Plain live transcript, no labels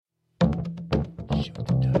Shoot the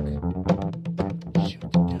duck. Shoot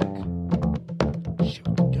the duck. Shoot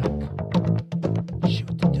the duck. Shoot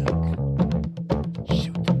the duck.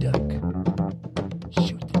 Shoot the duck.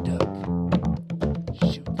 Shoot the duck.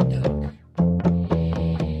 Shoot the duck.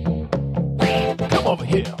 Come over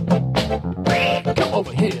here. Come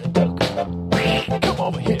over here, duck. Come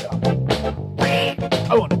over here.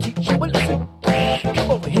 I want to teach you a lesson.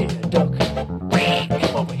 Come over here, duck.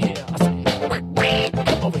 Come over here, I say.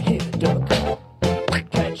 Come over here, duck.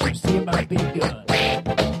 Can't you see my big gun?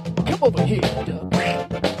 Come over here, duck. I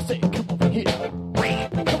say, come over here.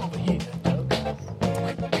 Come over here, duck. I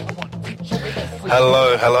want to teach you a lesson.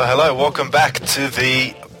 Hello. Welcome back to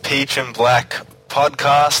the Peach and Black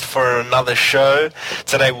podcast for another show.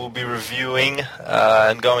 Today we'll be reviewing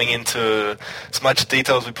and going into as much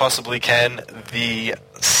detail as we possibly can the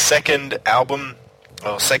second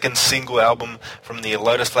single album from the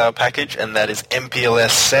Lotus Flower package, and that is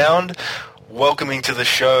MPLS Sound. Welcoming to the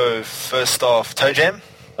show, first off, Toe Jam.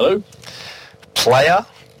 Hello. Player.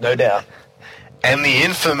 No doubt. And the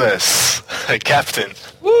infamous Captain.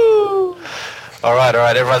 Woo! All right,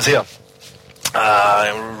 everyone's here.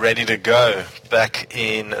 We're ready to go. Back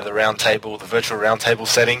in the virtual roundtable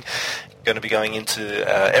setting. Going to be going into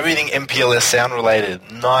everything MPLS sound related.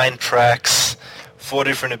 9 tracks, 4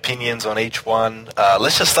 different opinions on each one.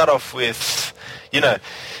 Let's just start off with,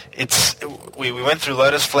 we went through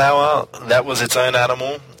Lotus Flower. That was its own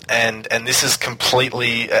animal, and this is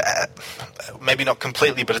completely, maybe not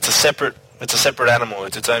completely, but it's a separate animal.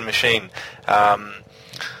 It's its own machine.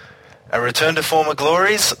 A return to former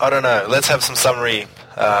glories? I don't know. Let's have some summary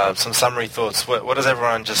thoughts. What does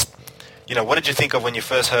everyone what did you think of when you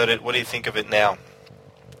first heard it? What do you think of it now?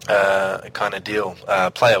 Kind of deal.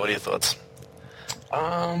 Player, what are your thoughts?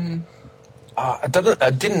 I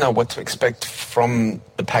didn't know what to expect from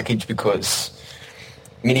the package because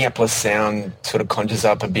Minneapolis sound sort of conjures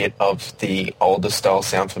up a bit of the older style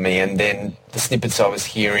sound for me, and then the snippets I was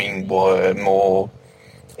hearing were more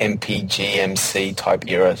MPG, MC type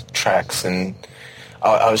era tracks, and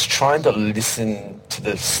I was trying to listen to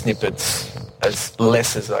the snippets as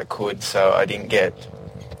less as I could so I didn't get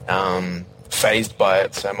phased by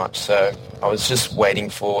it so much. So I was just waiting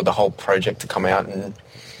for the whole project to come out and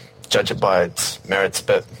judge it by its merits.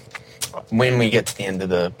 But when we get to the end of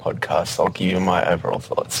the podcast, I'll give you my overall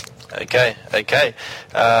thoughts. Okay.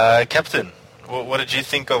 Captain, what did you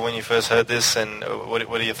think of when you first heard this, and what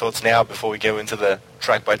are your thoughts now before we go into the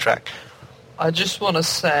track by track? I just want to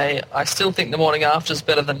say I still think The Morning After is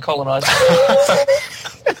better than Colonizer.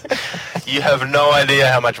 You have no idea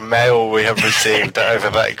how much mail we have received over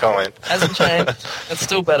that comment. Hasn't changed. It's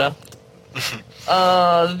still better.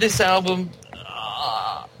 This album,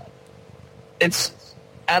 it's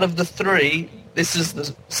out of the 3, this is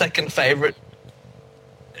the second favourite.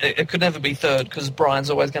 It could never be third because Brian's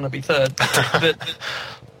always going to be third.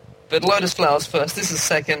 but Lotus Flower's first. This is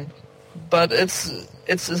second. But it's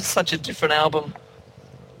such a different album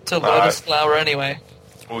to Lotus Flower anyway.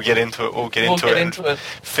 We'll get into it. We'll get into it.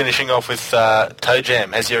 Finishing off with Toe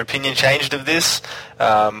Jam. Has your opinion changed of this?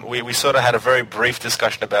 We sort of had a very brief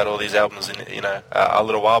discussion about all these albums a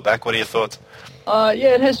little while back. What are your thoughts?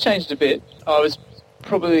 Yeah, it has changed a bit. I was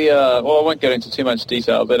probably I won't go into too much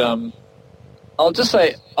detail, but I'll just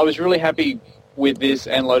say I was really happy with this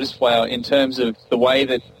and Lotus Flower in terms of the way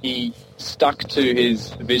that he stuck to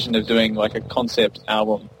his vision of doing like a concept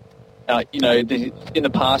album. In the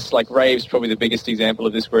past, like Rave's probably the biggest example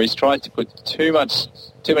of this, where he's tried to put too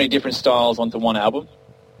many different styles onto one album.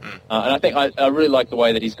 And I think I really like the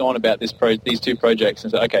way that he's gone about these 2 projects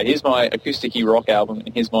and said, okay, here's my acoustic-y rock album,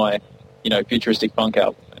 and here's my futuristic funk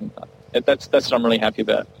album. And that's what I'm really happy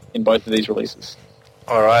about in both of these releases.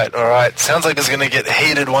 All right. Sounds like it's going to get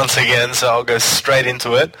heated once again, so I'll go straight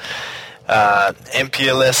into it.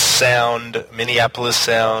 MPLS sound, Minneapolis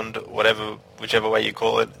sound, whichever way you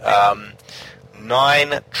call it.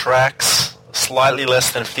 9 tracks, slightly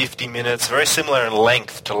less than 50 minutes, very similar in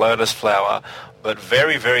length to Lotus Flower, but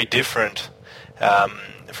very, very different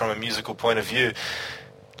from a musical point of view.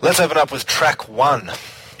 Let's open up with track 1,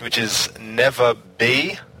 which is Never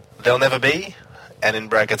Be, There'll Never Be, and in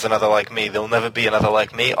brackets, another like me. There'll never be another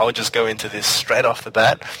like me. I'll just go into this straight off the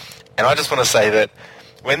bat. And I just want to say that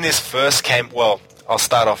when this first came, I'll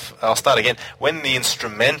start again. When the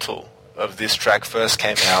instrumental of this track first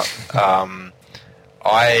came out,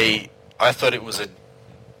 I thought it was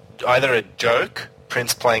either a joke,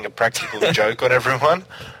 Prince playing a practical joke on everyone,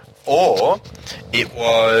 or it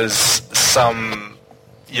was some,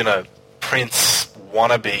 Prince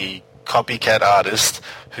wannabe copycat artist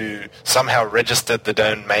who somehow registered the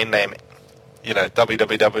domain name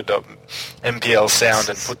www.mpl-sound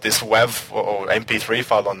and put this WAV or MP3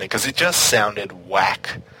 file on there because it just sounded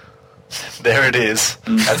whack. There it is.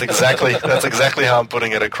 That's exactly how I'm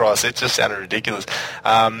putting it across. It just sounded ridiculous,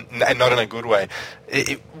 and not in a good way.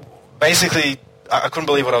 Basically, I couldn't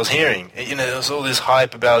believe what I was hearing. There was all this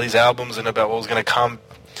hype about these albums and about what was going to come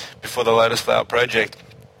before the Lotus Flower project,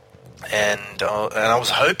 and I was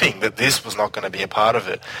hoping that this was not going to be a part of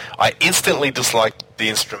it. I instantly disliked the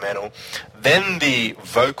instrumental. Then the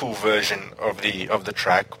vocal version of the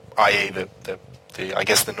track, i.e. the I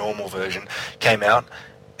guess the normal version, came out.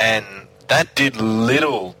 And that did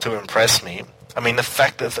little to impress me. I mean, the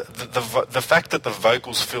fact that the fact that the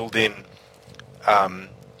vocals filled in,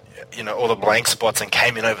 all the blank spots and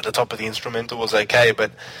came in over the top of the instrumental was okay, but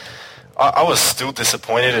I was still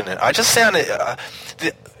disappointed in it. I just sounded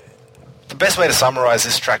the best way to summarize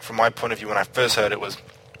this track from my point of view when I first heard it was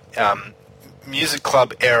music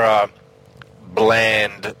club era,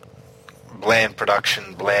 bland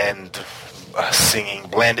production, bland singing,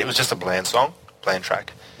 bland. It was just a bland song, bland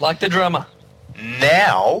track. Like the drummer.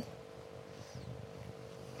 Now,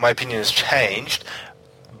 my opinion has changed,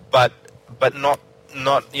 but not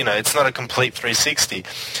it's not a complete 360.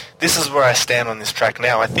 This is where I stand on this track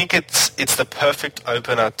now. I think it's the perfect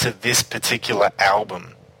opener to this particular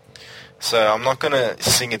album. So I'm not going to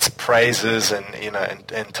sing its praises and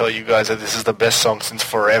tell you guys that this is the best song since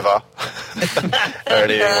forever or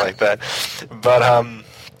anything like that. But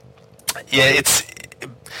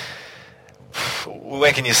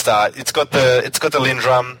where can you start? It's got the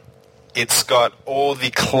Lindrum. It's got all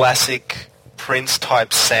the classic Prince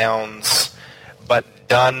type sounds, but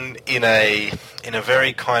done in a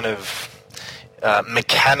very kind of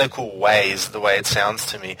mechanical ways. The way it sounds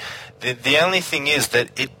to me. The only thing is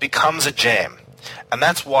that it becomes a jam, and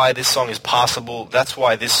that's why this song is passable. That's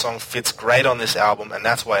why this song fits great on this album, and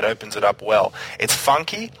that's why it opens it up well. It's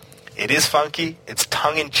funky. It is funky. It's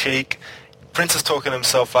tongue in cheek. Prince is talking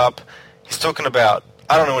himself up. He's talking about,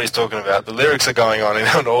 I don't know what he's talking about. The lyrics are going on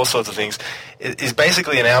and all sorts of things. He's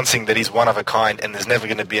basically announcing that he's one of a kind and there's never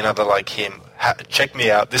going to be another like him. Check me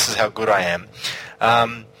out. This is how good I am.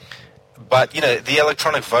 But, the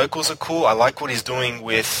electronic vocals are cool. I like what he's doing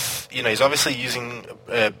with, he's obviously using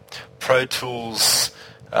Pro Tools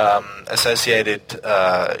associated,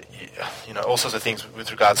 all sorts of things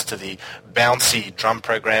with regards to the bouncy drum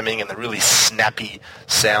programming and the really snappy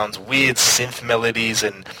sounds, weird synth melodies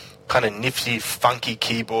and kind of nifty, funky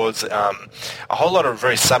keyboards, a whole lot of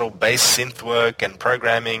very subtle bass synth work and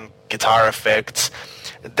programming, guitar effects.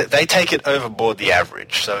 They take it overboard the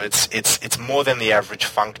average, so it's more than the average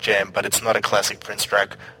funk jam, but it's not a classic Prince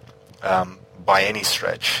track by any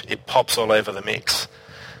stretch. It pops all over the mix.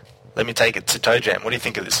 Let me take it to Toe Jam. What do you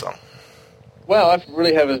think of this song? Well, I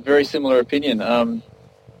really have a very similar opinion.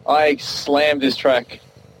 I slammed this track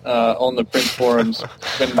on the Prince forums.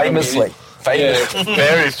 Famously. Yeah,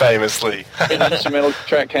 very famously. when the instrumental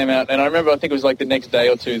track came out, and I remember I think it was like the next day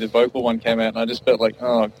or two the vocal one came out, and I just felt like,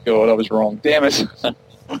 oh god, I was wrong. Damn it.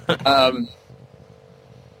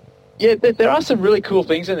 There are some really cool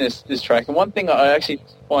things in this track, and one thing I actually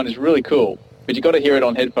find is really cool, but you got to hear it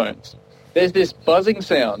on headphones. There's this buzzing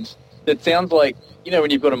sound that sounds like, when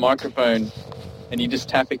you've got a microphone and you just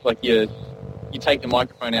tap it, like you take the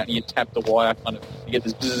microphone out and you tap the wire, kind of, you get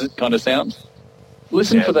this bzzz kind of sound.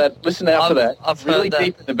 Listen for that. Listen out for that. I've really heard that.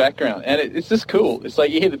 Deep in the background, and it's just cool. It's like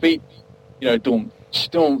you hear the beat, dum,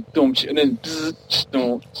 dum, dum, and then bzz,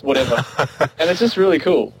 dum, whatever, and it's just really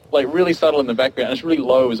cool. Like really subtle in the background. It's really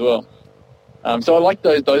low as well. So I like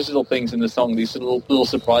those little things in the song. These little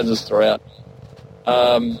surprises throughout.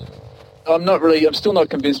 I'm still not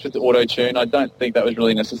convinced with the auto tune. I don't think that was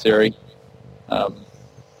really necessary. I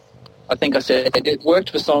think I said it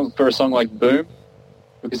worked for a song like Boom,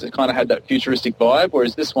 because it kind of had that futuristic vibe,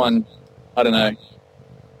 whereas this one, I don't know,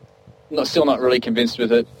 still not really convinced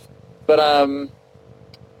with it. But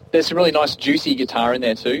there's some really nice juicy guitar in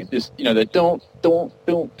there too. There's, the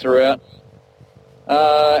don't throughout.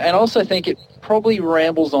 And I also think it probably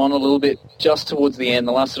rambles on a little bit just towards the end,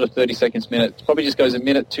 the last sort of 30 seconds, minute. It probably just goes a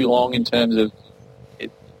minute too long in terms of,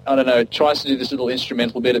 it tries to do this little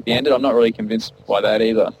instrumental bit at the end, and I'm not really convinced by that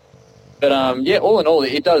either. But all in all,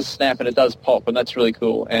 it does snap and it does pop, and that's really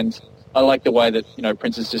cool. And I like the way that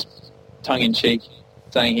Prince is just tongue-in-cheek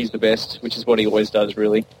saying he's the best, which is what he always does,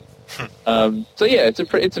 really. It's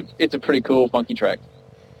a pretty cool, funky track.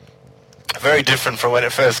 Very different from when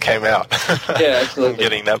it first came out. Yeah, absolutely. I'm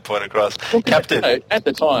getting that point across. Well, Captain. At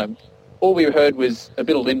the time, all we heard was a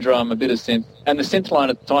bit of Lindrum, a bit of synth, and the synth line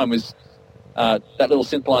at the time was that little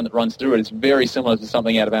synth line that runs through it. It's very similar to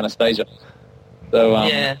something out of Anastasia. So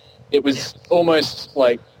it was almost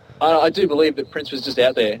like I do believe that Prince was just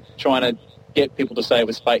out there trying to get people to say it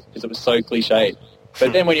was fake because it was so cliched.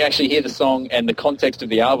 But then when you actually hear the song and the context of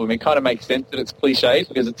the album, it kind of makes sense that it's cliched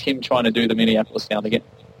because it's him trying to do the Minneapolis sound again.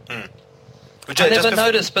 I never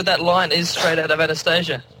noticed, but that line is straight out of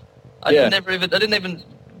Anastasia. I didn't even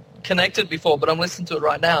connect it before, but I'm listening to it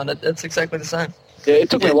right now, and it's exactly the same. Yeah, it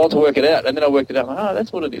took me a while to work it out, and then I worked it out. Oh,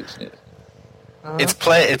 that's what it is. Yeah.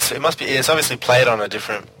 It's obviously played on a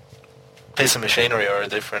different piece of machinery or a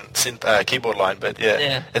different synth, keyboard line, but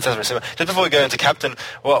it sounds very similar. Just before we go into Captain,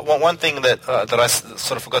 one thing that I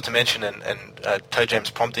sort of forgot to mention, and Toe Jam's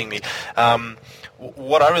prompting me.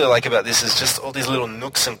 What I really like about this is just all these little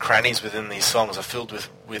nooks and crannies within these songs are filled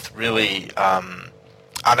with really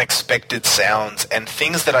unexpected sounds and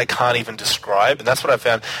things that I can't even describe, and that's what I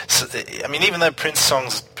found. So, I mean, even though Prince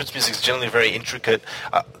music is generally very intricate,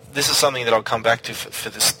 this is something that I'll come back to for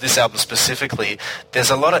this album specifically.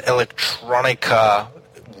 There's a lot of electronica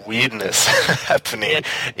weirdness happening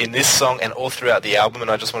in this song and all throughout the album,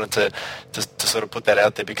 and I just wanted to sort of put that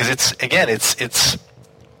out there because it's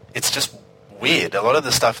just weird. A lot of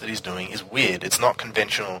the stuff that he's doing is weird. It's not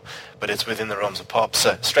conventional, but it's within the realms of pop.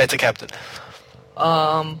 So straight to Captain.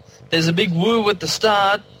 There's a big woo at the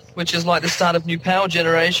start, which is like the start of New Power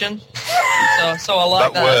Generation. So I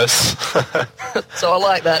like that. Worse. So I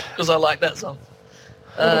like that because I like that song.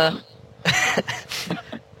 A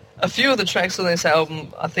few of the tracks on this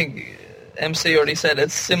album, I think MC already said,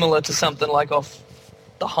 it's similar to something like off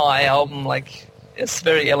the High album. Like, it's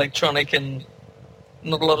very electronic and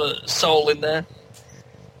not a lot of soul in there.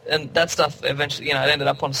 And that stuff eventually, it ended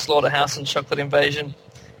up on Slaughterhouse and Chocolate Invasion.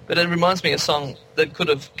 But it reminds me of a song that could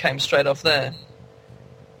have came straight off there.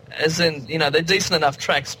 As in, they're decent enough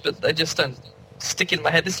tracks, but they just don't stick in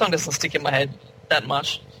my head. This song doesn't stick in my head that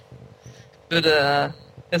much. But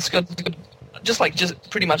it's got good, just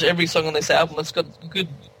pretty much every song on this album, it's got good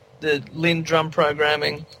Lynn drum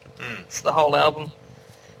programming. It's the whole album.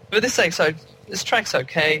 But this track's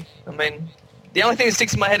okay. I mean, the only thing that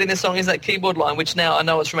sticks in my head in this song is that keyboard line, which now I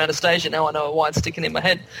know is from Anastasia. Now I know why it's sticking in my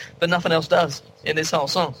head, but nothing else does in this whole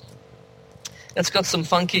song. It's got some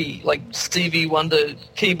funky, like Stevie Wonder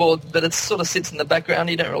keyboard, but it sort of sits in the background.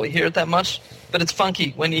 You don't really hear it that much, but it's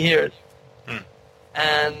funky when you hear it.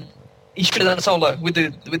 And he should have done a solo with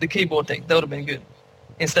the keyboard thing. That would have been good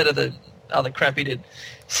instead of the other crap he did.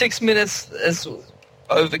 6 minutes is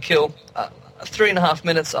overkill. 3.5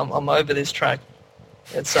 minutes, I'm over this track.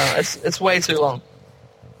 It's way too long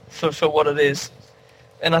for what it is.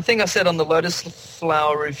 And I think I said on the Lotus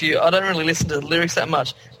Flower review, I don't really listen to the lyrics that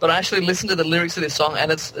much, but I actually listen to the lyrics of this song,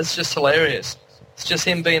 and it's just hilarious. It's just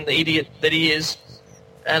him being the idiot that he is,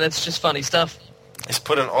 and it's just funny stuff. He's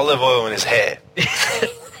put an olive oil in his hair. You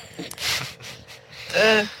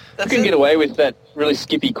can get away with that really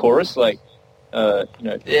skippy chorus, like,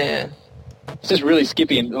 Yeah. It's just really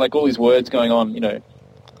skippy, and like all these words going on,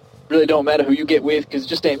 really don't matter who you get with because it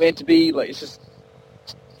just ain't meant to be. Like, it's just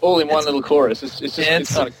all in one little chorus. It's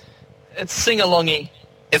sing-alongy.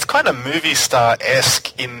 It's kind of movie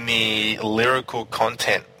star-esque in the lyrical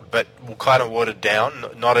content, but kind of watered down,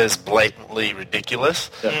 not as blatantly ridiculous.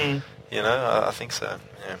 Yeah. I think so.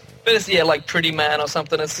 Yeah. But it's like Pretty Man or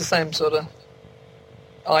something. It's the same sort of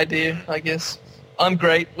idea, I guess. I'm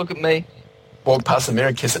great. Look at me. Walk past the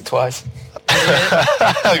mirror, kiss it twice.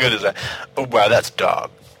 How good is that? Oh wow, that's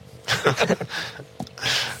dark.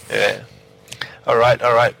 Yeah. All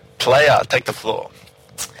right. Player, take the floor.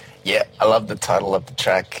 Yeah, I love the title of the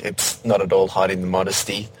track. It's not at all hiding the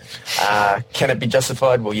modesty. Can it be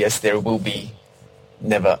justified? Well, yes, there will be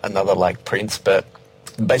never another like Prince, but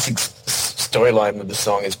the basic storyline of the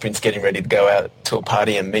song is Prince getting ready to go out to a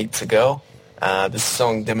party and meet a girl. This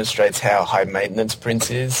song demonstrates how high maintenance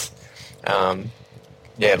Prince is.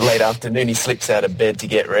 Late afternoon he slips out of bed to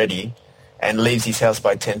get ready and leaves his house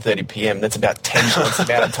by 10:30 p.m. That's about 10 times the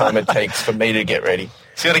amount of time it takes for me to get ready.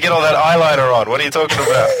 So you got to get all that eyeliner on. What are you talking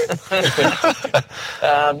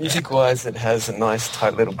about? Music-wise, it has a nice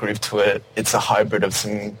tight little groove to it. It's a hybrid of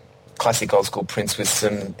some classic old school Prince with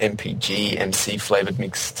some MPG, MC flavoured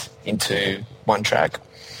mixed into one track.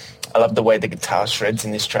 I love the way the guitar shreds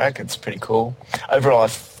in this track. It's pretty cool. Overall, I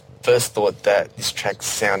first thought that this track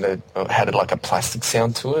had like a plastic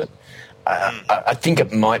sound to it. I think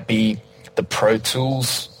it might be the Pro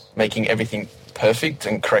Tools making everything perfect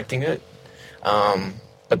and correcting it.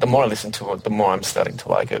 But the more I listen to it, the more I'm starting to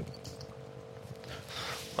like it.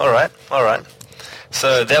 All right.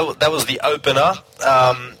 So that was the opener.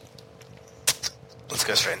 Let's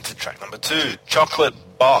go straight into track number 2. Chocolate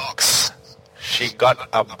Box. She got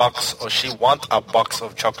a box, or she want a box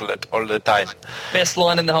of chocolate all the time. Best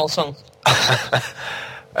line in the whole song.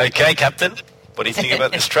 Okay, Captain. what do you think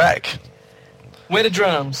about this track? Where the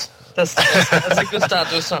drums? That's a good start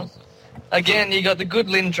to a song. Again, you got the good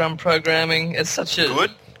Lin drum programming. It's such a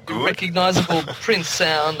Good. recognizable Prince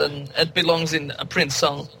sound, and it belongs in a Prince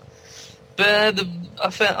song. But I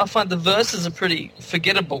find the verses are pretty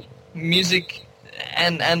forgettable, music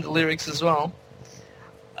and the lyrics as well.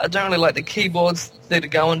 I don't really like the keyboards that are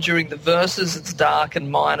going during the verses. It's dark and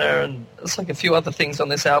minor, and it's like a few other things on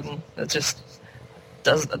this album that just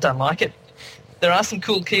I don't like it. There are some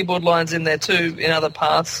cool keyboard lines in there too in other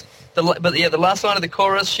parts. The last line of the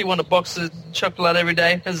chorus, "She want a box of chocolate every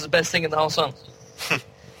day," this is the best thing in the whole song.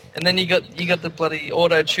 And then you got the bloody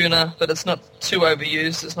auto tuner, but it's not too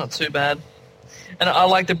overused. It's not too bad. And I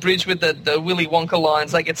like the bridge with the Willy Wonka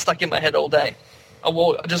lines. They get stuck in my head all day. I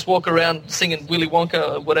just walk around singing Willy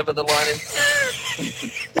Wonka or whatever the line is.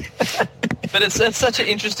 But it's such an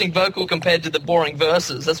interesting vocal compared to the boring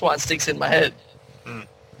verses. That's why it sticks in my head.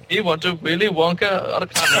 You want to Willy Wonka? I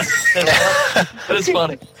can't remember. But it's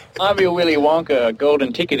funny. I'm your Willy Wonka. A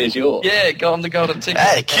golden ticket is yours. Yeah, go on the golden ticket.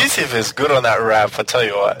 Hey, Q-Tip is good on that rap, I tell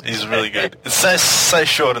you what. He's really good. It's so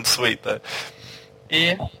short and sweet, though.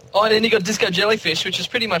 Yeah. Oh, and then you got Disco Jellyfish, which is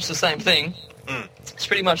pretty much the same thing. It's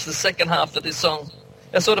pretty much the second half of this song.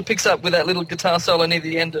 It sort of picks up with that little guitar solo near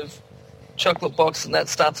the end of Chocolate Box, and that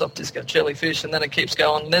starts off Disco Jellyfish, and then it keeps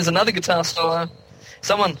going. There's another guitar solo.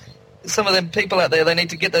 Some of them people out there, they need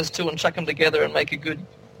to get those two and chuck them together and make a good...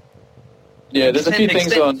 Yeah, there's a few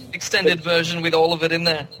things on... Extended version with all of it in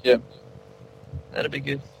there. Yeah. That'd be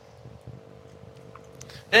good.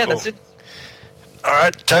 Yeah, Cool. That's it. All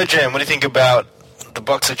right, Toe Jam, what do you think about the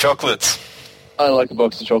box of chocolates? I like a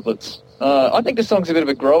box of chocolates. I think the song's a bit of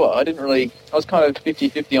a grower. I was kind of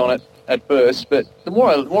 50-50 on it at first, but the more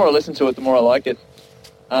I listen to it, the more I like it.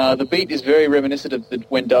 The beat is very reminiscent of the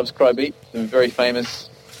When Doves Cry beat, the very famous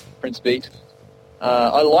Prince beat.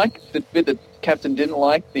 I like the bit that Captain didn't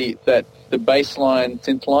like, the bass line,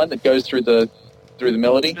 synth line that goes through the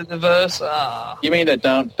melody. The verse, You mean that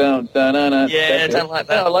down, yeah, I don't like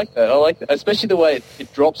that. I like that, especially the way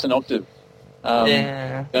it drops an octave.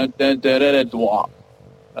 Yeah. Dun, dun, dun, dun, dun, dwah.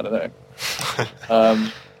 I don't know.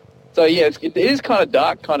 So yeah, it is kind of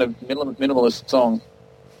dark, kind of minimalist song.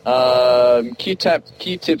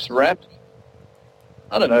 Q-Tip's rap.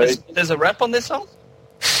 I don't know. There's a rap on this song?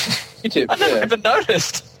 Q-Tip. I never Yeah. even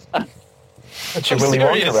noticed. That's your I'm Willy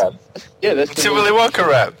Wonka serious. rap. Yeah, that's It's a Willy Wonka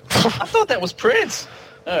rap. I thought that was Prince.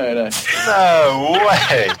 No. No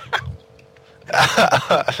way.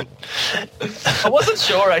 I wasn't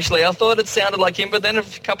sure, actually. I thought it sounded like him, but then a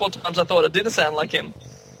couple of times I thought it didn't sound like him.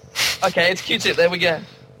 Okay, it's Q-Tip. There we go.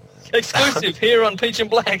 Exclusive here on Peach and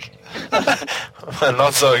Black.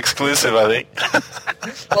 Not so exclusive, I think.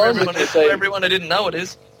 Well, I was going to say, For everyone who didn't know it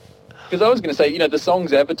is. because I was going to say, the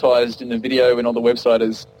song's advertised in the video and on the website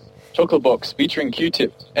as Chocolate Box featuring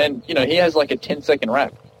Q-Tip, and he has like a 10-second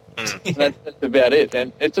rap. And that's about it,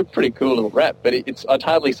 and it's a pretty cool little rap. But I'd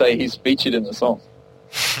hardly say he's featured in the song.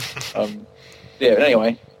 Yeah, but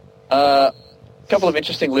anyway, a couple of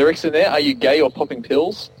interesting lyrics in there. Are you gay or popping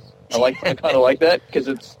pills? I kind of like that,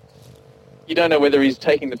 because you don't know whether he's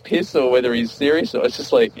taking the piss or whether he's serious. Or it's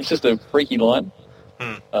just a freaky line.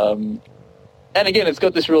 And again, it's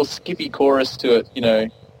got this real skippy chorus to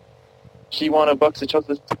it. She want a box of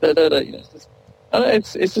chocolates. Da, da, da,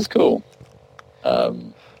 it's just cool.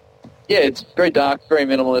 Yeah, it's very dark, very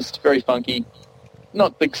minimalist, very funky.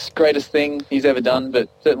 Not the greatest thing he's ever done, but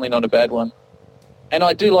certainly not a bad one. And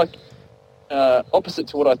I do like, opposite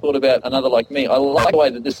to what I thought about Another Like Me, I like the way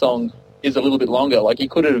that this song is a little bit longer. Like, he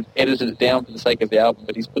could have edited it down for the sake of the album,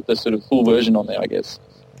 but he's put the sort of full version on there, I guess.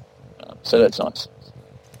 So that's nice.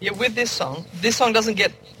 Yeah, with this song doesn't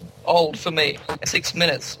get old for me. 6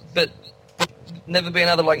 minutes, but Never Be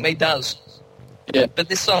Another Like Me does. Yeah, But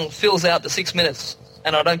this song fills out the 6 minutes,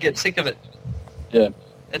 and I don't get sick of it. yeah.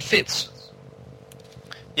 It fits.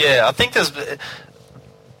 Yeah, I think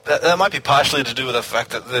that might be partially to do with the fact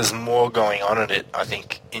that there's more going on in it, I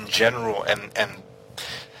think, in general. And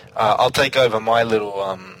I'll take over my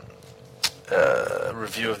little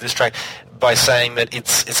review of this track by saying that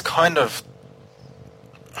it's kind of...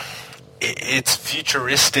 It's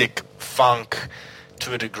futuristic funk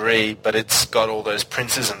to a degree, but it's got all those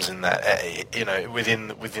Princeisms in that,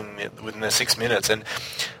 within the 6 minutes. And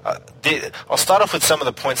I'll start off with some of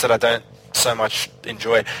the points that I don't so much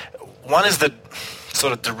enjoy. One is the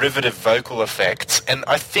sort of derivative vocal effects, and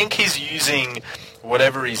I think he's using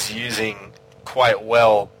whatever he's using quite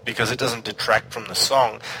well because it doesn't detract from the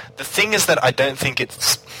song. The thing is that I don't think it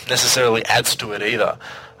necessarily adds to it either.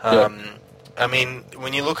 I mean,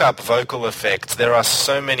 when you look up vocal effects, there are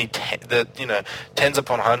so many, tens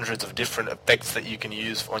upon hundreds of different effects that you can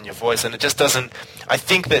use on your voice, and it just doesn't. I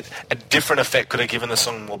think that a different effect could have given the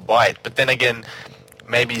song more bite, but then again,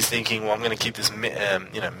 maybe he's thinking, well, I'm going to keep this,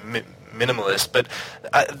 minimalist. But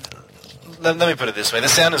let me put it this way: the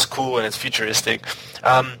sound is cool and it's futuristic.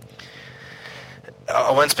 I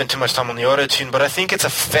won't spend too much time on the auto-tune, but I think it's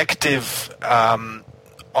effective.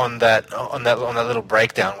 On that little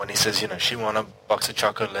breakdown when he says, she want a box of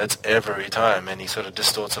chocolates every time, and he sort of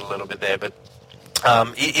distorts it a little bit there. But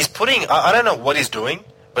he's putting, I don't know what he's doing,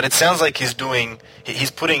 but it sounds like he's putting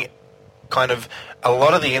kind of a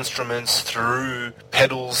lot of the instruments through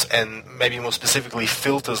pedals and maybe more specifically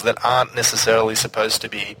filters that aren't necessarily supposed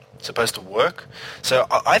to work. So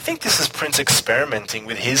I think this is Prince experimenting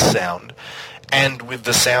with his sound and with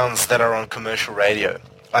the sounds that are on commercial radio.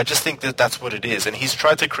 I just think that that's what it is, and he's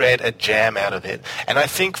tried to create a jam out of it. And I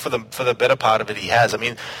think for the better part of it, he has. I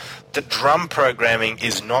mean, the drum programming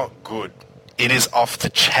is not good. It is off the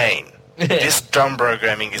chain. This drum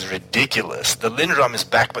programming is ridiculous. The Lindrum is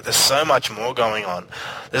back, but there's so much more going on.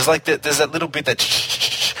 There's there's that little bit that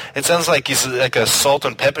it sounds like it's like a salt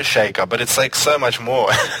and pepper shaker, but it's like so much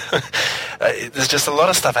more. There's just a lot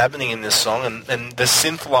of stuff happening in this song, and the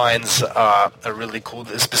synth lines are really cool,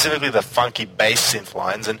 specifically the funky bass synth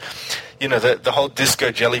lines, and the whole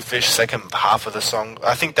Disco Jellyfish second half of the song.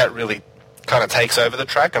 I think that really kind of takes over the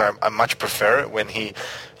track, and I much prefer it when he,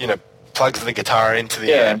 plugs the guitar into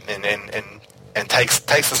the and takes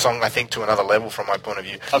the song, I think, to another level from my point of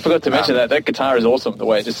view. I forgot to mention that guitar is awesome, the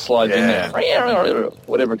way it just slides in there.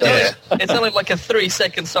 Whatever it does. Yeah. It's only like a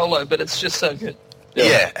 3-second solo, but it's just so good.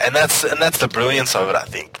 Yeah, and that's the brilliance of it, I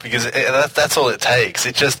think, because that's all it takes.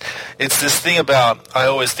 It's this thing about, I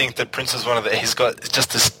always think that Prince is he's got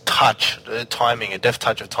just this touch, timing, a deft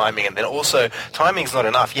touch of timing, and then also timing's not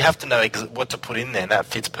enough. You have to know what to put in there, and that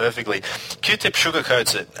fits perfectly. Q-Tip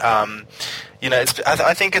sugarcoats it.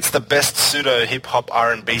 I think it's the best pseudo hip hop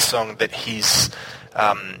R&B song that he's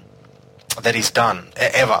done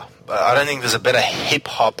ever. I don't think there's a better hip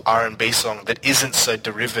hop R&B song that isn't so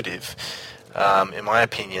derivative. In my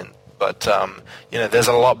opinion, but there's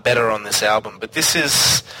a lot better on this album. But this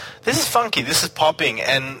is funky. This is popping,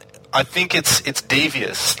 and I think it's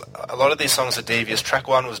devious. A lot of these songs are devious. Track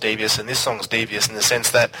 1 was devious, and this song's devious in the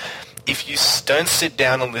sense that if you don't sit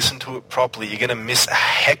down and listen to it properly, you're going to miss a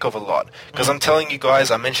heck of a lot. Because I'm telling you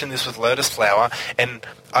guys, I mentioned this with Lotus Flower, and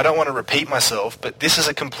I don't want to repeat myself, but this is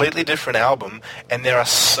a completely different album, and there are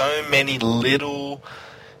so many little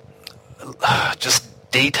just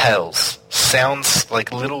details, sounds,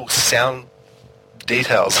 like little sound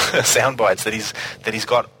details, sound bites that he's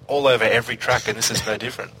got all over every track, and this is no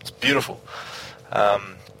different. It's beautiful.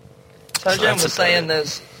 So Jan was saying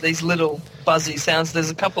there's these little buzzy sounds. There's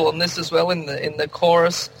a couple on this as well in the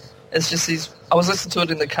chorus. It's just these. I was listening to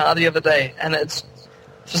it in the car the other day, and it's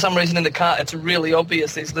for some reason in the car it's really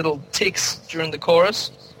obvious, these little ticks during the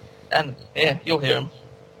chorus, and yeah, you'll hear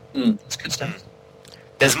them. It's good stuff.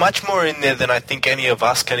 There's much more in there than I think any of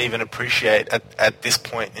us can even appreciate at this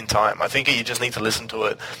point in time. I think you just need to listen to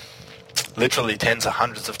it literally tens of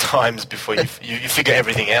hundreds of times before you figure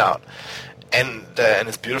everything out. And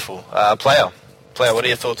it's beautiful. Player, what are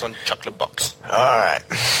your thoughts on Chocolate Box? All right.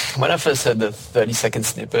 When I first heard the 30-second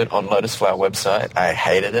snippet on Lotus Flower website, I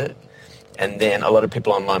hated it. And then a lot of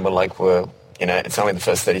people online were like, well, it's only the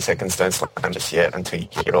first 30 seconds, don't slow down just yet until you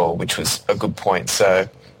hear it all, which was a good point. So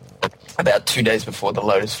about 2 days before the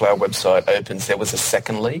Lotus Flower website opens, there was a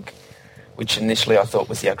second leak, which initially I thought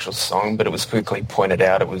was the actual song, but it was quickly pointed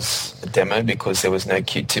out it was a demo because there was no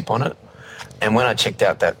Q-Tip on it. And when I checked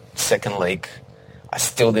out that second leak, I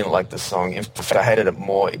still didn't like the song. In fact, I hated it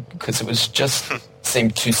more because it was just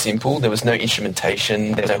seemed too simple. There was no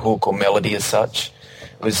instrumentation, there was no hook or melody as such.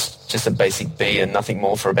 It was just a basic beat and nothing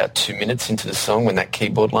more for about 2 minutes into the song when that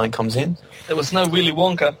keyboard line comes in. There was no Willy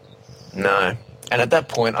Wonka. No. And at that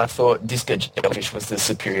point, I thought Disco Jellyfish was the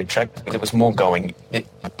superior track. There was more going in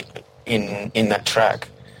that track.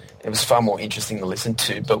 It was far more interesting to listen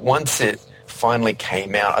to. But once it finally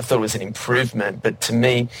came out, I thought it was an improvement. But to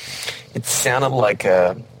me, it sounded like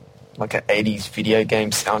an 80s video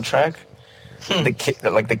game soundtrack. The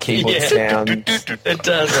keyboard sound. It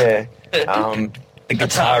does. Yeah. The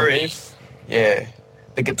guitar riff. Yeah.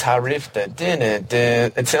 The guitar riff,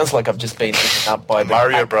 it sounds like I've just been taken up by the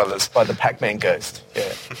Mario Brothers, by the Pac-Man ghost.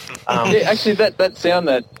 Yeah. Yeah, actually, that sound,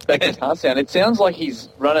 that guitar sound, it sounds like he's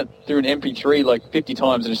run it through an MP3 like 50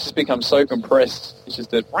 times, and it's just become so compressed. It's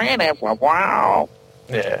just that wow.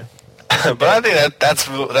 Yeah. But I think that's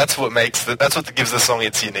what gives the song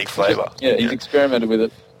its unique flavour. Yeah, he's experimented with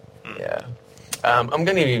it. Yeah. I'm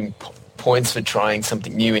going to points for trying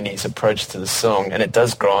something new in his approach to the song, and it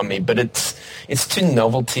does grow on me, but it's too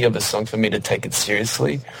novelty of a song for me to take it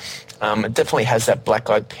seriously. It definitely has that Black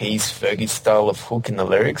Eyed Peas, Fergie style of hook in the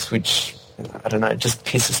lyrics, which, I don't know, it just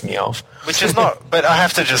pisses me off. Which is not, but I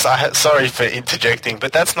have to just, sorry for interjecting,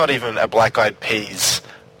 but that's not even a Black Eyed Peas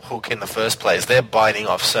hook in the first place. They're biting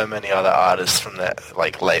off so many other artists from the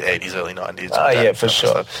like late 80s, early 90s. Oh, yeah, for sure.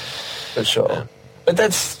 Stuff. For sure. Yeah. But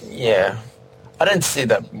that's, yeah, I don't see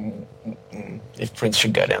that if Prince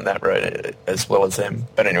should go down that road as well as them.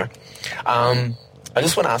 But anyway, I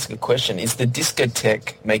just want to ask a question. Is the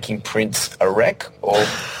discotheque making Prince a wreck or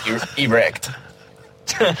erect?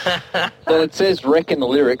 Well, it says wreck in the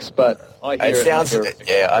lyrics, but I hear it sounds,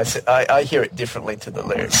 yeah, I hear it differently to the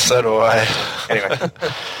lyrics. So do I. Anyway.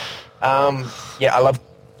 Yeah,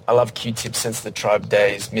 I love Q-Tip since the Tribe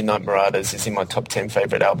days. Midnight Marauders is in my top 10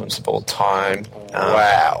 favourite albums of all time.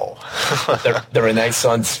 Wow. the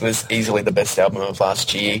Renaissance was easily the best album of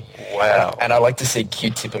last year. Wow. And I like to see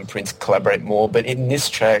Q-Tip and Prince collaborate more, but in this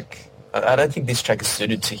track, I don't think this track is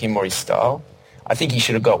suited to him or his style. I think he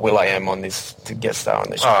should have got will.i.am on this to guest star on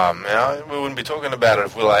this track. Oh, man, we wouldn't be talking about it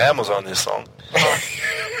if will.i.am was on this song.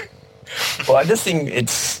 Well, I just think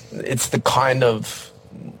it's the kind of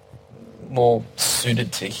more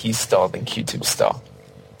suited to his style than Q-Tip's style.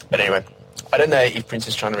 But anyway, I don't know if Prince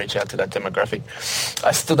is trying to reach out to that demographic.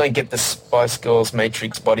 I still don't get the Spice Girls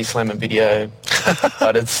Matrix body slammer video,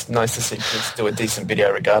 but it's nice to see Prince do a decent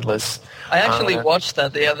video regardless. I actually watched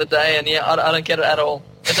that the other day, and yeah, I don't get it at all.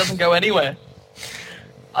 It doesn't go anywhere.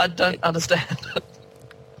 I don't understand it.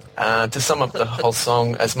 To sum up the whole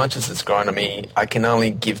song, as much as it's grown on me, I can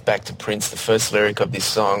only give back to Prince the first lyric of this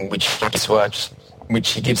song, which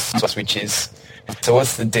he gives to us, which is, so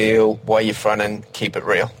what's the deal? Why you frontin'? Keep it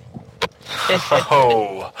real.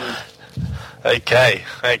 Oh, okay,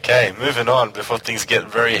 moving on before things get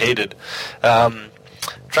very heated.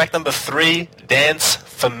 Track number 3, Dance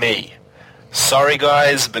for Me. Sorry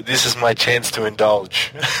guys, but this is my chance to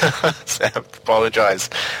indulge. So I apologize.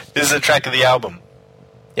 This is a track of the album.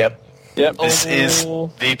 Yep. This is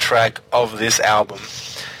the track of this album.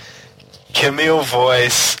 Camille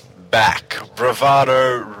voice back.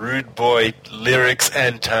 Bravado, rude boy, lyrics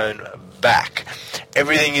and tone back.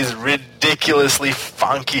 Everything is ridiculously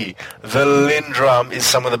funky. The Lindrum is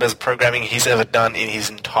some of the best programming he's ever done in his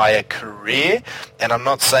entire career. And I'm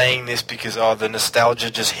not saying this because, the nostalgia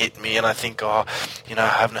just hit me and I think, I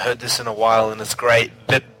haven't heard this in a while and it's great.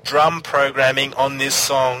 The drum programming on this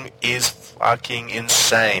song is fucking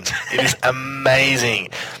insane. It is amazing.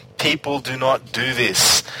 People do not do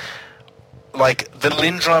this. Like, the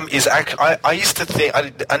Lindrum is I used to think,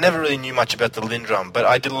 I never really knew much about the Lindrum, but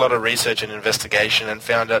I did a lot of research and investigation and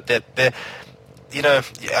found out that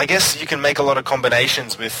I guess you can make a lot of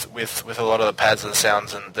combinations with a lot of the pads and the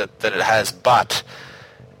sounds and that it has, but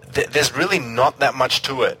there's really not that much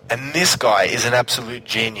to it. And this guy is an absolute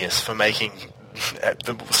genius for making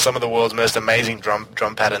some of the world's most amazing drum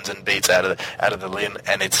patterns and beats out of the Lin,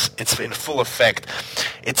 and it's in full effect.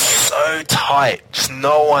 It's so tight. Just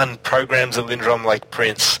no one programs a Lin drum like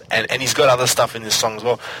Prince, and he's got other stuff in this song as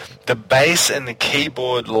well. The bass and the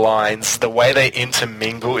keyboard lines, the way they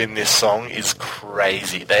intermingle in this song is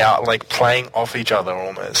crazy. They are like playing off each other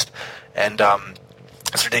almost, and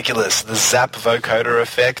it's ridiculous. The Zap vocoder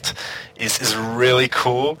effect is really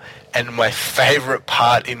cool. And my favorite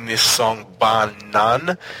part in this song, bar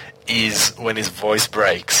none, is when his voice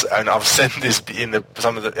breaks. And I've said this in I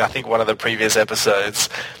think one of the previous episodes.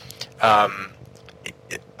 I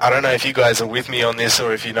don't know if you guys are with me on this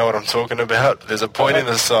or if you know what I'm talking about. There's a point in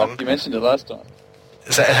the song. You mentioned it last time.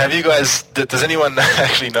 So have you guys? Does anyone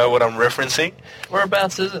actually know what I'm referencing?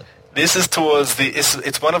 Whereabouts is it? This is towards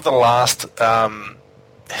it's one of the last.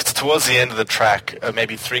 It's towards the end of the track,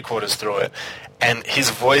 maybe 3/4 through it. And his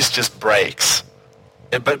voice just breaks,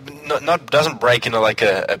 but doesn't break in like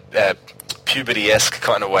a puberty-esque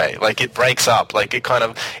kind of way. Like it breaks up. Like it kind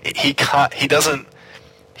of he doesn't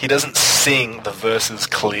sing the verses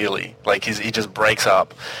clearly. Like he just breaks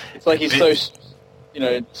up. It's like he's so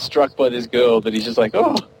struck by this girl that he's just like,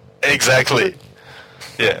 oh. Exactly.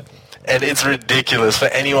 Yeah. And it's ridiculous. For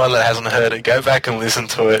anyone that hasn't heard it, go back and listen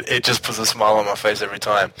to it. It just puts a smile on my face every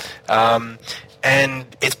time. And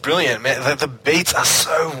it's brilliant, man. The beats are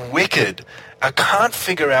so wicked. I can't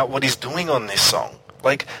figure out what he's doing on this song.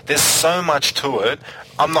 Like, there's so much to it.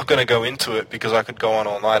 I'm not going to go into it because I could go on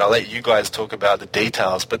all night. I'll let you guys talk about the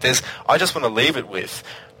details. But I just want to leave it with,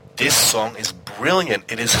 this song is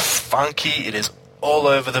brilliant. It is funky. It is all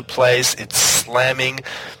over the place. It's slamming.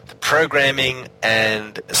 The programming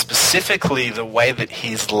and specifically the way that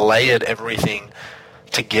he's layered everything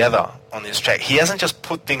together on this track. He hasn't just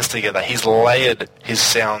put things together. He's layered his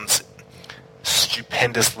sounds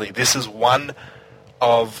stupendously. This is one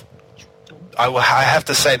of... I have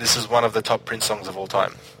to say this is one of the top Prince songs of all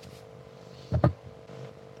time.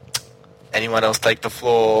 Anyone else take the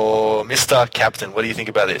floor? Mr. Captain, what do you think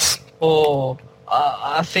about this? Oh,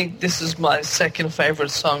 I think this is my second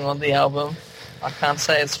favourite song on the album. I can't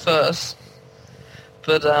say it's first.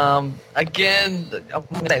 But again, I'm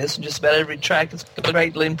going to say this on just about every track. It's got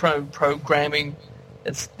great lean programming.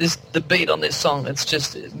 The beat on this song, it's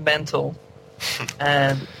just mental.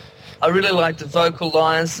 And I really like the vocal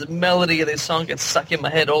lines. The melody of this song gets stuck in my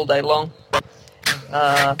head all day long.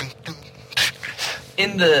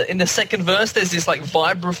 In the second verse, there's this like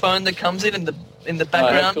vibraphone that comes in the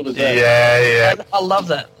background. Cool as that. Yeah. And I love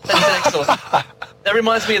that. That's excellent. That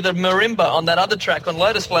reminds me of the marimba on that other track on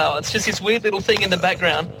Lotus Flower. It's just this weird little thing in the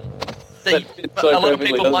background that fits so a lot of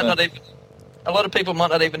perfectly, people might doesn't not even. A lot of people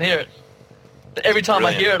might not even hear it. But every time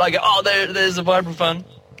I hear it, I go, "Oh, there's a vibraphone."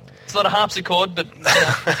 It's not a harpsichord, but you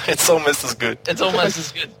know, It's almost as good. it's almost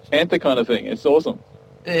as good. Panther kind of thing. It's awesome.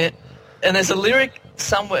 Yeah. And there's a lyric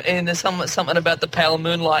somewhere, and there's something about the pale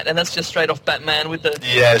moonlight, and that's just straight off Batman with the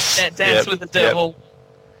Yes. dance Yep, with the yep. devil.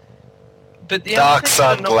 But the Dark other thing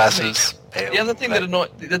that annoys sunglasses. me- The other thing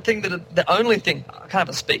the only thing I can't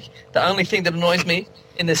even speak. The only thing that annoys me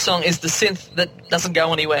in this song is the synth that doesn't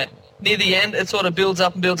go anywhere. Near the end, it sort of builds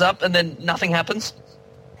up, and then nothing happens.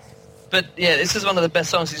 But yeah, this is one of the best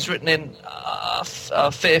songs he's written in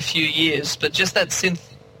a fair few years. But just that synth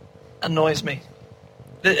annoys me.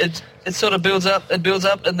 It sort of builds up, and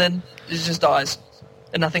then it just dies,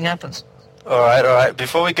 and nothing happens. All right.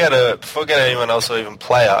 Before we get to anyone else or even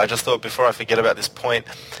player, I just thought before I forget about this point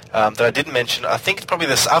that I didn't mention. I think it's probably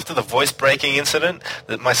this after the voice breaking incident.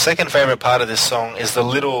 That my second favorite part of this song is the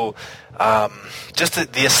little, just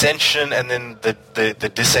the ascension and then the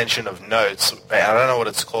descension of notes. I don't know what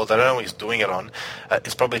it's called. I don't know what he's doing it on.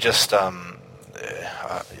 It's probably just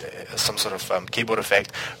some sort of keyboard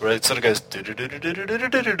effect where it sort of goes. Do you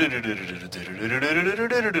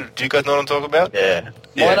guys know what I'm talking about? Yeah.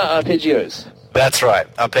 Minor arpeggios. That's right,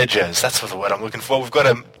 arpeggios. That's the word I'm looking for. We've got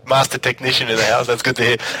a master technician in the house. That's good to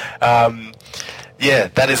hear. Yeah,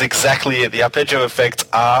 that is exactly it. The arpeggio effects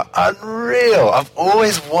are unreal. I've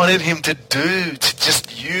always wanted him to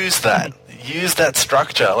just use that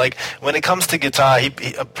structure. Like, when it comes to guitar,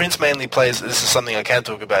 Prince mainly plays, this is something I can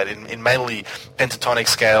talk about, in mainly pentatonic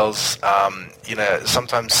scales.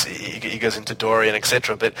 Sometimes he goes into Dorian,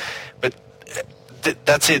 etc. But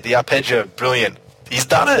that's it. The arpeggio, brilliant. He's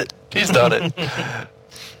done it.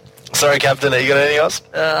 Sorry, Captain, you got anything else?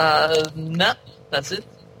 Nah, that's it.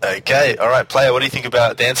 Okay, all right, player, what do you think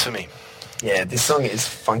about Dance For Me? Yeah, this song is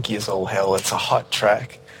funky as all hell. It's a hot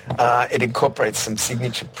track. It incorporates some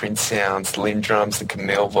signature Prince sounds, Lynn drums, the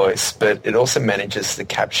Camille voice, but it also manages to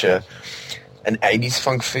capture an 80s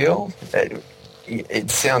funk feel. It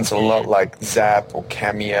sounds a lot like Zap or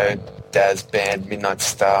Cameo, Daz Band, Midnight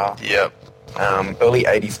Star. Yep. Early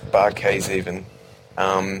 80s Bar-Kays even.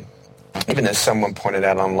 Even as someone pointed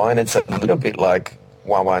out online, it's a little bit like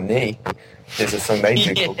Wawa Ni. There's a song they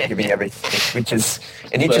do called Giving Everything, which is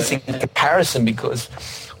an interesting comparison because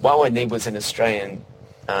Wawa Ni was an Australian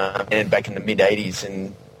band back in the mid-80s,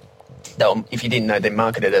 and if you didn't know, they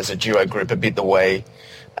marketed as a duo group a bit the way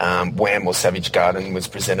Wham or Savage Garden was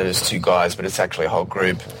presented as two guys, but it's actually a whole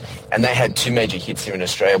group. And they had two major hits here in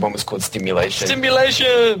Australia. One was called Stimulation.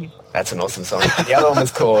 That's an awesome song. The other one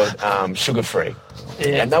was called Sugar Free.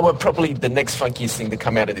 Yeah. And they were probably the next funkiest thing to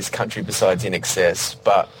come out of this country besides In Excess.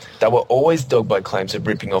 But they were always dogged by claims of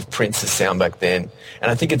ripping off Prince's sound back then. And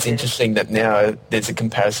I think it's interesting that now there's a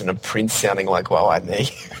comparison of Prince sounding like Wow I Me.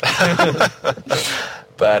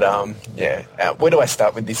 But, where do I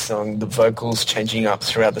start with this song? The vocals changing up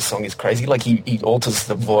throughout the song is crazy. Like, he alters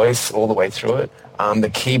the voice all the way through it.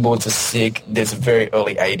 The keyboards are sick. There's a very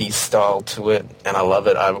early 80s style to it, and I love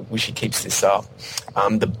it. I wish he keeps this up.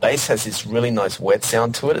 The bass has this really nice wet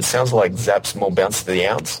sound to it. It sounds like Zap's More Bounce to the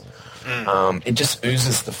Ounce. It just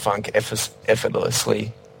oozes the funk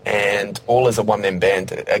effortlessly, and all as a one-man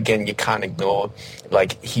band. Again, you can't ignore,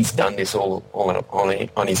 like, he's done this all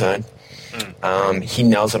on his own. He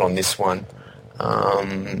nails it on this one.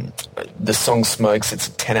 The song Smokes, it's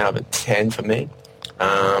a 10 out of 10 for me.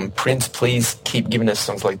 Prince, please keep giving us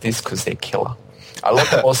songs like this because they're killer. I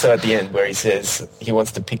love it also at the end where he says he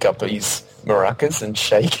wants to pick up his maracas and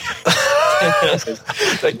shake.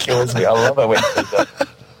 That kills me. I love it when he does that.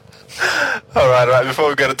 All right. Before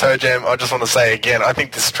we go to Toe Jam, I just want to say again, I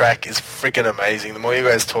think this track is freaking amazing. The more you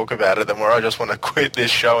guys talk about it, the more I just want to quit this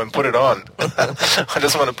show and put it on. I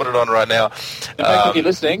just want to put it on right now. In fact, if you're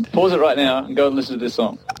listening, pause it right now and go and listen to this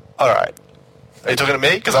song. All right. Are you talking to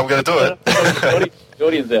me? Because I'm going to do it. The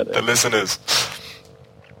audience out The there. listeners.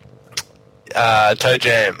 Toe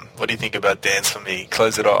Jam, what do you think about Dance For Me?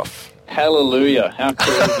 Close it off. Hallelujah. How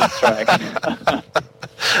cool is this track?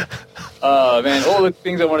 Oh, man, all the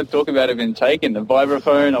things I want to talk about have been taken. The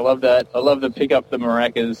vibraphone, I love that. I love the pickup, the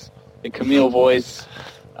maracas, the Camille voice.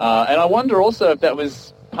 And I wonder also if that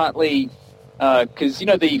was partly... Because, you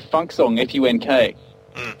know, the funk song, F-U-N-K,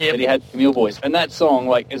 Yep. that he had Camille voice. And that song,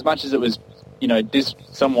 like, as much as it was, you know,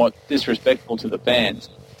 somewhat disrespectful to the fans,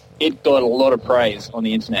 it got a lot of praise on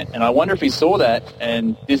the internet. And I wonder if he saw that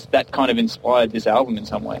and that kind of inspired this album in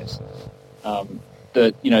some ways.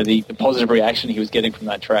 The positive reaction he was getting from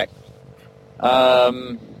that track.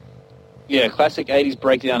 Classic 80s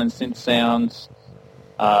breakdown and synth sounds.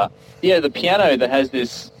 The piano that has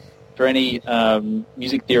this, for any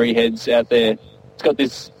music theory heads out there, it's got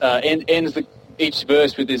this, ends each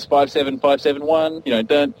verse with this 5-7, 5-7-1, you know,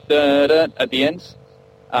 dun, dun, dun, at the end.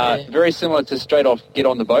 Very similar to straight off Get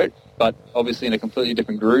on the Boat, but obviously in a completely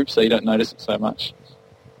different groove, so you don't notice it so much.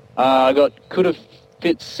 Could have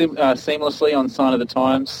fit seamlessly on Sign of the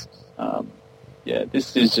Times.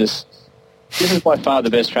 This is by far the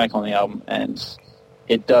best track on the album, and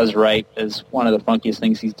it does rate as one of the funkiest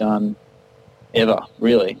things he's done ever,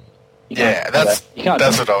 really. That's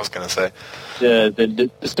what I was going to say.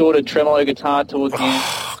 The distorted tremolo guitar towards the end.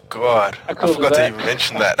 Oh, God. I cool forgot was to that? even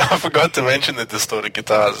mention that. I forgot to mention the distorted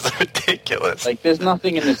guitars. It's ridiculous. Like, there's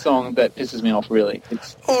nothing in this song that pisses me off, really.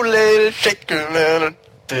 It's Oh, lady, shake your ladder.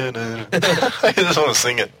 I just want to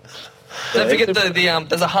sing it. Don't forget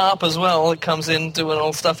there's a harp as well that comes in doing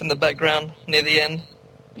all stuff in the background near the end.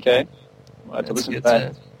 okay. I'll have to listen to It's,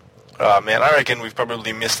 that. Oh, man, I reckon we've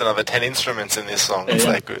probably missed another 10 instruments in this song. It's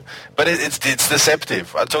Yeah. that good. But it's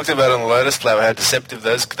deceptive. I talked about on Lotus Flower how deceptive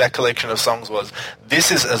that collection of songs was. This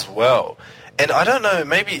is as well. And I don't know,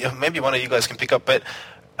 maybe one of you guys can pick up, but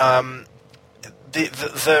the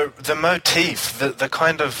motif, the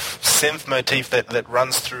kind of synth motif that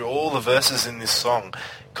runs through all the verses in this song,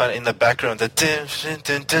 kind of in the background, the dun, dun,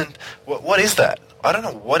 dun, dun, what is that? I don't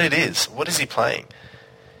know what it is. What is he playing?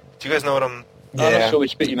 Do you guys know what I'm... I'm not sure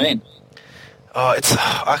which bit you mean. Oh,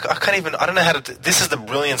 I can't even, I don't know how to, this is the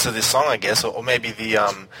brilliance of this song, I guess, or maybe the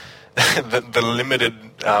the limited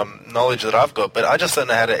knowledge that I've got, but I just don't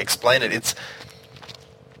know how to explain it. It's...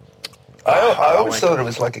 I always thought it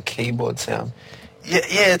was like a keyboard sound.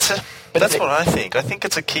 Yeah, that's what I think. I think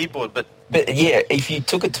it's a keyboard, but... But yeah, if you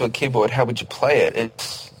took it to a keyboard, how would you play it?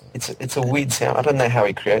 It's a weird sound. I don't know how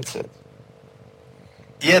he creates it.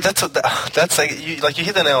 Yeah, that's like you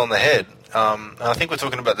hit the nail on the head. I think we're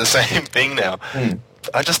talking about the same thing now.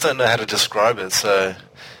 I just don't know how to describe it. So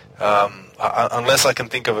unless I can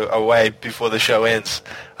think of a way before the show ends,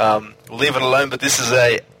 we'll leave it alone. But this is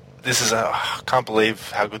I can't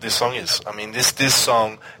believe how good this song is. I mean, this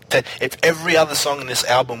song. If every other song in this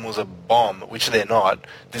album was a bomb, which they're not,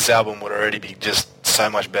 this album would already be just so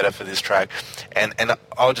much better for this track. And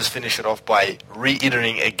I'll just finish it off by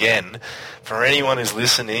reiterating again, for anyone who's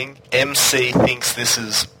listening, MC thinks this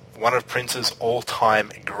is one of Prince's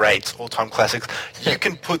all-time greats, all-time classics. You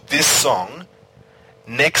can put this song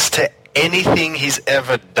next to anything he's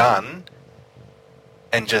ever done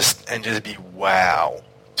and just be wow.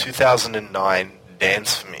 2009,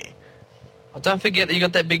 Dance For Me. Oh, don't forget that you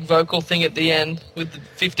got that big vocal thing at the end with the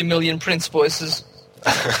 50 million Prince voices.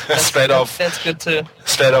 Straight off That's good too.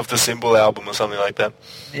 Straight off the Symbol album or something like that.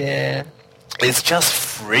 Yeah. It's just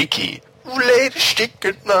freaky. Lady, stick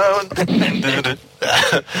it now.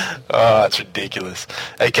 Oh, it's ridiculous.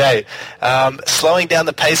 Okay, slowing down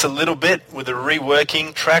the pace a little bit with a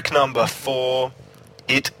reworking. Track number 4,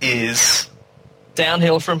 it is...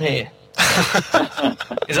 Downhill From Here.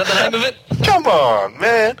 Is that the name of it? Come on,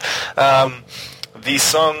 man. The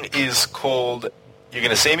song is called You're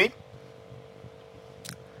Gonna See Me.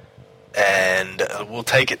 And we'll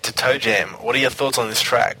take it to Toe Jam. What are your thoughts on this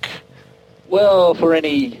track? Well, for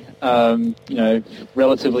any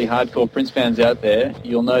relatively hardcore Prince fans out there,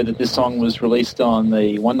 you'll know that this song was released on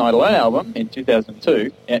the One Night Alone album in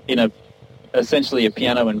 2002 in essentially a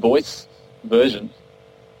piano and voice version.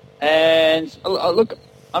 And look,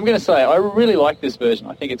 I'm going to say I really like this version.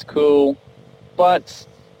 I think it's cool, but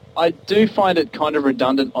I do find it kind of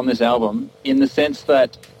redundant on this album in the sense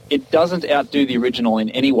that it doesn't outdo the original in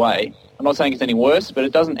any way. I'm not saying it's any worse, but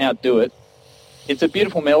it doesn't outdo it. It's a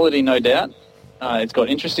beautiful melody, no doubt. It's got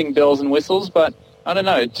interesting bells and whistles, but I don't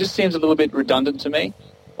know, it just seems a little bit redundant to me.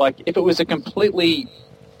 Like, if it was a completely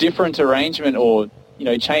different arrangement or,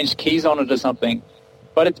 changed keys on it or something,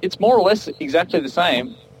 but it's more or less exactly the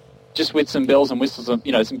same, just with some bells and whistles,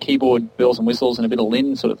 some keyboard bells and whistles and a bit of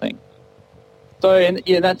Lynn sort of thing. So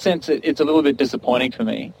in that sense, it's a little bit disappointing for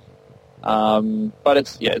me. But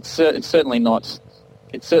it's certainly not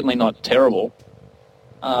terrible.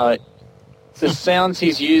 The sounds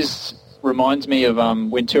he's used reminds me of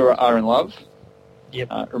When Two Are in Love.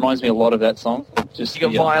 Yep. Reminds me a lot of that song. Just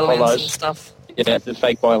You got violins and stuff. Yeah, the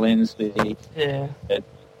fake violins, the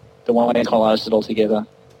one they collaged it all together.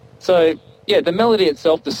 So yeah, the melody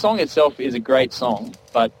itself, the song itself is a great song,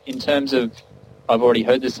 but in terms of I've already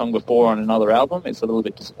heard this song before on another album, it's a little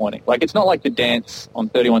bit disappointing. Like, it's not like The Dance on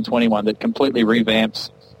 3121 that completely revamps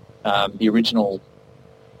the original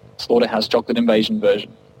Slaughterhouse Chocolate Invasion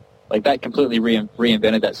version. Like, that completely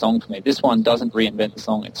reinvented that song for me. This one doesn't reinvent the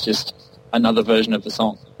song. It's just another version of the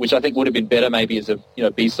song, which I think would have been better maybe as a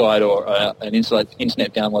B-side or an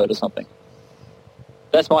internet download or something.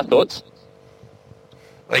 That's my thoughts.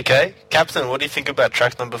 Okay. Captain, what do you think about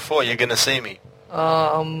track number 4, You're Gonna See Me?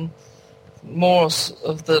 More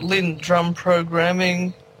of the Lynn drum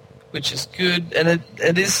programming, which is good, and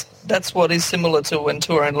that's what is similar to When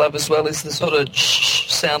Two Are in Love as well, is the sort of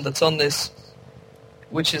sound that's on this,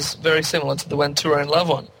 which is very similar to the When Two Are in Love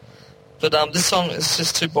one. But this song is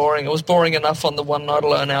just too boring. It was boring enough on the One Night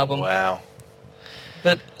Alone album. Wow.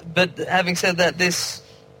 But having said that, this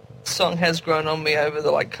song has grown on me over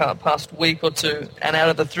the past week or two, and out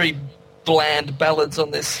of the 3 bland ballads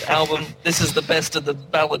on this album, this is the best of the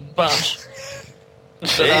ballad bunch.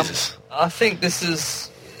 Jesus. But, I think this is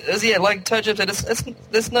like Tojo said,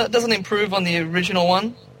 it doesn't improve on the original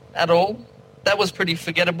one at all. That was pretty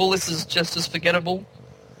forgettable. This is just as forgettable.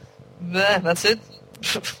 That's it.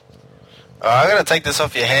 I'm going to take this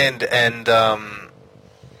off your hand and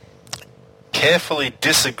carefully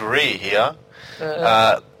disagree here.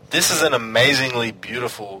 This is an amazingly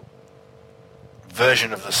beautiful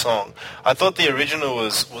version of the song. I thought the original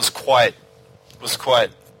was quite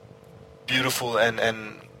beautiful and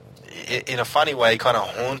in a funny way kind of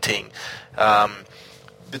haunting.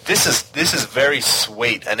 But this is very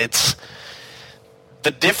sweet, and it's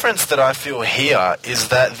the difference that I feel here is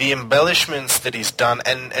that the embellishments that he's done,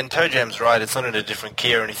 and Toe Jam's right, it's not in a different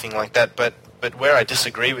key or anything like that, but where I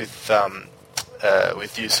disagree with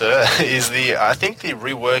you, sir, is I think the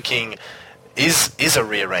reworking is a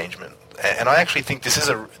rearrangement, and I actually think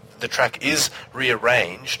the track is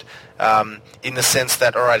rearranged in the sense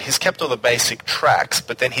that, all right, he's kept all the basic tracks,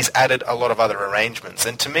 but then he's added a lot of other arrangements,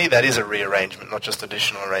 and to me that is a rearrangement, not just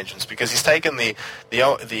additional arrangements, because he's taken the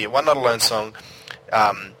One Not Alone song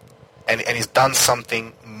and he's done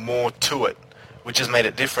something more to it, which has made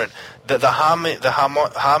it different. The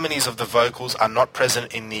harmonies of the vocals are not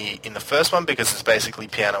present in the first one because it's basically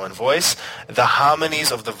piano and voice. The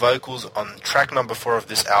harmonies of the vocals on track number 4 of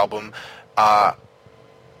this album are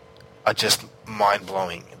just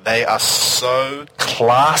mind-blowing. They are so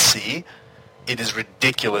classy, it is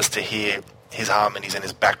ridiculous to hear his harmonies and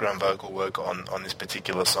his background vocal work on this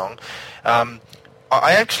particular song.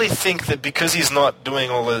 I actually think that because he's not doing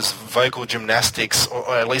all those vocal gymnastics,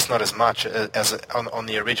 or at least not as much as on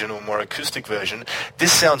the original, more acoustic version,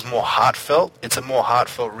 this sounds more heartfelt. It's a more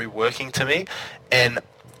heartfelt reworking to me, and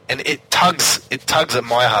it tugs at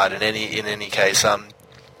my heart in any case.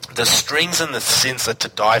 The strings and the synths are to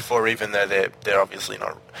die for, even though they're obviously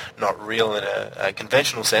not real in a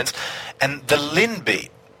conventional sense, and the Lynn beat.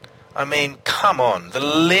 I mean, come on. The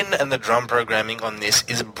Lynn and the drum programming on this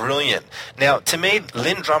is brilliant. Now, to me,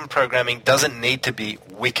 Lynn drum programming doesn't need to be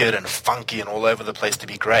wicked and funky and all over the place to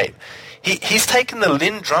be great. He's taken the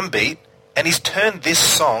Lynn drum beat and he's turned this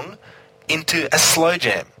song into a slow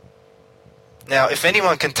jam. Now, if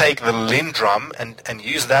anyone can take the Lynn drum and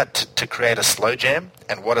use that to create a slow jam,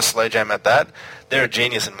 and what a slow jam at that, they're a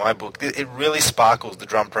genius in my book. It really sparkles, the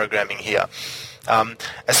drum programming here.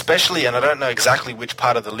 Especially, and I don't know exactly which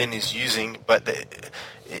part of the Lynn he's using, but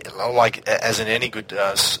like as in any good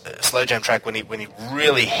slow jam track, when he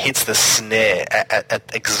really hits the snare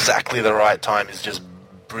at exactly the right time is just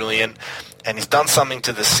brilliant. And he's done something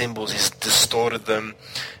to the cymbals. He's distorted them.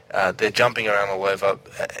 They're jumping around all over.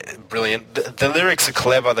 Brilliant. The lyrics are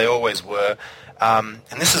clever. They always were. And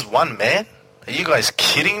this is one man. Are you guys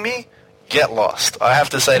kidding me? Get lost. I have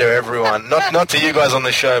to say to everyone, not to you guys on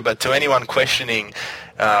the show, but to anyone questioning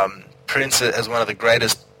Prince as one of the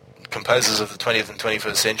greatest composers of the 20th and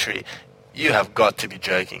 21st century, you have got to be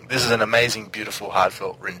joking. This is an amazing, beautiful,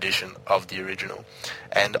 heartfelt rendition of the original.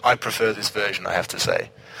 And I prefer this version, I have to say.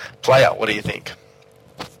 Player, what do you think?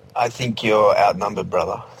 I think you're outnumbered,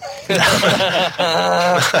 brother.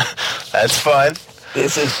 That's fine.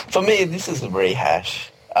 For me, this is a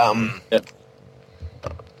rehash. Yep.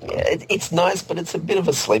 Yeah, it's nice, but it's a bit of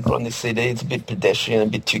a sleeper on this CD. It's a bit pedestrian, a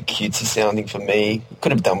bit too cutesy sounding for me.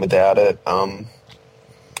 Could have done without it.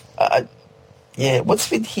 Yeah, what's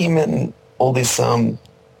with him and all this, the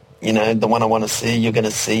one I want to see, you're going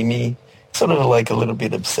to see me. Sort of like a little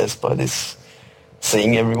bit obsessed by this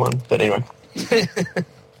seeing everyone. But anyway.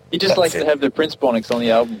 He just likes to have the Prince Bonics on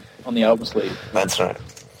the album sleeve. That's right.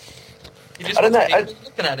 You just I don't know.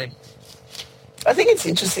 looking at him. I think it's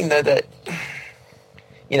interesting though that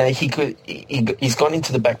he's gone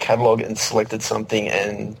into the back catalogue and selected something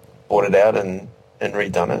and brought it out and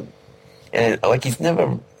redone it, and like he's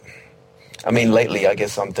never. I mean, lately I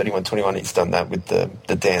guess on 3121 he's done that with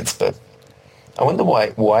the dance, but I wonder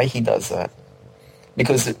why he does that.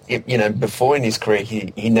 Because before in his career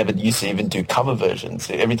he never used to even do cover versions.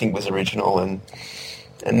 Everything was original, and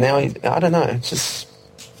now I don't know. It's just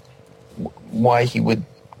why he would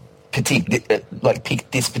pick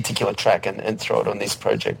this particular track and throw it on this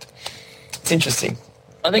project. It's interesting.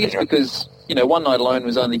 I think it's because One Night Alone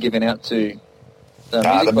was only given out to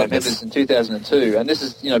Music Box members in 2002, and this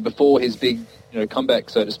is before his big comeback,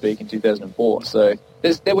 so to speak, in 2004. So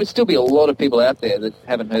there would still be a lot of people out there that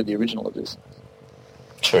haven't heard the original of this.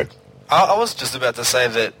 True. I was just about to say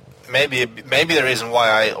that maybe the reason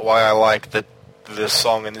why I like the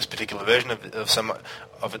song in this particular version of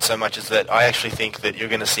it so much is that I actually think that You're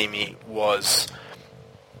Gonna See Me was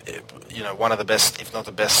one of the best, if not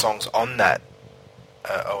the best, songs on that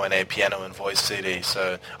ONA piano and voice CD.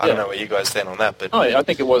 So I don't know where you guys stand on that, but I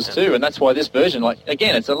think it was too, and that's why this version,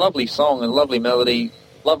 again, it's a lovely song and a lovely melody,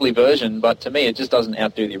 lovely version, but to me it just doesn't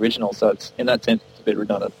outdo the original. So it's in that sense it's a bit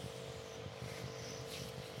redundant.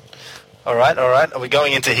 All right. Are we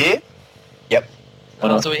going into here? Yep.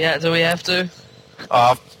 Do we have to?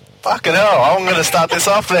 Oh, fucking hell. I'm going to start this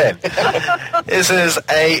off then. This is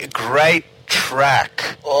a great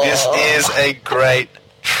track. This is a great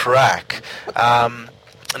track.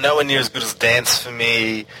 Nowhere near as good as Dance for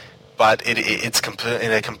me, but it's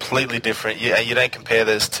in a completely different... You don't compare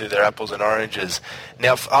this to their apples and oranges.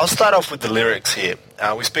 Now, I'll start off with the lyrics here.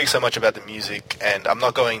 We speak so much about the music, and I'm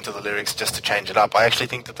not going to the lyrics just to change it up. I actually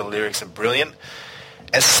think that the lyrics are brilliant,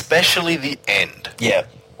 especially the end. Yeah,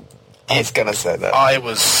 I was going to say that. I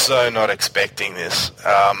was so not expecting this.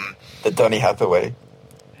 The Donny Hathaway.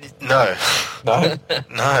 No. No?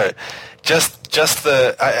 No. Just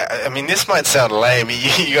the... I mean, this might sound lame.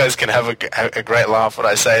 You guys can have a great laugh when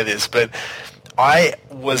I say this, but I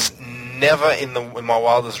was never in my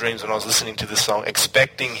wildest dreams when I was listening to this song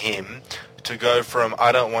expecting him to go from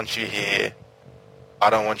I don't want you here, I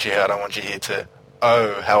don't want you here, I don't want you here to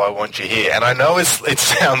oh, how I want you here. And I know it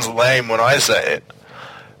sounds lame when I say it,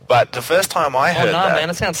 but the first time I heard that... man,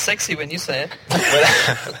 it sounds sexy when you say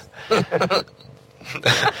it.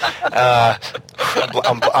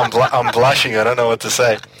 I'm blushing. I don't know what to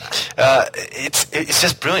say. It's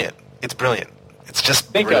just brilliant. It's brilliant. It's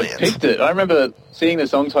just brilliant. I picked it. I remember seeing the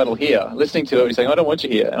song title here, listening to it, and saying, "I don't want you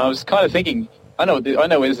here," and I was kind of thinking, I know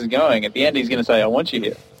where this is going. At the end, he's going to say, "I want you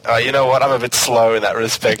here." You know what? I'm a bit slow in that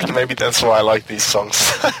respect. Maybe that's why I like these songs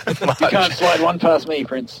so much. You can't slide one past me,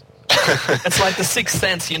 Prince. It's like The Sixth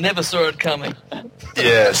Sense. You never saw it coming.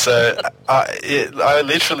 Yeah, so I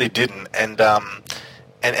literally didn't, and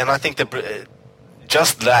I think that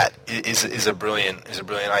just that is a brilliant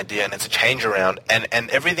idea, and it's a change around, and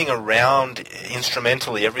everything around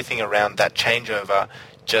instrumentally, everything around that changeover.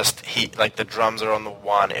 Just like the drums are on the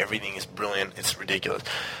one, everything is brilliant. It's ridiculous.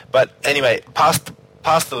 But anyway, past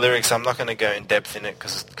the lyrics, I'm not going to go in depth in it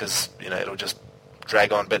because it'll just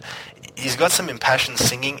drag on. But he's got some impassioned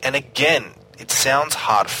singing, and again, it sounds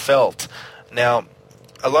heartfelt. Now,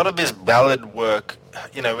 a lot of his ballad work,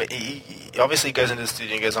 he obviously goes into the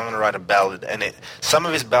studio and goes, I'm going to write a ballad. And some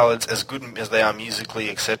of his ballads, as good as they are musically,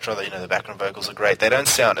 etc., the background vocals are great. They don't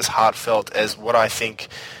sound as heartfelt as what I think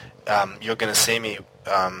You're Gonna See Me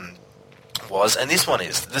was. And this one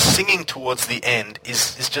is. The singing towards the end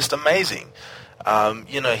is just amazing.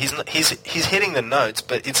 He's hitting the notes,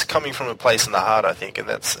 but it's coming from a place in the heart, I think, and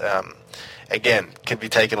that's... again, can be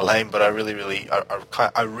taken lame, but I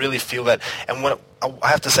really feel that. And when I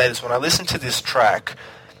have to say this, when I listen to this track,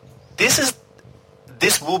 this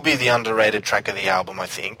will be the underrated track of the album. I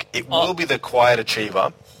think it will be the Quiet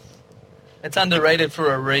Achiever. It's underrated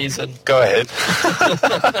for a reason. Go ahead.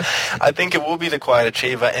 I think it will be the Quiet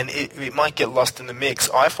Achiever, and it might get lost in the mix.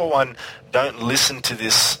 I, for one, don't listen to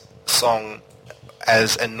this song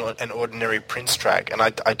as an ordinary Prince track, and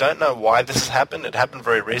I don't know why this has happened. It happened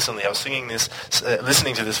very recently. I was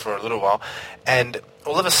listening to this for a little while, and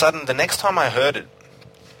all of a sudden, the next time I heard it,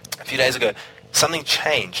 a few days ago, something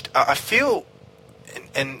changed. I feel,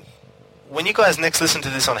 and when you guys next listen to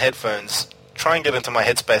this on headphones, try and get into my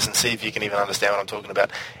headspace and see if you can even understand what I'm talking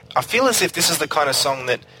about. I feel as if this is the kind of song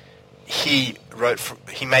that he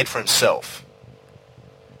made for himself.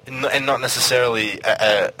 and not necessarily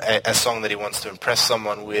a song that he wants to impress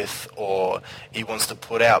someone with or he wants to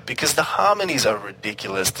put out, because the harmonies are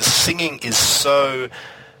ridiculous. The singing is so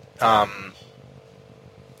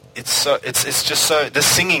it's just so, the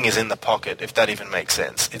singing is in the pocket, if that even makes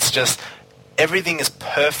sense. It's just, everything is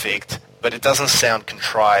perfect, but it doesn't sound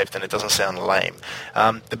contrived and it doesn't sound lame.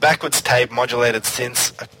 The backwards tape modulated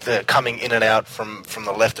synths coming in and out from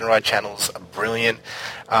the left and right channels are brilliant.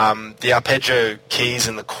 The arpeggio keys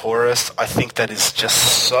in the chorus, I think that is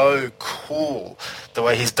just so cool, the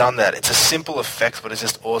way he's done that. It's a simple effect, but it's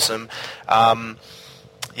just awesome.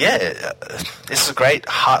 This is a great,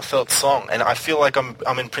 heartfelt song, and I feel like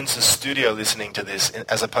I'm in Prince's studio listening to this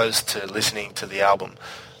as opposed to listening to the album.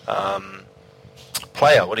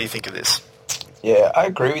 Player, what do you think of this? Yeah, I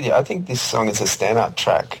agree with you. I think this song is a standout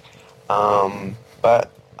track, but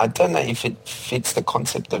I don't know if it fits the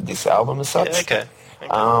concept of this album as such. Yeah, okay.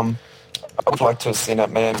 I would like to have seen it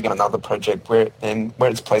maybe on another project where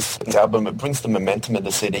it's placed in this album, it brings the momentum of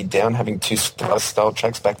the CD down, having two style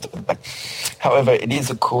tracks back to back. However, it is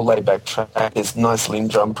a cool laid-back track. There's nice Lin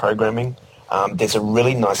drum programming. There's a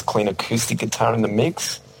really nice clean acoustic guitar in the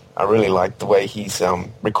mix. I really like the way he's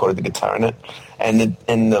recorded the guitar in it, and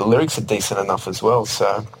the lyrics are decent enough as well.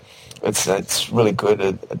 So it's really good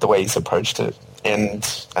at the way he's approached it. And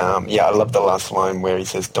I love the last line where he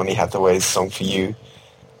says, "Donny Hathaway's song for you.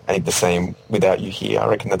 Ain't the same without you here." I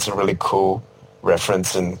reckon that's a really cool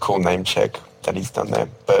reference and cool name check that he's done there.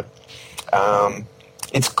 But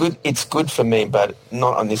it's good. It's good for me, but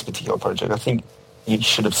not on this particular project. I think you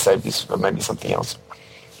should have saved this for maybe something else.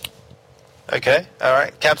 Okay, all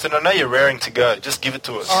right. Captain, I know you're raring to go. Just give it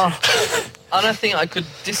to us. I don't think I could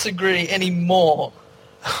disagree any more.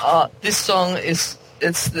 This song is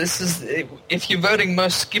if you're voting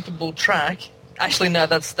most skippable track, actually no,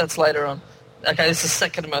 that's later on. Okay, this is the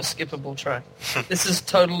second most skippable track. This is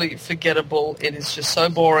totally forgettable. It is just so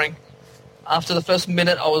boring. After the first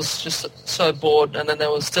minute, I was just so bored, and then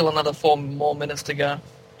there was still another 4 more minutes to go.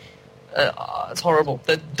 It's horrible.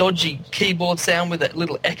 The dodgy keyboard sound with that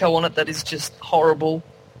little echo on it, that is just horrible.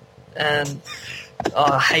 And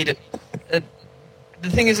I hate it. The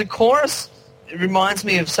thing is, the chorus, it reminds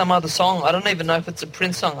me of some other song. I don't even know if it's a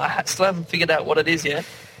Prince song. I still haven't figured out what it is yet.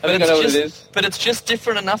 I think I know what it is. But it's just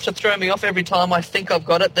different enough to throw me off every time I think I've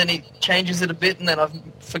got it. Then he changes it a bit, and then I've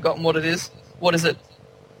forgotten what it is. What is it?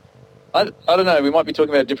 I don't know. We might be talking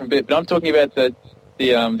about a different bit, but I'm talking about the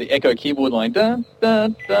echo keyboard line. Dun,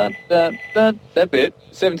 dun, dun, dun, dun, that bit.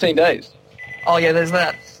 17 days. Oh yeah, there's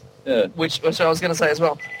that. Yeah. Which I was going to say as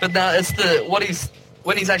well. But now it's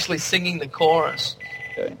when he's actually singing the chorus.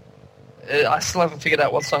 Okay. I still haven't figured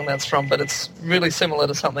out what song that's from, but it's really similar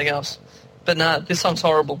to something else. But no, this song's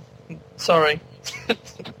horrible. Sorry.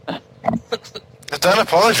 Don't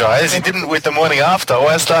apologise. He didn't with the morning after.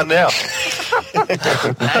 Why start now?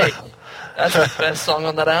 Hey, that's the best song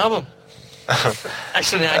on that album.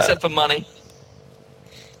 Actually, no, except for Money.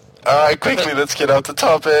 All right, quickly, let's get off the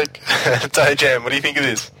topic. Tony Jam, what do you think of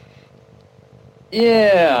this?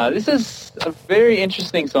 Yeah, this is a very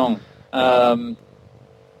interesting song.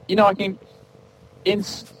 I can, in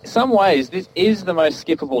some ways, this is the most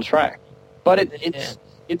skippable track. But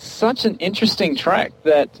it's such an interesting track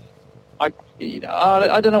that I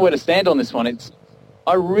don't know where to stand on this one.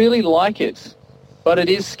 I really like it, but it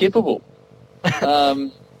is skippable. To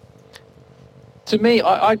me,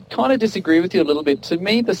 I kind of disagree with you a little bit. To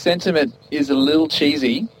me, the sentiment is a little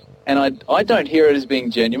cheesy, and I don't hear it as being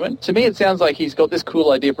genuine. To me, it sounds like he's got this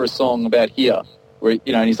cool idea for a song about here, where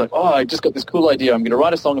and he's like, "Oh, I just got this cool idea. I'm going to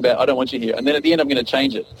write a song about I don't want you here," and then at the end, I'm going to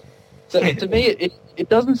change it. So to me, it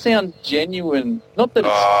doesn't sound genuine. Not that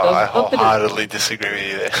I wholeheartedly disagree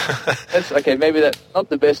with you there. That's okay. Maybe that's not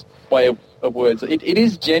the best way of words. It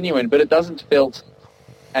is genuine, but it doesn't felt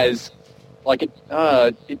as like it.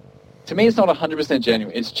 To me, it's not 100%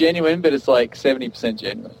 genuine. It's genuine, but it's like 70%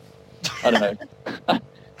 genuine. I don't know.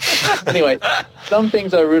 Anyway, some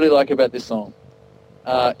things I really like about this song.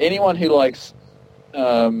 Anyone who likes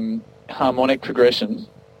harmonic progression.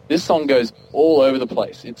 This song goes all over the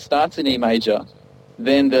place. It starts in E major,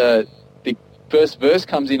 then the first verse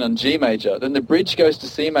comes in on G major, then the bridge goes to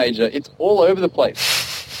C major. It's all over the place,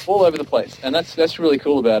 and that's really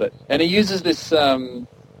cool about it. And he uses this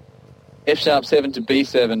F sharp 7 to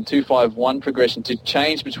B7 2-5-1 progression to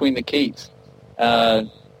change between the keys.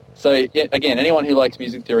 So again, anyone who likes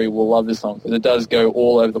music theory will love this song because it does go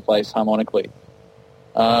all over the place harmonically.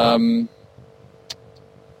 I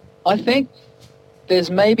think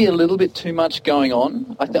there's maybe a little bit too much going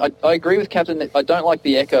on. I agree with Captain that I don't like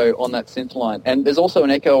the echo on that synth line. And there's also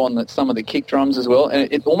an echo on some of the kick drums as well.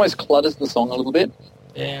 And it almost clutters the song a little bit.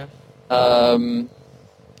 Yeah.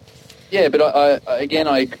 Yeah, but I again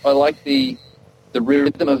I like the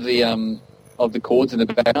rhythm of the chords in the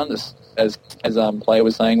background, as Player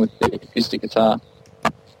was saying with the acoustic guitar.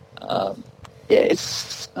 Yeah,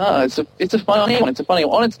 it's a funny one. It's a funny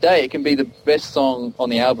one. On its day, it can be the best song on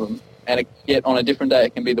the album, and yet on a different day,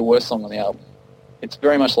 it can be the worst song on the album. It's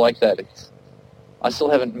very much like that. I still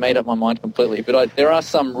haven't made up my mind completely, but there are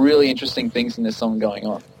some really interesting things in this song going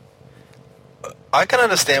on. I can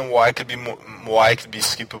understand why it could be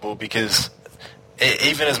skippable, because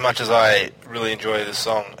even as much as I really enjoy this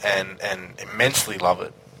song and immensely love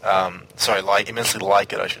it, immensely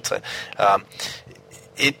like it, I should say.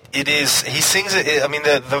 It is. He sings it. I mean,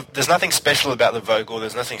 there's nothing special about the vocal.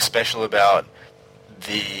 There's nothing special about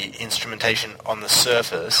the instrumentation on the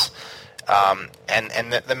surface, and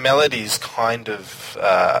the melody's kind of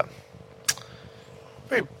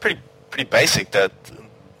pretty basic. That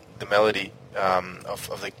the melody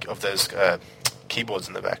of those keyboards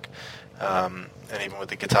in the back, and even with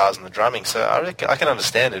the guitars and the drumming. So I can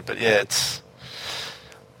understand it, but yeah, it's.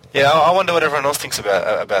 Yeah, I wonder what everyone else thinks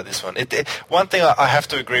about this one. One thing I have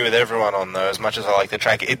to agree with everyone on, though, as much as I like the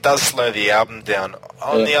track, it does slow the album down.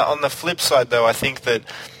 On the flip side, though, I think that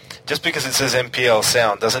just because it says MPL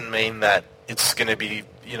Sound doesn't mean that it's going to be,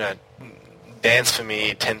 Dance for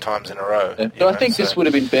Me 10 times in a row. Yeah. But I think this would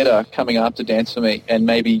have been better coming after Dance for Me, and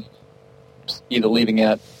maybe either leaving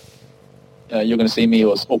out You're Going to See Me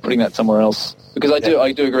or putting that somewhere else. Because I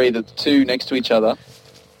do agree that the two next to each other,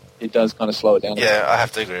 it does kind of slow it down. Yeah, I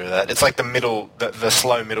have to agree with that. It's like the middle, the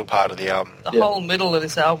slow middle part of the album. The whole middle of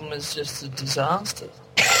this album is just a disaster.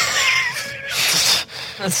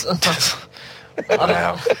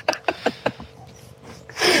 Wow.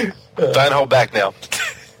 Don't hold back now.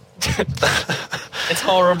 It's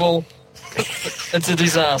horrible. It's a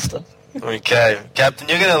disaster. Okay, Captain,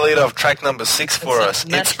 you're going to lead off track number 6 for us.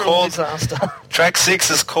 It's called disaster. Track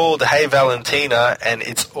 6 is called Hey Valentina, and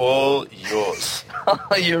it's all yours.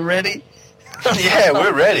 Are you ready? Yeah,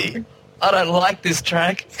 we're ready. I don't like this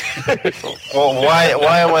track. Well,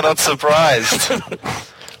 why am I not surprised?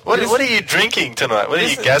 What are you drinking tonight? What are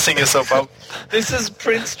you gassing yourself up? This is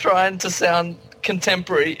Prince trying to sound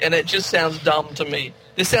contemporary, and it just sounds dumb to me.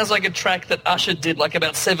 This sounds like a track that Usher did like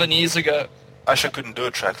about 7 years ago. Usher couldn't do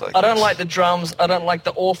a track like I don't this. like the drums. I don't like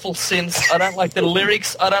the awful synths. I don't like the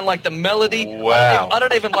lyrics. I don't like the melody. Wow. I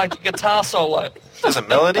don't even like the guitar solo. There's a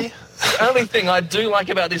melody? The only thing I do like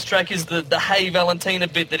about this track is the Hey Valentina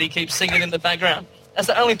bit that he keeps singing in the background. That's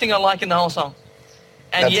the only thing I like in the whole song.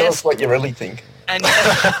 And now tell us what you really think. And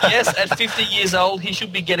yes, at 50 years old, he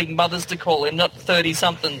should be getting mothers to call him, not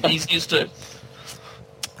 30-something he's used to.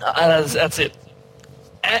 That's it.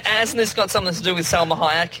 Hasn't this got something to do with Salma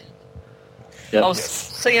Hayek? Yep. I was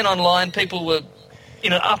seeing online, people were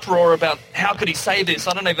in an uproar about how could he say this.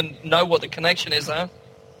 I don't even know what the connection is, though,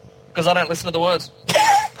 because I don't listen to the words.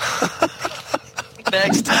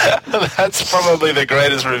 Next. That's probably the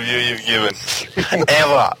greatest review you've given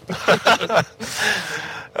ever.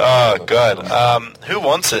 Oh, God. Who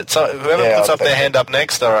wants it? So whoever puts up their hand up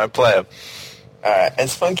next, all right, play it. All right,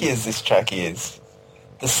 as funky as this track is,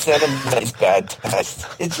 the sentiment is bad taste.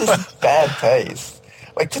 It's just bad taste.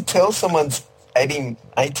 Like, to tell someone's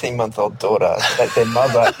 18-month-old daughter that their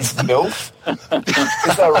mother is MILF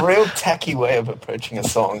is a real tacky way of approaching a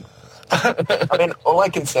song. I mean, all I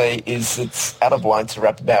can say is it's out of line to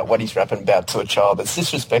rap about what he's rapping about to a child. It's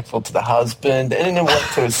disrespectful to the husband and in a way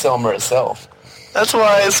to Selma herself. That's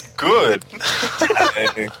why it's good.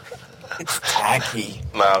 It's tacky.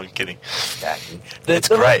 No, I'm kidding. Tacky. It's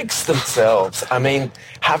the great. lyrics themselves, I mean,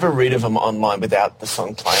 have a read of them online without the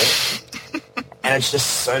song playing, and it's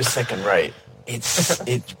just so second rate. It's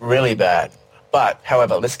really bad. But,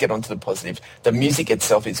 however, let's get on to the positive. The music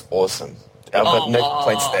itself is awesome. I've got no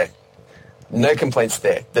complaints there. No complaints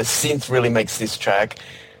there. The synth really makes this track.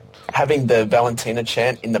 Having the Valentina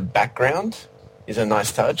chant in the background is a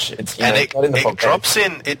nice touch. It's it drops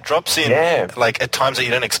in. It drops in like at times that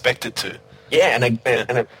you don't expect it to. Yeah, and it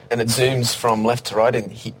zooms from left to right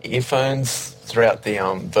in earphones throughout the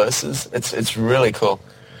verses. It's really cool.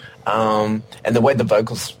 And the way the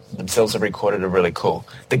vocals themselves are recorded are really cool.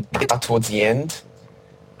 The guitar towards the end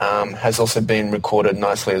has also been recorded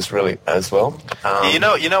nicely as well. You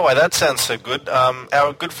know why that sounds so good?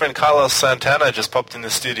 Our good friend Carlos Santana just popped in the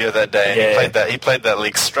studio that day and he played that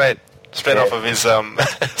lick straight off of his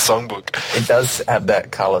songbook. It does have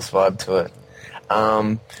that Carlos vibe to it.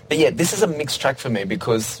 But yeah, this is a mixed track for me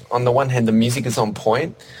because on the one hand the music is on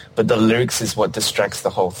point, but the lyrics is what distracts the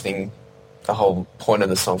whole thing, the whole point of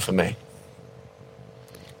the song for me.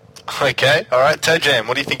 Okay, all right. Toe Jam,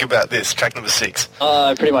 what do you think about this? Track number 6.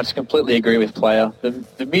 I pretty much completely agree with Player.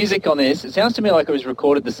 The music on this, it sounds to me like it was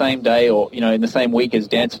recorded the same day or, in the same week as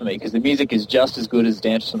Dance For Me, because the music is just as good as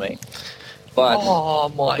Dance For Me. But Oh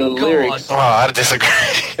my the god! lyrics, Oh, I disagree.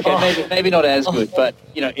 okay, maybe not as good, but,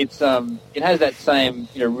 it's it has that same,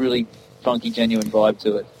 really funky, genuine vibe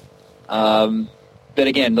to it. But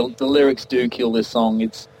again, the lyrics do kill this song.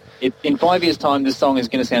 In 5 years' time, this song is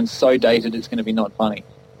going to sound so dated, it's going to be not funny.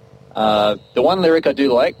 The one lyric I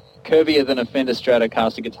do like, curvier than a Fender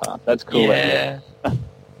Stratocaster guitar. That's cool. Yeah.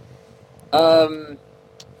 Yeah,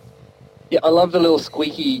 I love the little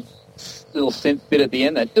squeaky little synth bit at the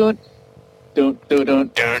end. That dun dun dun dun.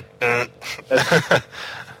 Dun, dun.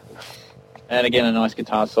 And again, a nice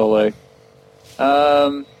guitar solo.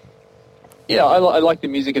 Yeah, I like the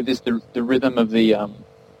music of this. The rhythm of the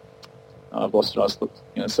I've lost what I was going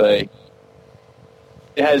to say.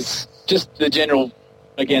 It has just the general,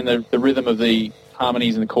 again, the rhythm of the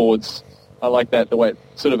harmonies and the chords. I like that, the way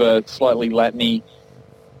it's sort of a slightly Latin-y,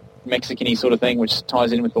 Mexican-y sort of thing, which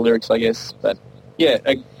ties in with the lyrics, I guess. But yeah,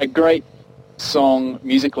 a great song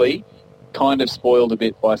musically, kind of spoiled a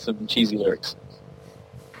bit by some cheesy lyrics.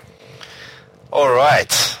 All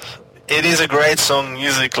right. It is a great song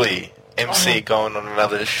musically. MC going on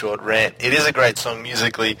another short rant. It is a great song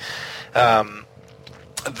musically. The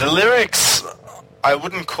lyrics, I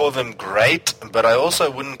wouldn't call them great, but I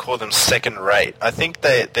also wouldn't call them second-rate. I think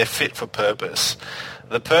they're fit for purpose.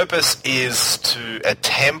 The purpose is to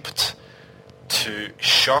attempt to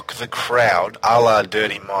shock the crowd, a la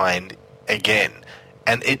Dirty Mind, again,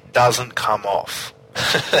 and it doesn't come off.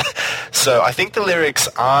 So I think the lyrics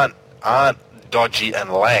aren't dodgy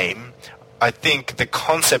and lame. I think the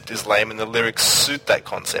concept is lame and the lyrics suit that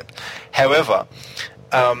concept. However,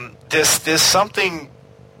 there's something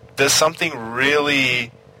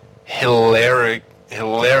really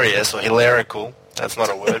hilarious or hilarical. That's not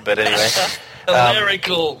a word, but anyway.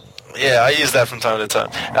 Hilarical. Yeah, I use that from time to time.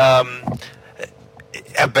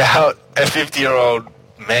 About a 50-year-old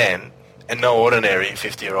man, and no ordinary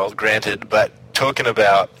 50-year-old, granted, but talking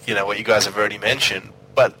about, what you guys have already mentioned.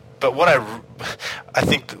 But what I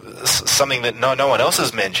think something that no one else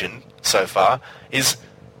has mentioned so far is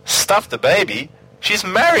Stuff the Baby. She's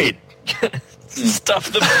married.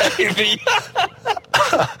 Stuff the baby.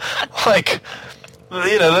 Like,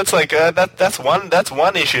 that's like that's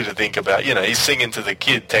one issue to think about. He's singing to the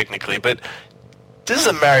kid technically, but this is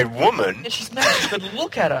a married woman. Yeah, she's married, but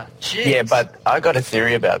look at her. Jeez. Yeah, but I got a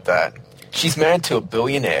theory about that. She's married to a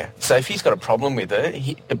billionaire, so if he's got a problem with her,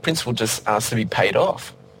 the prince will just ask to be paid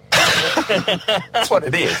off. That's what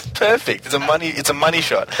it is. Perfect. It's a money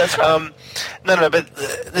shot. That's right. No, but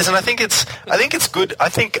listen. I think it's good. I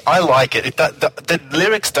think I like it. The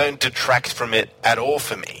lyrics don't detract from it at all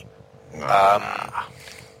for me. The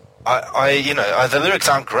lyrics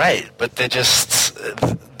aren't great, but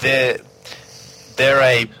they're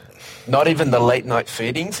a. Not even the late night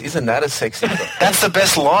feedings. Isn't that a sexy? That's the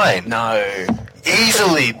best line. No.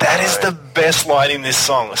 Easily, that is the best line in this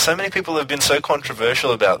song. So many people have been so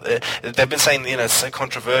controversial about it. They've been saying, it's so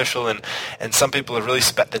controversial, and some people have really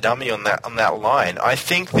spat the dummy on that line. I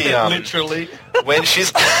think literally when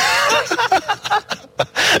she's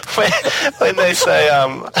when they say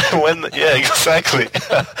yeah, exactly.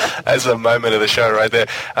 As a moment of the show right there.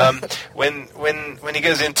 When he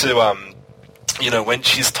goes into when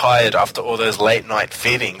she's tired after all those late night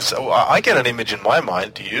feedings, I get an image in my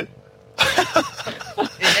mind. Do you?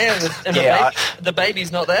 Yeah, the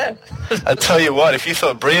baby's not there. I tell you what, if you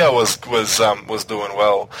thought Brio was doing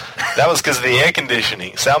well, that was because of the air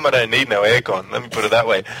conditioning. Salma don't need no aircon. Let me put it that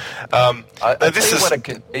way.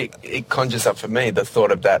 It conjures up for me. The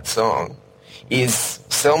thought of that song is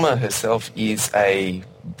Selma herself is a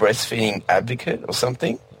breastfeeding advocate or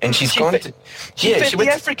something. And she went the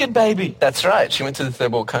African baby. That's right. She went to the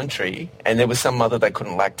third world country, and there was some mother that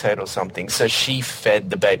couldn't lactate or something, so she fed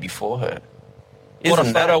the baby for her. What a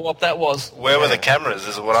photo op that was. Where were the cameras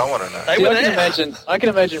is what I want to know. They were there. I can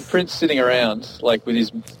imagine Prince sitting around, like with his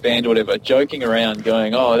band or whatever, joking around,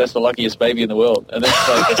 going, "Oh, that's the luckiest baby in the world," and then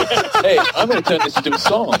it's like, "Hey, I'm going to turn this into a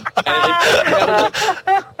song."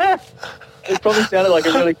 And it probably sounded like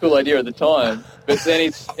a really cool idea at the time, but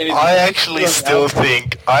then I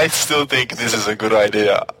still think this is a good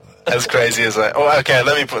idea. As crazy as okay,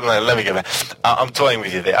 let me go back. I'm toying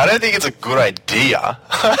with you there. I don't think it's a good idea.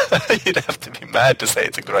 You'd have to be mad to say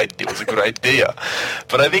it's a good idea. It was a good idea,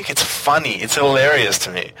 but I think it's funny. It's hilarious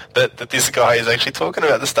to me that this guy is actually talking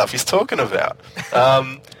about the stuff he's talking about. Yeah,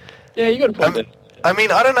 you got to point it. I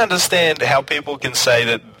mean, I don't understand how people can say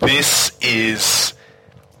that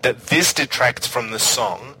this detracts from the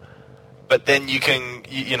song, but then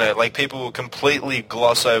you know, like people will completely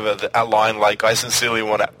gloss over a line like, I sincerely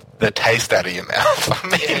want the taste out of your mouth. I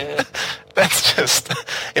mean, that's just,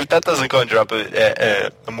 if that doesn't conjure up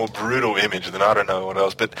a more brutal image, then I don't know what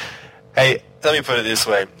else. But hey, let me put it this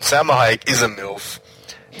way. Salma Hayek is a MILF.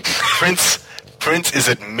 Prince is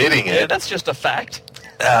admitting it. Yeah, that's just a fact.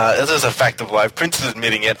 This is a fact of life. Prince is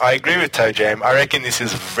admitting it. I agree with Toe Jam. I reckon this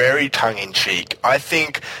is very tongue-in-cheek. I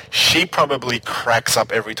think she probably cracks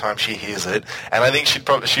up every time she hears it, and I think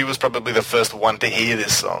she was probably the first one to hear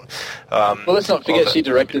this song. Well, let's not forget she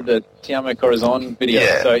directed the Ti Amo Corazon video.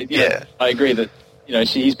 Yeah, so know, I agree that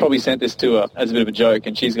he's probably sent this to her as a bit of a joke,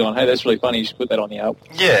 and she's gone, hey, that's really funny. You should put that on the album.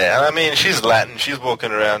 Yeah, and I mean, she's Latin. She's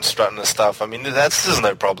walking around strutting the stuff. I mean, this is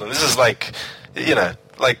no problem. This is like,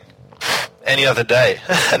 like any other day,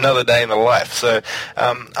 another day in the life. So,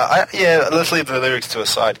 let's leave the lyrics to a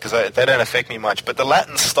side because they don't affect me much. But the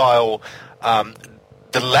Latin style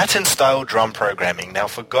drum programming. Now,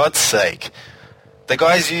 for God's sake, the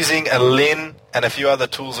guy's using a Lin and a few other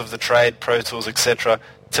tools of the trade, Pro Tools, etc.,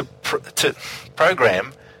 to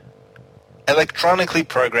electronically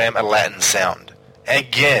program a Latin sound.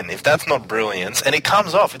 Again, if that's not brilliance, and it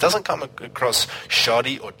comes off, it doesn't come across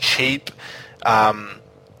shoddy or cheap.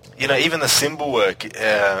 Even the cymbal work,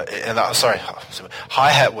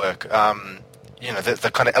 hi-hat work,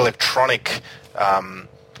 the kind of electronic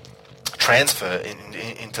transfer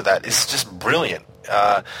into that is just brilliant.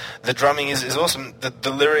 The drumming is awesome.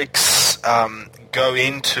 The lyrics go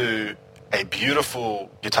into a beautiful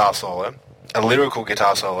guitar solo, a lyrical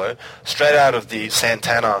guitar solo, straight out of the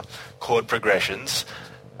Santana chord progressions.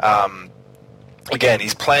 Again,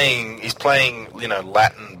 he's playing,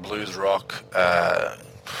 Latin blues rock,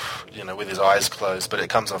 with his eyes closed, but it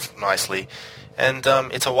comes off nicely. And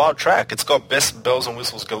it's a wild track. It's got best bells and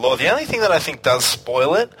whistles galore. The only thing that I think does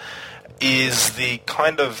spoil it is the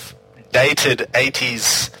kind of dated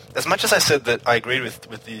 80s. As much as I said that I agreed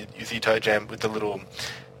with the Youthy Toe Jam with the little,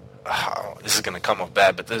 this is going to come off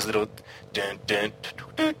bad, but there's little dun, dun,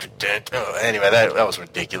 dun, dun, dun, oh, anyway, that was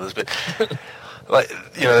ridiculous. But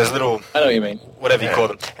there's little, I know what you mean, whatever you call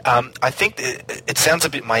them. I think it sounds a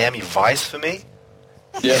bit Miami Vice for me.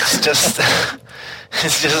 Yeah. It's just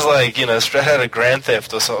like, straight out of Grand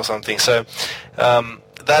Theft or something. So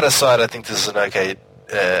that aside, I think this is an okay,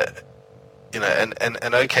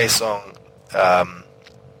 an okay song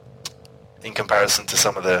in comparison to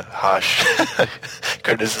some of the harsh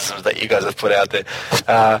criticisms that you guys have put out there.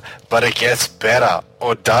 But it gets better,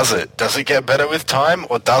 or does it? Does it get better with time,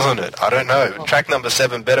 or doesn't it? I don't know. Track number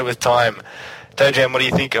 7, Better With Time. Toe Jam, what do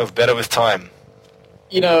you think of Better With Time?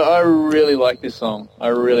 I really like this song. I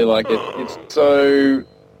really like it. It's so...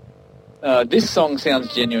 this song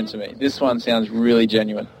sounds genuine to me. This one sounds really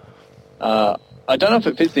genuine. I don't know if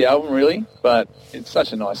it fits the album, really, but it's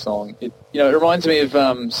such a nice song. It reminds me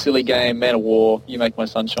of Silly Game, Man of War, You Make My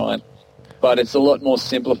Sunshine, but it's a lot more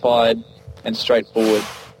simplified and straightforward.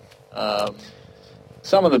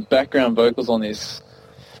 Some of the background vocals on this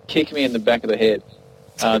kick me in the back of the head.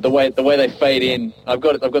 The way they fade in, I've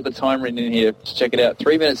got the time written in here to check it out.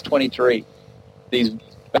 3 minutes 23. These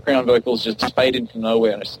background vocals just fade in from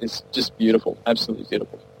nowhere, and it's just beautiful, absolutely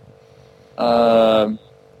beautiful.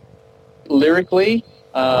 Lyrically,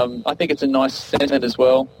 I think it's a nice sentiment as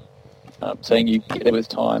well, saying you get there with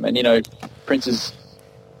time. And Prince is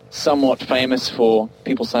somewhat famous for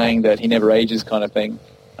people saying that he never ages, kind of thing.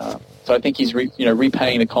 So I think he's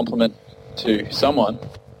repaying the compliment to someone.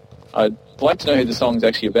 I'd like to know who the song's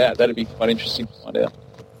actually about. That'd be quite interesting to find out.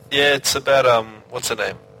 Yeah, it's about, what's her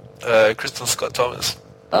name? Kristen Scott Thomas.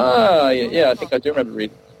 Ah, yeah, I think I do remember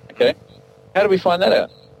reading. Okay. How do we find that out?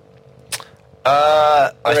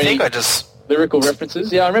 I think I just... Lyrical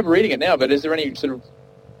references? Yeah, I remember reading it now, but is there any sort of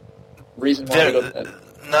reason why I got that?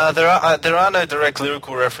 No, there are no direct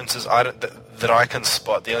lyrical references that I can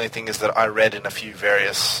spot. The only thing is that I read in a few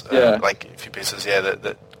various, a few pieces,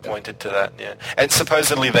 that pointed to that, yeah. And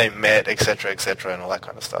supposedly they met, etc., and all that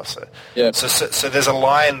kind of stuff. So, yeah. So there's a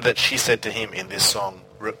line that she said to him in this song,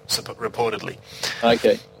 reportedly.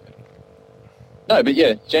 Okay. No, but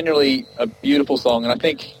yeah, generally a beautiful song, and I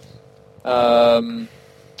think, I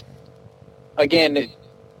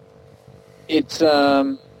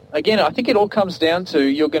think it all comes down to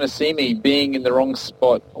You're Gonna See Me being in the wrong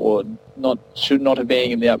spot, or should not have been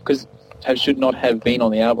in the album, should not have been on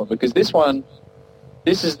the album, because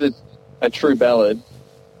this is a true ballad,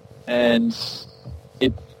 and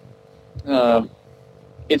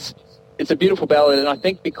it's a beautiful ballad, and I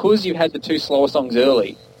think because you had the two slower songs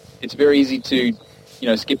early, it's very easy to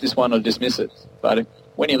skip this one or dismiss it. But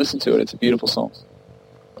when you listen to it, it's a beautiful song.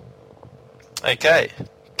 Okay,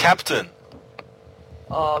 Captain.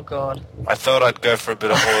 Oh, God. I thought I'd go for a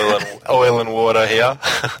bit of oil and water here.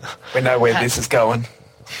 We know where this is going.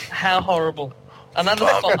 How horrible.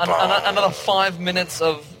 Another 5 minutes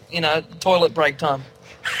of, toilet break time.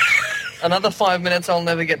 Another 5 minutes I'll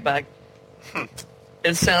never get back.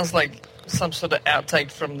 It sounds like some sort of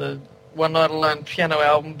outtake from the One Night Alone piano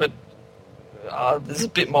album, but there's a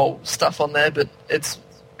bit more stuff on there, but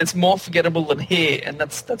it's more forgettable than Here, and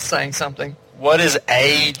that's saying something. What is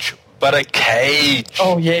age but a cage?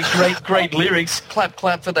 Oh, yeah, great lyrics. Clap,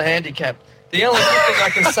 clap for the handicap. The only good thing I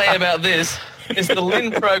can say about this is the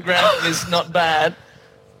Lynn program is not bad,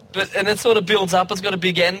 and it sort of builds up. It's got a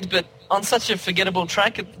big end, but on such a forgettable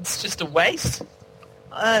track, it's just a waste.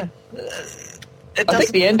 I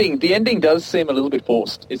think the ending does seem a little bit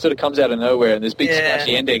forced. It sort of comes out of nowhere, and this big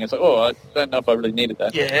splashy ending. It's like, I don't know if I really needed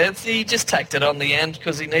that. Yeah, he just tacked it on the end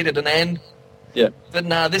because he needed an end. Yeah. But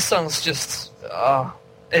no, this song's just,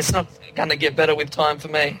 it's not going to get better with time for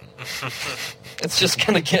me. It's just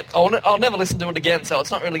going to get, I'll never listen to it again, so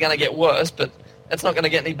it's not really going to get worse, but it's not going to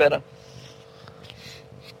get any better.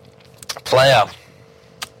 Player.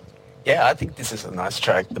 Yeah, I think this is a nice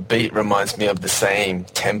track. The beat reminds me of the same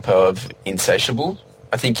tempo of Insatiable.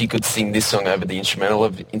 I think you could sing this song over the instrumental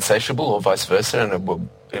of Insatiable or vice versa, and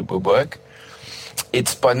it would work.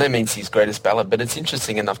 It's by no means his greatest ballad, but it's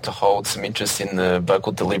interesting enough to hold some interest in the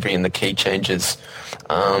vocal delivery and the key changes.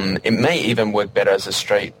 It may even work better as a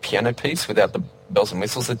straight piano piece without the bells and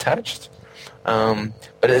whistles attached.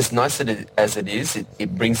 But as nice as it is,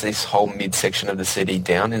 it brings this whole midsection of the CD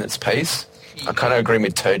down in its pace. I kind of agree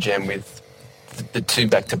with Toe Jam with the two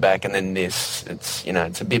back-to-back and then this. It's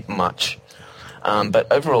a bit much.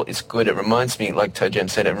 But overall, it's good. It reminds me, like Toe Jam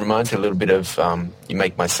said, it reminds me a little bit of You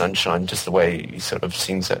Make My Sunshine, just the way he sort of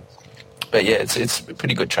sings it. But yeah, it's a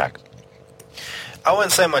pretty good track. I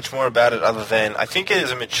won't say much more about it other than I think it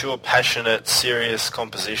is a mature, passionate, serious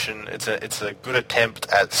composition. It's a good attempt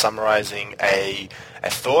at summarising a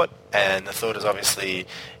thought, and the thought is obviously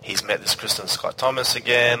he's met this Kristen Scott Thomas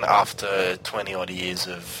again after 20-odd years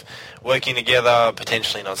of working together,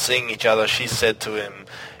 potentially not seeing each other. She said to him,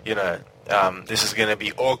 this is going to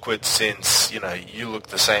be awkward since, you look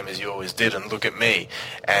the same as you always did and look at me.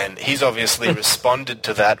 And he's obviously responded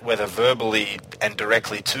to that, whether verbally and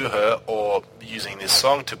directly to her or using this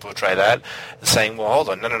song to portray that, saying, well, hold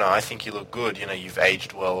on, no, I think you look good, you've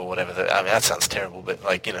aged well or whatever. That sounds terrible, but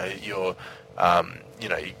you're,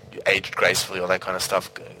 you aged gracefully or that kind of stuff.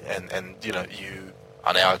 And you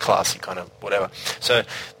are now a classy kind of whatever. So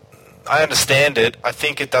I understand it. I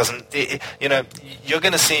think it doesn't, you're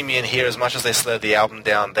going to see me in Here as much as they slowed the album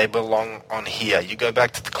down. They belong on Here. You go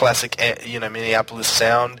back to the classic, Minneapolis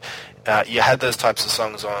sound. You had those types of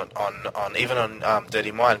songs on even on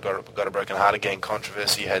Dirty Mind, Got a Broken Heart Again,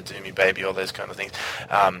 Controversy, you had Do Me Baby, all those kind of things,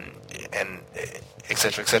 and et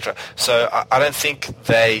cetera, et cetera. So I don't think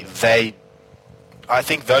I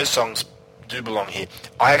think those songs do belong here.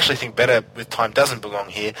 I actually think Better With Time doesn't belong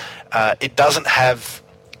here. It doesn't have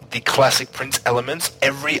the classic Prince elements.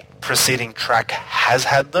 Every preceding track has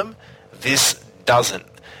had them. This doesn't.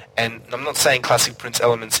 And I'm not saying classic Prince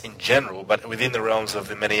elements in general, but within the realms of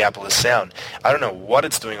the Minneapolis sound. I don't know what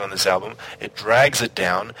it's doing on this album. It drags it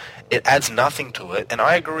down. It adds nothing to it. And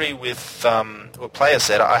I agree with what Player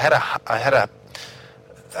said. I had a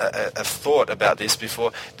thought about this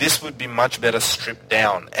before. This would be much better stripped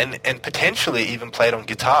down and potentially even played on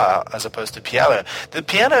guitar as opposed to piano. The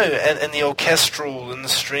piano and the orchestral and the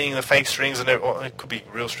string, the fake strings, and it could be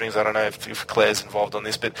real strings. I don't know if Claire's involved on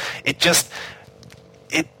this, but it just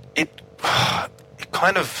it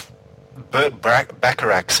kind of Burt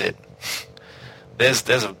Bacharachs it. There's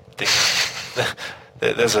a thing.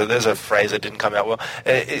 There's a phrase that didn't come out well.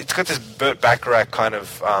 It's got this Burt Bacharach kind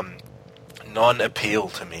of non-appeal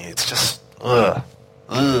to me. It's just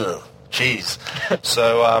jeez.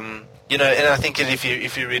 So and I think if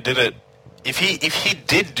you redid it, if he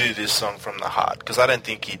did do this song from the heart, because I don't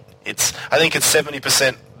think I think it's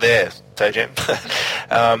 70% there, Toe Jam.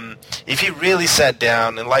 If he really sat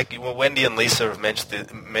down and Wendy and Lisa have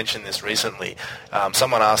mentioned this recently,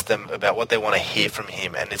 someone asked them about what they want to hear from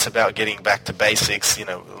him, and it's about getting back to basics.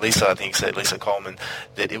 Lisa, I think said, Lisa Coleman,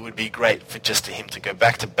 that it would be great for just him to go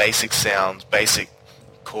back to basic sounds, basic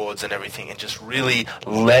chords and everything, and just really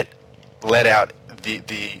let out the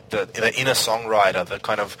inner songwriter, the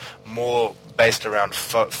kind of more based around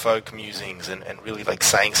folk musings and really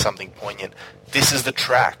saying something poignant. This is the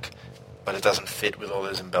track, but it doesn't fit with all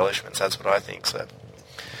those embellishments. That's what I think. So,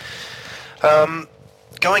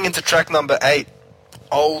 going into track number 8,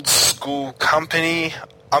 Old School Company.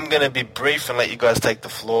 I'm going to be brief and let you guys take the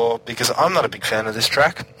floor because I'm not a big fan of this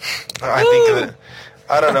track. I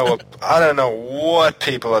I don't know what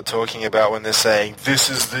people are talking about when they're saying this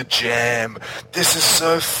is the jam. This is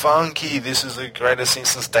so funky. This is the greatest thing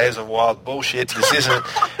since Days of Wild. Bullshit. This isn't.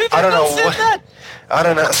 I don't know what. I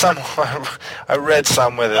don't know. I read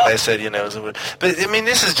somewhere that they said, it was but I mean,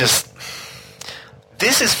 this is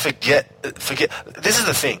forget. This is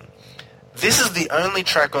the thing. This is the only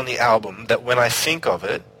track on the album that when I think of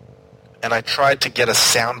it, and I tried to get a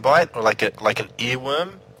soundbite or like an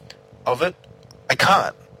earworm of it, I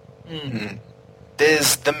can't. Mm-hmm.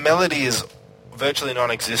 The melody is virtually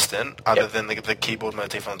non-existent, other than the keyboard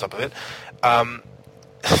motif on top of it.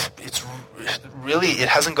 It's really, it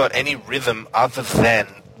hasn't got any rhythm other than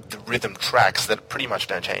the rhythm tracks that pretty much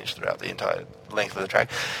don't change throughout the entire length of the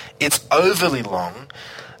track. It's overly long.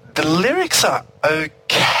 The lyrics are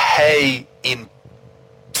okay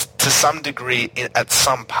to some degree at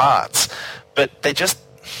some parts, but they just...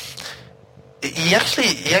 He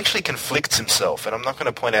actually conflicts himself, and I'm not going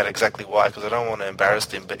to point out exactly why because I don't want to embarrass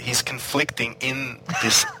him, but he's conflicting in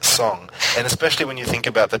this song, and especially when you think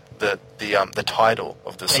about the title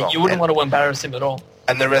of the song. You wouldn't want to embarrass him at all.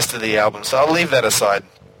 And the rest of the album, so I'll leave that aside,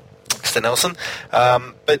 Mr. Nelson.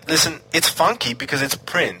 But listen, it's funky because it's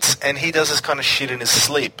Prince, and he does this kind of shit in his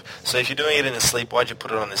sleep. So if you're doing it in his sleep, why'd you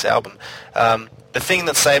put it on this album? The thing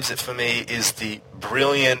that saves it for me is the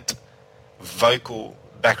brilliant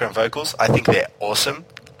background vocals. I think they're awesome,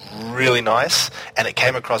 really nice, and it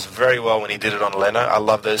came across very well when he did it on Leno. I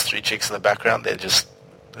love those three chicks in the background. They're just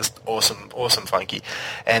awesome funky,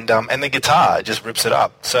 and the guitar just rips it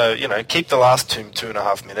up. So keep the last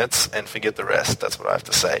 2.5 minutes and forget the rest. That's what I have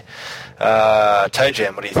to say. Toe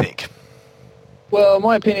Jam, what do you think? Well,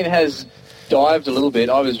 my opinion has dived a little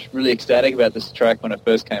bit. I was really ecstatic about this track when it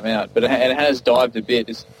first came out, but it has dived a bit.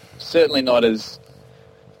 It's certainly not as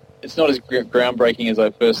groundbreaking as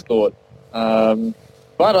I first thought.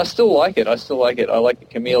 But I still like it. I like the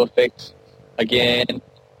Camille effect again.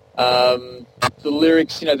 The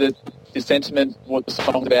lyrics, the sentiment, what the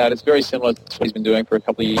song's about, it's very similar to what he's been doing for a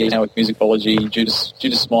couple of years now with Musicology, Judas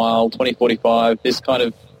Smile, 2045, this kind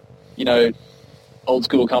of, old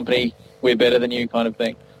school company, we're better than you kind of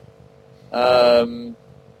thing. I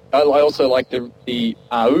also like the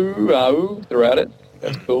ah-ooh throughout it.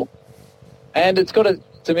 That's cool. And it's got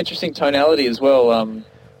some interesting tonality as well.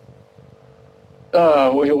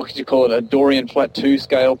 What could you call it? A Dorian flat 2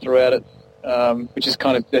 scale throughout it, which is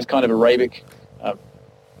there's kind of Arabic,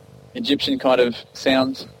 Egyptian kind of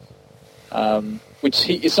sounds, which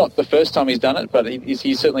it's not the first time he's done it, but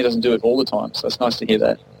he certainly doesn't do it all the time, so it's nice to hear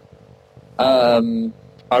that.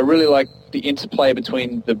 I really like the interplay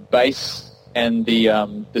between the bass and the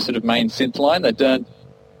sort of main synth line, the dun,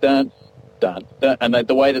 dun, dun, dun, and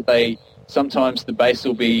the way that sometimes the bass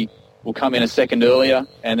will come in a second earlier,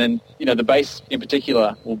 and then the bass in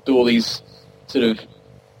particular will do all these sort of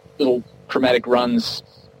little chromatic runs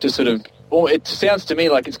to sort of. Well, it sounds to me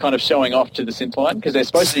like it's kind of showing off to the synth line because they're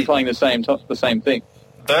supposed to be playing the same thing.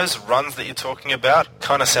 Those runs that you're talking about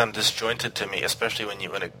kind of sound disjointed to me, especially when you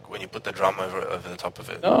put the drum over the top of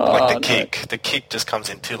it. Like the kick. The kick just comes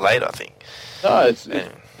in too late, I think. No,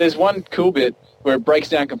 there's one cool bit where it breaks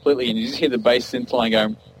down completely and you just hear the bass synth line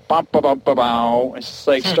going bum, bum, bum, bum, bum. It's just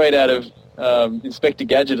like straight out of Inspector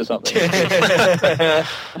Gadget or something. So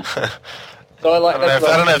I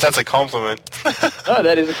don't know if that's a compliment. No,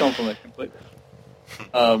 that is a compliment completely.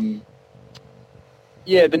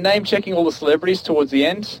 Yeah, the name checking all the celebrities towards the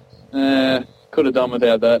end, could have done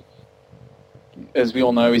without that. As we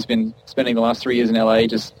all know, he's been spending the last 3 years in LA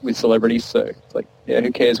just with celebrities, so it's like, yeah,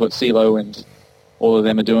 who cares what CeeLo and all of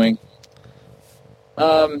them are doing.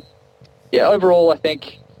 Yeah, overall, I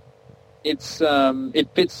think it fits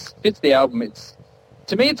the album.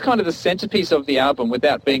 To me, it's kind of the centerpiece of the album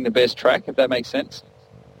without being the best track, if that makes sense.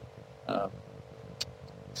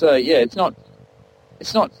 So yeah, it's not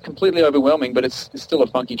completely overwhelming, but it's still a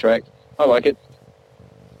funky track. I like it.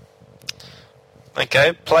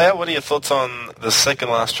 Okay, Player, what are your thoughts on the second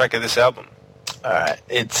last track of this album? All right,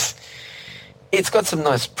 it's got some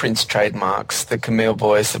nice Prince trademarks, the Camille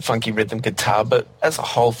voice, the funky rhythm guitar, but as a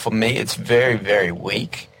whole, for me, it's very, very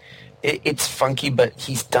weak. It's funky, but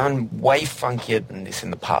he's done way funkier than this in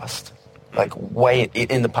the past. Like, way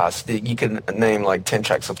in the past. You can name, 10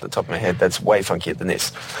 tracks off the top of my head that's way funkier than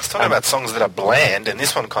this. I was talking about songs that are bland, and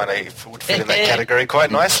this one kind of would fit in that category quite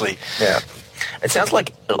nicely. Yeah. It sounds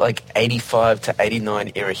like 85 to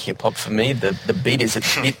 89 era hip-hop for me. The beat is a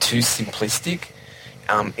bit too simplistic.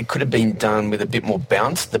 It could have been done with a bit more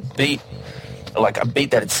bounce. The beat, a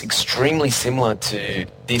beat that it's extremely similar to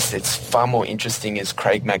this, it's far more interesting, is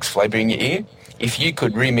Craig Mack's Flavor in Your Ear. If you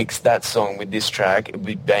could remix that song with this track, it would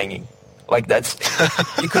be banging. Like that's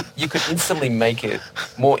you could instantly make it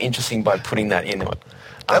more interesting by putting that in it.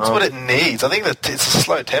 That's what it needs. I think that it's a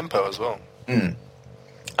slow tempo as well.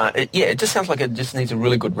 It just sounds like it just needs a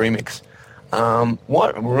really good remix.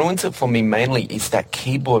 What ruins it for me mainly is that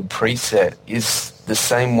keyboard preset is the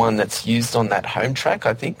same one that's used on that home track,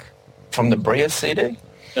 I think, from the Bria CD.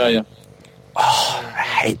 Oh, yeah. Oh, I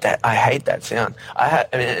hate that. I hate that sound. I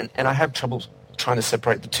have trouble trying to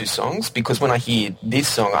separate the two songs because when I hear this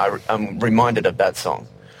song, I'm reminded of that song.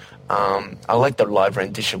 I like the live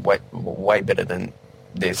rendition way better than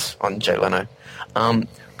this on Jay Leno.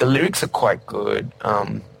 The lyrics are quite good,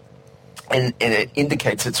 and it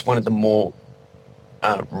indicates it's one of the more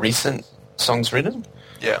recent songs written.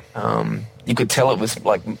 Yeah. You could tell it was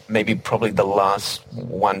like maybe probably the last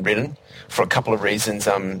one written for a couple of reasons.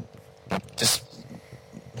 Just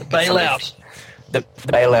The bailout. The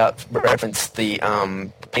bailout reference, the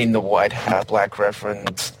in the White House black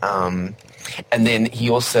reference, and then he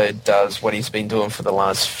also does what he's been doing for the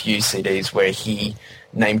last few CDs, where he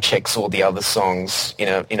name checks all the other songs in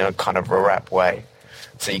a kind of a rap way.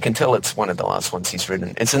 So you can tell it's one of the last ones he's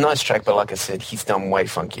written. It's a nice track, but like I said, he's done way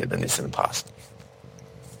funkier than this in the past.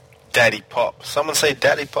 Daddy Pop. Someone say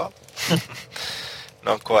Daddy Pop?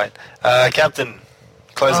 Not quite. Captain,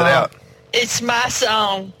 close it out. It's my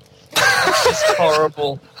song. It's just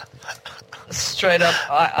horrible. Straight up,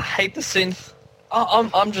 I hate the synth.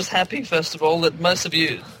 I'm just happy, first of all, that most of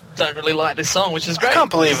you don't really like this song, which is great. I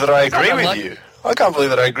can't believe that I agree with you. I can't believe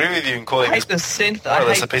that I agree with you in calling I hate the this synth. more or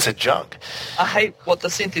less a piece of junk. I hate what the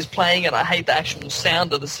synth is playing, and I hate the actual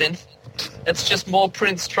sound of the synth. It's just more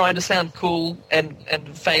Prince trying to sound cool and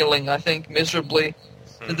failing, I think, miserably.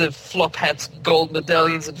 With the flop hats, gold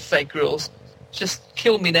medallions, and fake grills. Just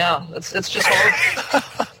kill me now. It's just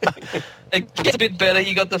horrible. It gets a bit better.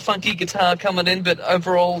 You got the funky guitar coming in, but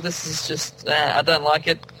overall, this is just I don't like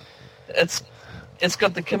it. It's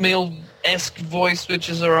got the Camille-esque voice, which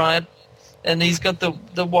is alright, and he's got the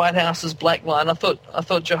White House's black line. I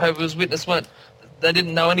thought Jehovah's Witness they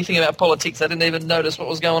didn't know anything about politics. They didn't even notice what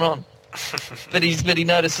was going on. but he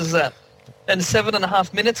notices that. And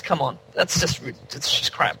 7.5 minutes. Come on, it's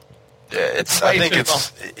just crap. Yeah, I think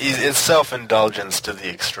it's self-indulgence to the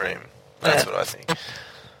extreme. That's what I think.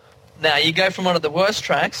 Now you go from one of the worst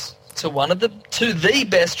tracks to the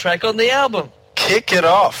best track on the album. Kick it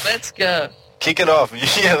off. Let's go. Kick it off.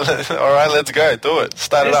 Yeah, all right, let's go. Do it.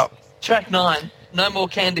 Start it up. Track 9, No More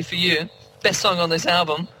Candy for You. Best song on this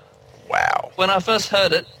album. Wow. When I first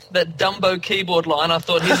heard it, that Dumbo keyboard line, I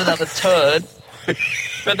thought, here's another turd.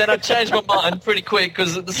 But then I changed my mind pretty quick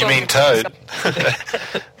because the song... You mean Toad?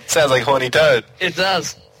 Sounds like Horny Toad. It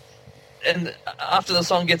does. And after the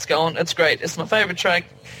song gets going, it's great. It's my favourite track.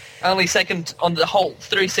 Only second on the whole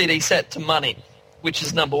 3 CD set to Money, which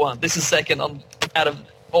is number 1. This is second out of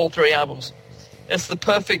all 3 albums. It's the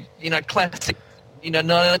perfect, classic,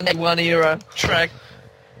 1981 era track.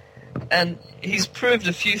 And he's proved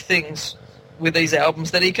a few things with these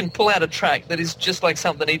albums, that he can pull out a track that is just like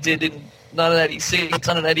something he did in 1986,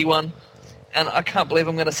 1981. And I can't believe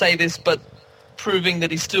I'm going to say this, but proving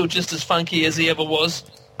that he's still just as funky as he ever was.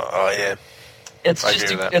 Oh, yeah. It's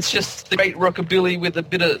just the great rockabilly with a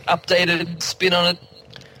bit of updated spin on it.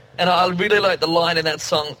 And I really like the line in that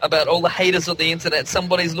song about all the haters on the internet.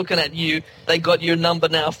 Somebody's looking at you. They got your number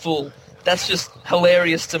now full. That's just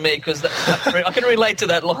hilarious to me because I can relate to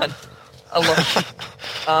that line a lot.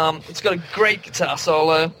 It's got a great guitar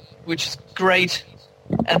solo, which is great.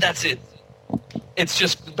 And that's it. It's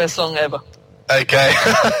just the best song ever. Okay.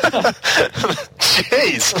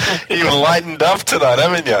 Jeez. You lightened up tonight,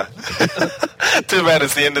 haven't you? Too bad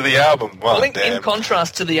it's the end of the album. Well, in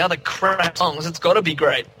contrast to the other crap songs, it's got to be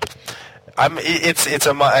great. Let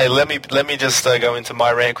me just go into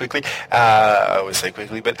my rant quickly. I always say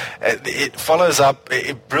quickly, but it follows up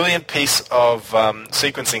a brilliant piece of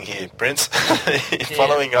sequencing here, Prince.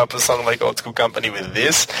 Following up a song like Old School Company with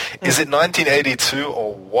this. Is it 1982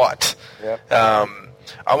 or what? Yep.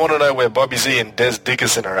 I want to know where Bobby Z and Des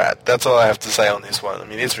Dickerson are at. That's all I have to say on this one. I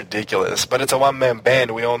mean, it's ridiculous, but it's a one-man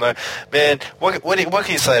band. We all know. Man, what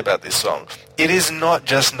can you say about this song? It is not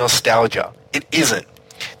just nostalgia. It isn't.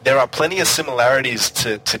 There are plenty of similarities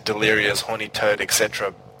to Delirious, Horny Toad,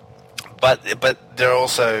 etc. But there are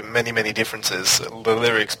also many, many differences, the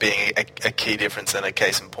lyrics being a key difference and a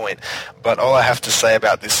case in point. But all I have to say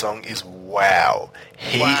about this song is wow.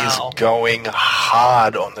 He is going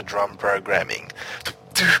hard on the drum programming.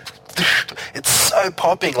 It's so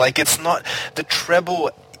popping. Like, it's not... The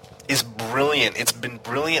treble is brilliant. It's been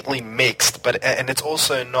brilliantly mixed, and it's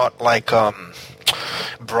also not like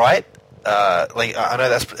bright. Like, I know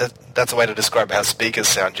that's a way to describe how speakers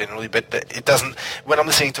sound generally, but it doesn't, when I'm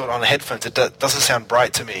listening to it on headphones, it doesn't sound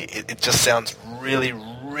bright to me. It just sounds really,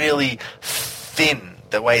 really thin,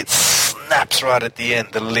 the way it snaps right at the end,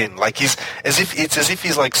 the lin. Like it's as if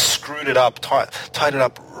he's like screwed it up, tied it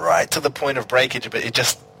up right to the point of breakage, but it's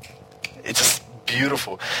just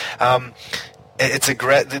beautiful. It's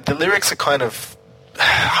the lyrics are kind of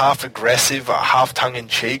half aggressive, half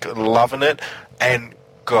tongue-in-cheek, loving it, and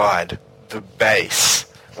God, the bass.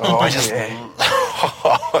 Oh, I just,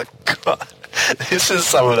 oh God, this is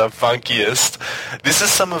some of the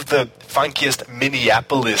funkiest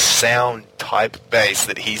Minneapolis sound type bass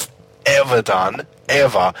that he's ever done,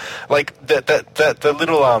 ever. Like the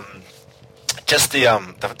little just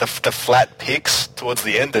the flat picks towards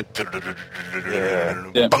the end,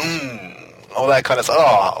 Yeah. boom, all that kind of stuff.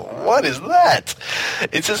 Oh, what is that?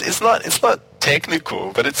 It's not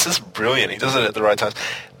technical, but it's just brilliant. He does it at the right times.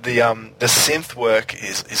 The synth work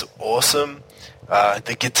is awesome.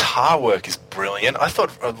 The guitar work is brilliant. I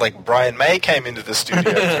thought like Brian May came into the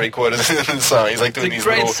studio 3/4 into the song. He's like doing these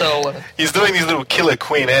great little solo. He's doing these little Killer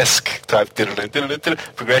Queen-esque type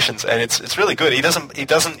progressions, and it's really good. He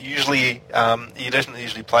doesn't usually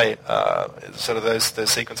play sort of those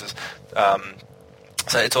sequences.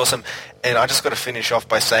 So it's awesome. And I just got to finish off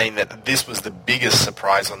by saying that this was the biggest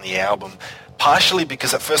surprise on the album, partially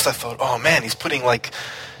because at first I thought, oh man, he's putting on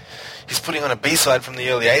a B-side from the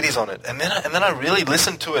early 80s on it. And then I really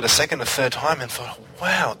listened to it a second or third time and thought,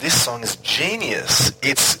 wow, this song is genius.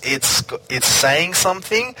 It's saying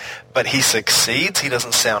something, but he succeeds. He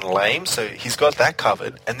doesn't sound lame, so he's got that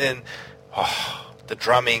covered. And then the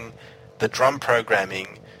drumming, the drum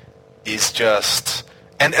programming is just...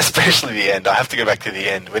 And especially the end. I have to go back to the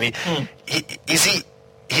end. When he's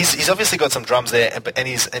obviously got some drums there, and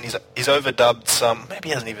he's overdubbed some. Maybe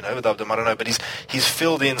he hasn't even overdubbed them. I don't know. But he's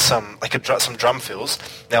filled in some some drum fills.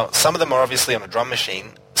 Now some of them are obviously on a drum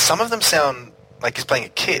machine. Some of them sound like he's playing a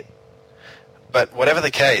kit. But whatever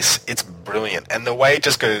the case, it's brilliant. And the way it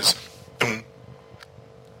just goes, boom,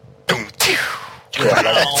 boom,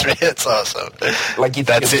 it's awesome. Like you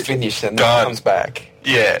think it's finished and then it comes back.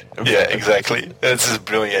 Yeah, exactly. This is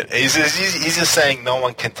brilliant. He's just saying no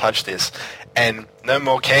one can touch this. And no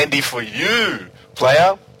more candy for you,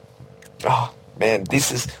 player. Oh, man,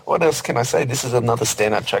 what else can I say? This is another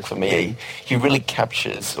standout track for me. He really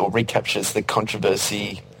captures or recaptures the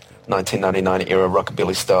controversy 1999 era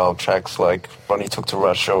rockabilly style tracks like Ronnie Took to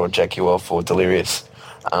Russia or Jack You Off or Delirious.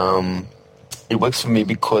 It works for me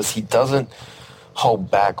because he doesn't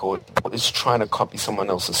hold back or is trying to copy someone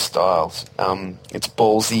else's styles. It's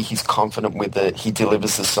ballsy. He's confident with it. He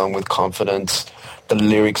delivers the song with confidence. The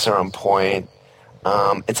lyrics are on point.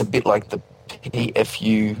 It's a bit like the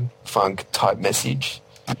PFU funk type message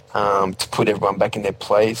to put everyone back in their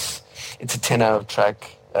place. It's a 10 out of 10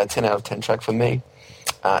 track for me.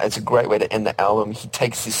 It's a great way to end the album. He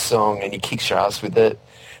takes this song and he kicks your ass with it.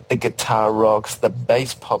 The guitar rocks. The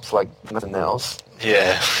bass pops like nothing else.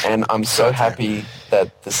 Yeah. And I'm so happy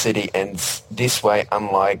that the city ends this way,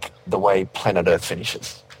 unlike the way Planet Earth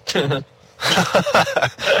finishes.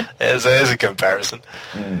 There's a comparison.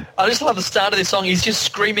 I just love the start of this song. He's just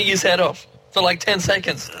screaming his head off for like 10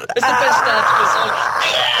 seconds. It's the best start to the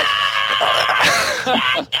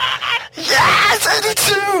song. Yes,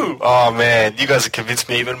 82! Oh man, you guys have convinced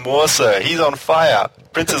me even more so. He's on fire.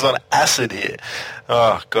 Prince is on acid here.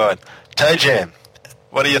 Oh god. Toe Jam,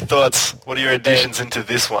 what are your thoughts? What are your additions into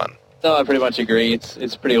this one? No, I pretty much agree. It's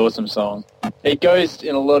a pretty awesome song. It goes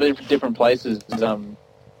in a lot of different places.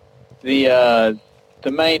 The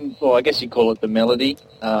main, well, I guess you call it the melody.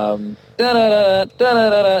 That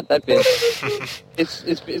bit.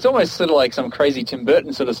 It's almost sort of like some crazy Tim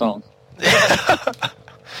Burton sort of song.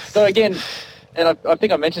 So again, and I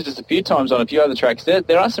think I mentioned this a few times on a few other tracks,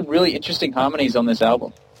 there are some really interesting harmonies on this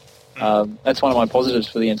album. That's one of my positives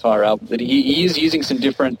for the entire album, that he is using some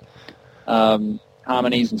different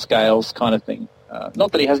harmonies and scales kind of thing.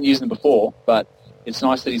 Not that he hasn't used them before, but it's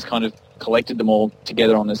nice that he's kind of collected them all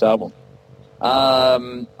together on this album. I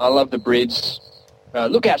love the bridge.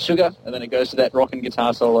 Look out, sugar, and then it goes to that rockin'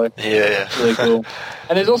 guitar solo. Yeah. It's really cool.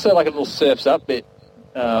 And there's also like a little surfs up bit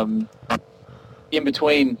in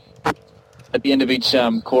between at the end of each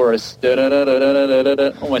chorus,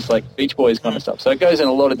 almost like Beach Boys kind of stuff. So it goes in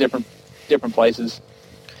a lot of different places.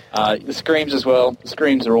 The screams as well. The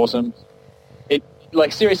screams are awesome.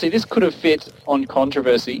 Like seriously, this could have fit on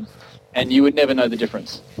Controversy, and you would never know the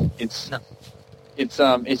difference. It's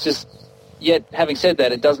just. Yet, having said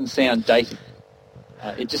that, it doesn't sound dated.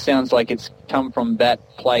 It just sounds like it's come from that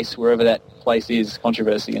place, wherever that place is,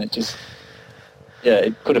 Controversy, and it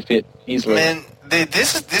could have fit easily. Man,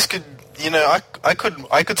 this could,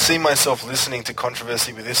 I could see myself listening to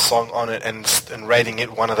Controversy with this song on it and rating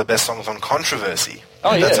it one of the best songs on Controversy.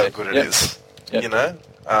 Oh, That's yeah. how good it Yep. is. Yep. You know,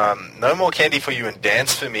 No More Candy for You and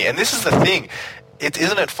Dance for Me. And this is the thing.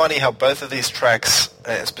 Isn't it funny how both of these tracks,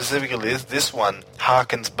 specifically this one,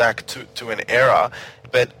 harkens back to an era,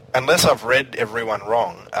 but unless I've read everyone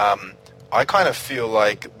wrong, I kind of feel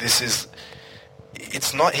like this is...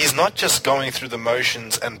 he's not just going through the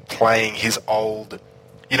motions and playing his old,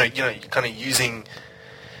 kind of using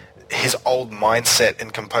his old mindset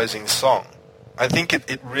in composing the song. I think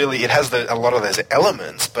it has a lot of those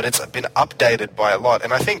elements, but it's been updated by a lot.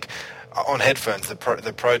 And I think on headphones, the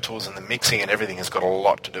Pro Tools and the mixing and everything has got a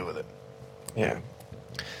lot to do with it. Yeah.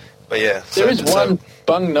 But yeah. There is one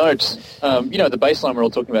bung note, the bass line we're all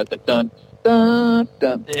talking about, that dun, dun,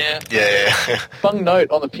 dun. Yeah. Yeah. Bung note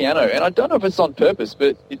on the piano, and I don't know if it's on purpose,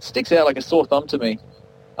 but it sticks out like a sore thumb to me.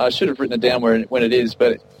 I should have written it down when it is,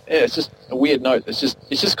 but yeah, it's just a weird note. It's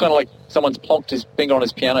just kind of like someone's plonked his finger on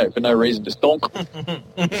his piano for no reason, just donk. I'm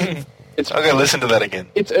going to listen to that again.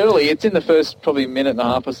 It's early. It's in the first probably minute and a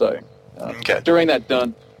half or so. Okay. During that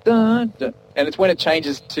dun, dun, dun, and it's when it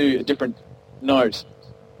changes to a different note.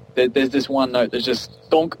 There's this one note that's just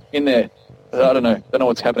donk in there. I don't know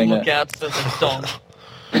what's happening Look there. out for the donk.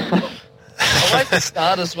 I like the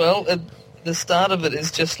start as well. The start of it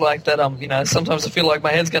is just like that, sometimes I feel like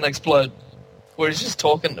my head's going to explode. Where he's just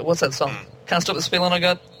talking, what's that song? Can't Stop This Feeling I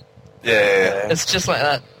Got? Yeah. It's just like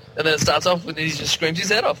that. And then it starts off when he just screams his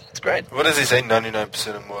head off. It's great. What does he say?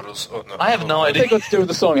 99% of mortals. Oh, no. I have no I idea. think it's to do with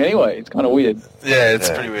the song anyway. It's kind of weird. Yeah, it's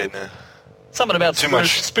pretty weird now. Something about Too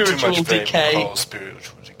much spiritual fame. decay. Oh,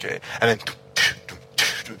 spiritual decay. And then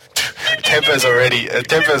tempo's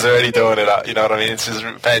already doing it up. You know what I mean? It's just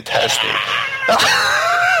fantastic.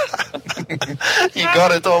 You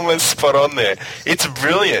got it almost spot on there. It's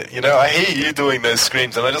brilliant. I hear you doing those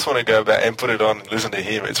screams, and I just want to go back and put it on and listen to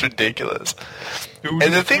him. It's ridiculous.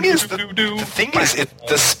 And the thing is,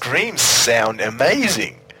 the screams sound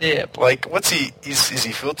amazing. Yeah. Like, what's he? Is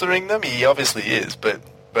he filtering them? He obviously is, but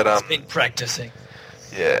He's been practicing.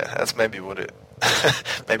 yeah, that's maybe what it.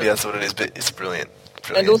 Maybe that's what it is. But it's brilliant.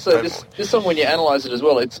 And also, this song, when you analyse it as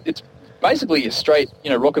well, it's basically a straight,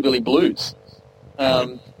 rockabilly blues.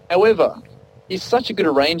 However, he's such a good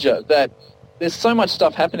arranger that there's so much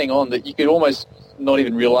stuff happening on that you could almost not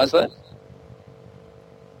even realise that.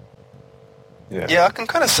 Yeah, I can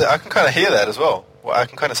kind of hear that as well. I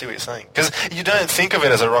can kind of see what you're saying, because you don't think of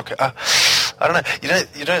it as a rock. I don't know.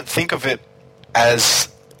 You don't think of it as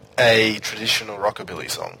a traditional rockabilly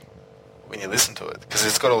song when you listen to it, because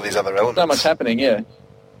it's got all these other elements. So much happening, yeah.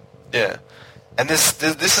 Yeah, and this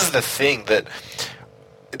is the thing that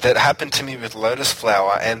happened to me with Lotus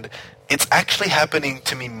Flower, and it's actually happening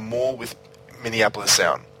to me more with Minneapolis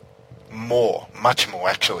Sound. Much more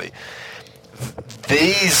actually.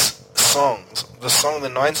 These songs, the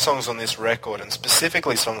 9 songs on this record, and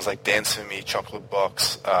specifically songs like Dance For Me, Chocolate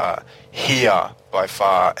Box, Here by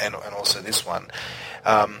far, and also this one,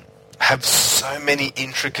 have so many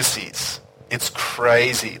intricacies. It's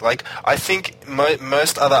crazy. Like, I think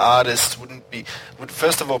most other artists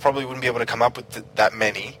first of all, probably wouldn't be able to come up with that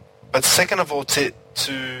many, but second of all, to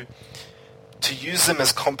use them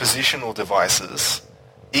as compositional devices,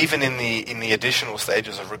 even in the additional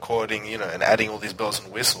stages of recording, and adding all these bells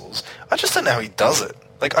and whistles. I just don't know how he does it.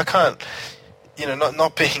 Like, I can't,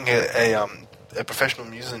 not being a professional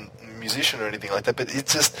musician or anything like that, but it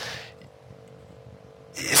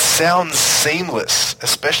sounds seamless,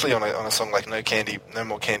 especially on a song like No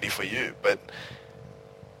More Candy for You. But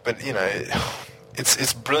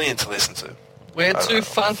it's brilliant to listen to. We're too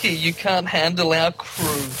funky. You can't handle our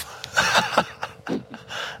crew.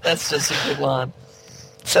 That's just a good line.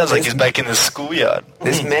 Sounds like he's back in the schoolyard.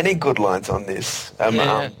 There's many good lines on this.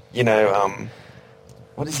 Yeah.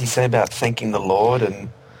 What does he say about thanking the Lord and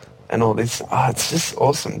all this? It's just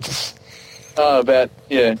awesome. Just About,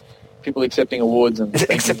 people accepting awards and...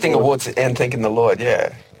 accepting awards and thanking the Lord,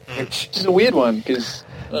 yeah. Which is a weird one, because,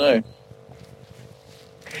 I don't know.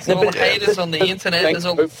 There's all the haters on the internet. There's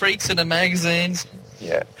all the freaks in the magazines.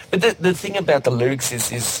 Yeah. But the thing about the lyrics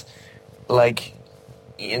is like,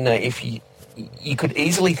 if you could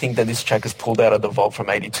easily think that this track is pulled out of the vault from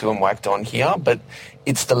 82 and whacked on here, but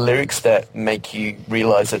it's the lyrics that make you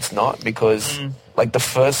realize it's not, because like the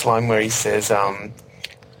first line where he says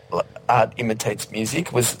art imitates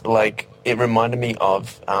music was like, it reminded me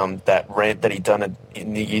of that rant that he done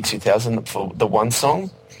in the year 2000 for the One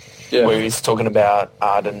Song, where he's talking about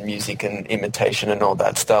art and music and imitation and all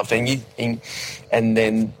that stuff, and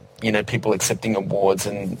then people accepting awards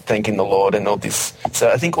and thanking the Lord and all this. So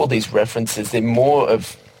I think all these references, they're more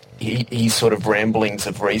of his sort of ramblings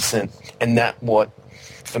of recent, and that what,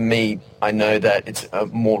 for me, I know that it's a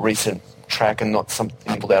more recent track and not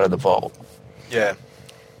something pulled out of the vault. Yeah.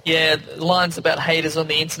 Yeah, lines about haters on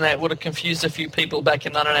the internet would have confused a few people back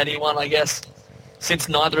in 1981, I guess, since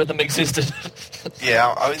neither of them existed.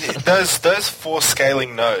 Yeah, I mean, those four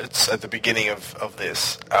scaling notes at the beginning of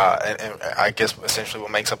this, and I guess essentially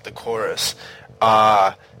what makes up the chorus,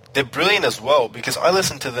 they're brilliant as well, because I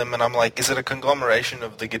listen to them and I'm like, is it a conglomeration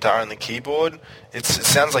of the guitar and the keyboard? It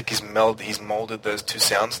sounds like he's molded those two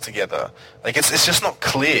sounds together. Like, it's just not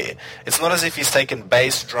clear. It's not as if he's taken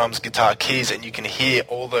bass, drums, guitar, keys, and you can hear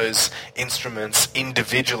all those instruments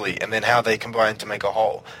individually and then how they combine to make a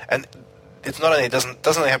whole. And it's not only, it doesn't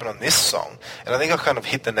only happen on this song, and I think I kind of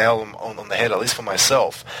hit the nail on the head, at least for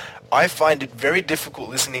myself. I find it very difficult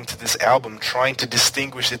listening to this album trying to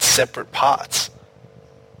distinguish its separate parts.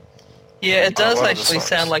 Yeah, it does a lot of the actually songs.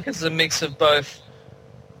 sound like it's a mix of both,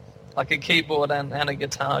 like a keyboard and a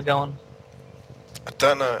guitar going. I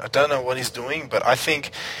don't know what he's doing, but I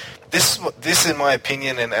think this in my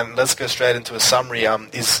opinion, and let's go straight into a summary,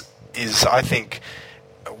 is I think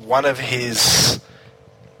one of his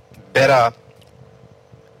better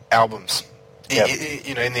albums. Yep.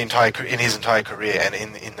 In his entire career and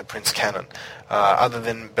in the Prince canon, other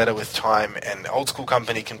than Better With Time and Old School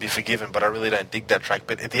Company can be forgiven, but I really don't dig that track.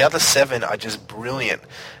 But the other 7 are just brilliant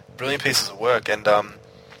pieces of work. And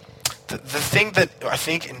the thing that I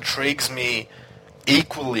think intrigues me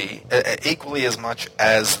equally as much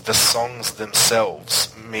as the songs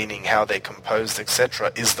themselves, meaning how they're composed,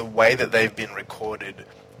 etc., is the way that they've been recorded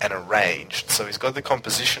and arranged. So he's got the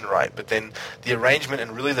composition right, but then the arrangement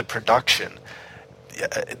and really the production,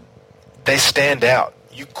 they stand out.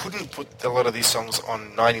 You couldn't put a lot of these songs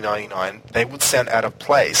on 1999. They would sound out of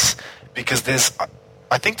place because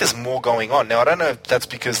I think there's more going on. Now, I don't know if that's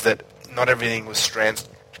because that not everything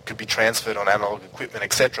could be transferred on analog equipment,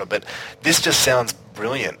 etc., but this just sounds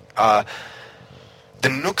brilliant. The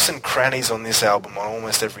nooks and crannies on this album, on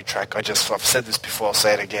almost every track, I've said this before, I'll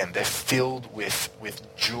say it again, they're filled with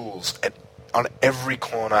jewels on every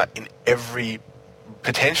corner, in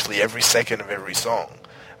potentially every second of every song.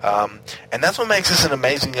 And that's what makes this an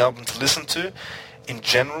amazing album to listen to in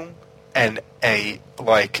general, and a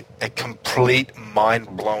complete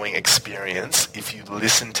mind-blowing experience if you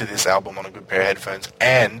listen to this album on a good pair of headphones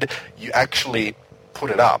and you actually put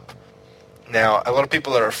it up. Now, a lot of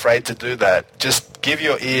people are afraid to do that. Just give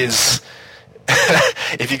your ears...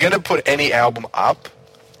 if you're going to put any album up,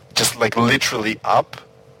 just like literally up,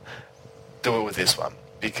 do it with this one,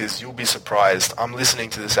 because you'll be surprised. I'm listening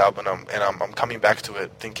to this album and I'm coming back to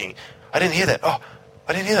it thinking, I didn't hear that. Oh,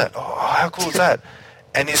 I didn't hear that. Oh, how cool is that?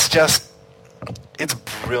 And it's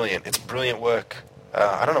brilliant. It's brilliant work.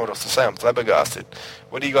 I don't know what else to say. I'm flabbergasted.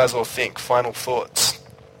 What do you guys all think? Final thoughts?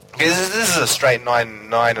 Because this is a straight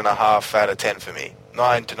 9.5 out of 10 for me.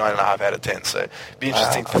 9 to 9.5 out of 10. So it'd be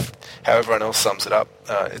interesting how everyone else sums it up.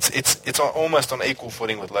 It's almost on equal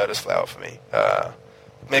footing with Lotus Flower for me.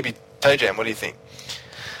 Maybe Toe Jam, what do you think?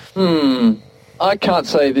 I can't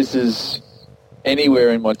say this is anywhere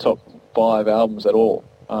in my top 5 albums at all.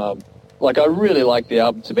 I really like the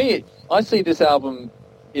album. To me, I see this album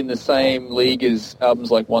in the same league as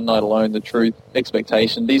albums like One Night Alone, The Truth,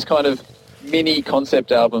 Expectation. These kind of mini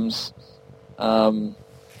concept albums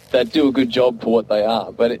that do a good job for what they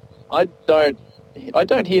are. But I don't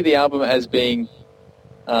hear the album as being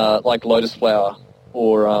like Lotus Flower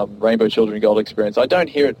or Rainbow Children Gold Experience. I don't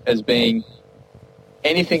hear it as being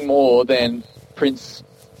anything more than Prince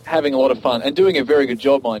having a lot of fun and doing a very good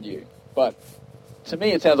job, mind you. But to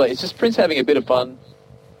me, it sounds like it's just Prince having a bit of fun,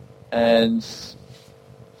 and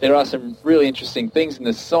there are some really interesting things in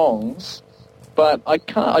the songs. But I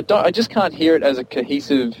just can't hear it as a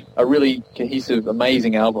really cohesive,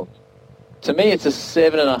 amazing album. To me, it's a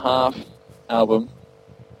 7.5 album.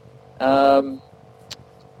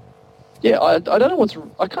 Yeah, I don't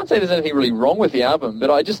know I can't say there's anything really wrong with the album, but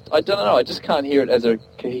I don't know. I just can't hear it as a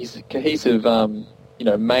cohesive,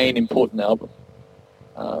 main important album.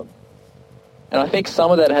 And I think some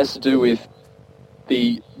of that has to do with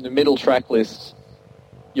the middle track list.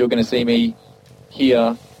 You're going to see me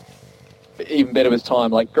hear Even Better With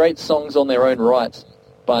Time, like great songs on their own right,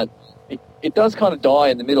 but it does kind of die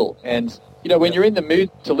in the middle. And, when you're in the mood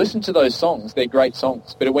to listen to those songs, they're great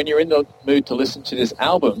songs. But when you're in the mood to listen to this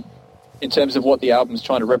album, in terms of what the album's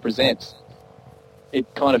trying to represent,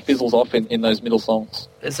 it kind of fizzles off in those middle songs.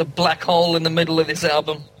 There's a black hole in the middle of this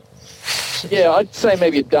album. Yeah, I'd say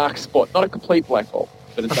maybe a dark spot. Not a complete black hole,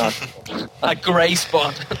 but a dark spot. A grey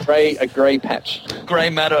spot. A grey patch. Grey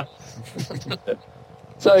matter.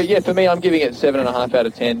 So, yeah, for me, I'm giving it 7.5 out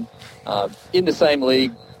of 10. In the same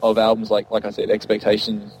league of albums like I said,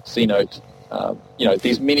 Expectation, C Note,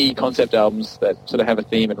 these mini concept albums that sort of have a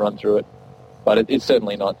theme and run through it. But it's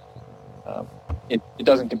certainly not. It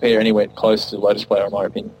doesn't compare anywhere close to Lotus Flower, in my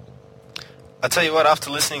opinion. I tell you what,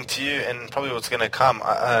 after listening to you and probably what's going to come,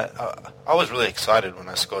 I was really excited when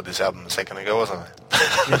I scored this album a second ago, wasn't I?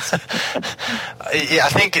 Yeah, I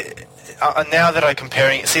think now that I'm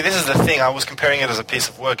comparing... See, this is the thing. I was comparing it as a piece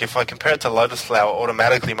of work. If I compare it to Lotus Flower,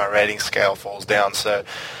 automatically my rating scale falls down. So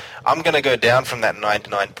I'm going to go down from that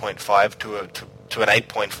 99.5 to an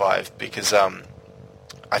 8.5 because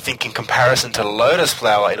I think in comparison to Lotus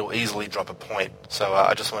Flower, it'll easily drop a point. So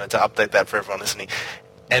I just wanted to update that for everyone listening.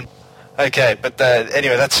 And... Okay, but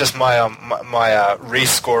anyway, that's just my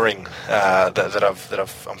rescoring that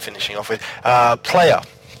I'm finishing off with. Player,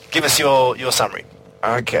 give us your summary.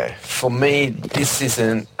 Okay, for me, this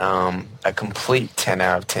isn't a complete 10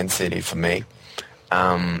 out of 10 CD for me,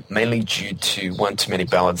 mainly due to one too many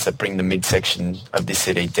ballads that bring the midsection of this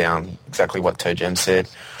CD down, exactly what Toe Jam said.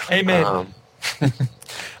 Amen.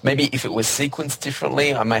 Maybe if it was sequenced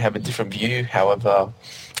differently, I may have a different view. However,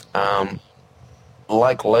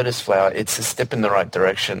 like Lotus Flower, it's a step in the right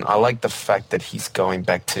direction. I like the fact that he's going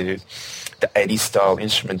back to the 80s style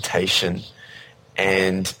instrumentation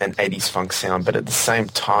and an 80s funk sound, but at the same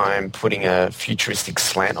time putting a futuristic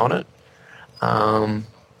slant on it.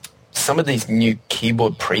 Some of these new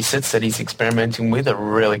keyboard presets that he's experimenting with are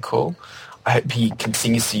really cool. I hope he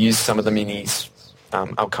continues to use some of them in his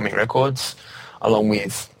upcoming records, along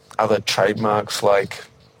with other trademarks like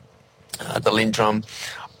the Lindrum.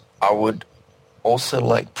 I would also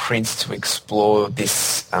like Prince to explore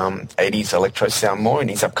this 80s electro sound more in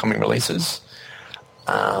his upcoming releases.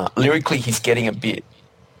 Lyrically, he's getting a bit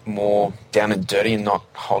more down and dirty and not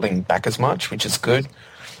holding back as much, which is good.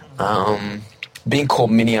 Being called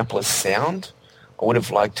Minneapolis Sound, I would have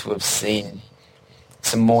liked to have seen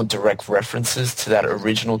some more direct references to that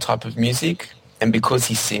original type of music. And because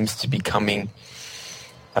he seems to be becoming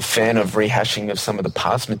a fan of rehashing of some of the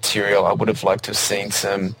past material, I would have liked to have seen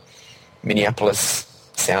some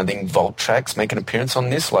Minneapolis-sounding vault tracks make an appearance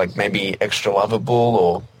on this, like maybe Extra Lovable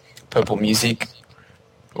or Purple Music.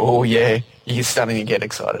 Oh, yeah. You're starting to get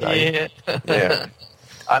excited, are you? Yeah.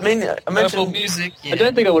 I mean, Purple Music, yeah. I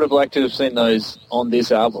don't think I would have liked to have seen those on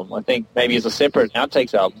this album. I think maybe as a separate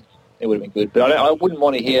outtakes album, it would have been good. But I wouldn't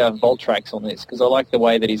want to hear vault tracks on this because I like the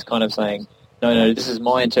way that he's kind of saying, no, this is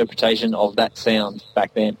my interpretation of that sound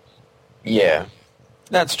back then. Yeah.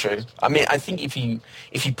 That's true. I mean, I think if he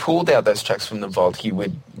pulled out those tracks from the vault, he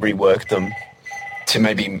would rework them to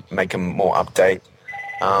maybe make them more update.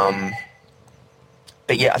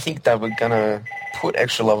 But yeah, I think they were going to put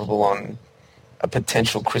Extra Lovable on a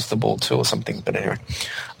potential Crystal Ball 2 or something. But anyway,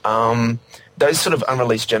 those sort of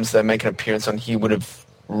unreleased gems that make an appearance on here would have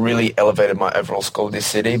really elevated my overall score of this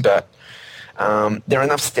CD. But there are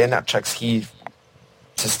enough standout tracks here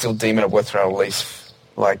to still deem it a worthwhile release,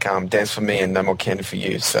 like Dance For Me and No More Candy For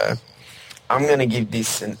You. So I'm going to give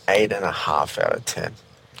this an 8.5 out of 10.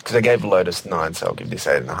 Because I gave Lotus 9, so I'll give this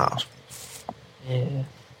 8.5. Yeah.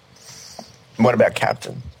 What about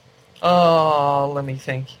Captain? Oh, let me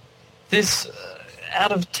think. This,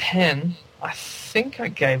 out of 10, I think I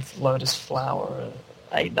gave Lotus Flower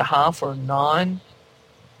an 8.5 or a 9.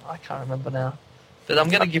 I can't remember now. But I'm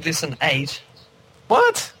going to give this an 8.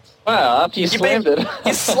 What? Wow, after you slammed it.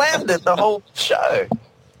 You slammed it the whole show.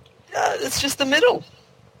 It's just the middle.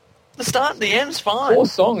 The start and the end's fine. 4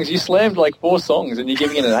 songs. You slammed like 4 songs and you're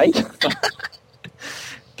giving it an 8?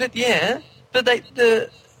 But yeah, but the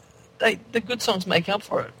good songs make up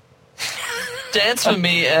for it. Dance For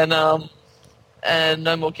Me and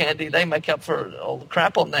No More Candy, they make up for all the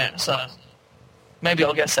crap on there. So maybe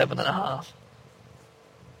I'll go 7.5.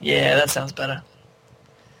 Yeah, that sounds better.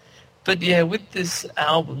 But yeah, with this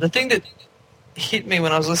album, the thing that hit me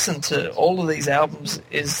when I was listening to all of these albums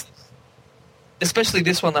is, especially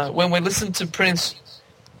this one though, when we listen to Prince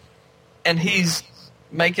and he's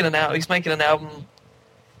making an album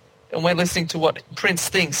and we're listening to what Prince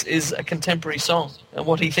thinks is a contemporary song and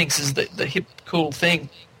what he thinks is the hip, cool thing.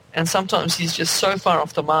 And sometimes he's just so far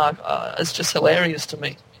off the mark, it's just hilarious to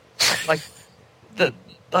me. What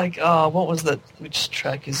was that? Which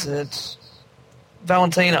track is it?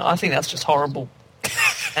 Valentina. I think that's just horrible.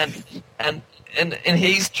 and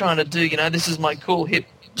he's trying to do, this is my cool hip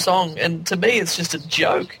song, and to me it's just a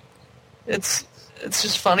joke. It's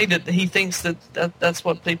just funny that he thinks that's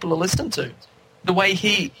what people are listening to. The way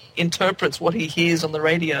he interprets what he hears on the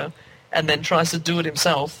radio and then tries to do it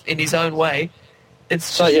himself in his own way.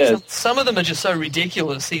 It's just, some of them are just so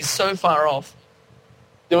ridiculous. He's so far off.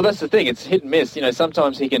 Well, that's the thing. It's hit and miss.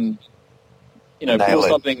 Sometimes he can pull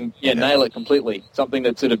something, nail it completely. Something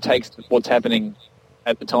that sort of takes what's happening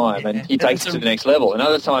at the time, and he takes it to the next level. And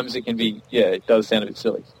other times it can be, it does sound a bit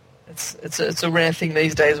silly. It's a rare thing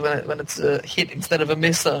these days when it's a hit instead of a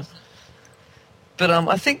miss, though. But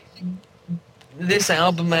I think this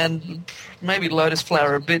album and maybe Lotus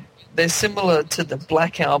Flower a bit, they're similar to the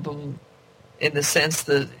Black Album in the sense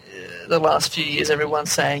that the last few years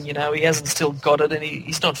everyone's saying, he hasn't still got it and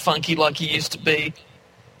he's not funky like he used to be,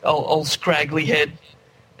 old scraggly head.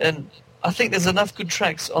 And I think there's enough good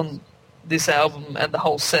tracks on this album and the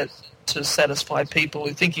whole set to satisfy people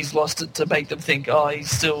who think he's lost it, to make them think,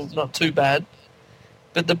 he's still not too bad.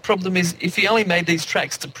 But the problem is, if he only made these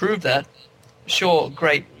tracks to prove that, sure,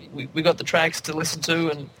 great, we got the tracks to listen to,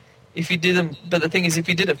 and if he did them, but the thing is, if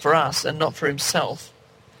he did it for us and not for himself,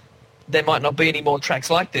 there might not be any more tracks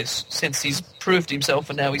like this, since he's proved himself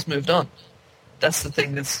and now he's moved on. That's the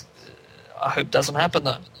thing that's, I hope doesn't happen,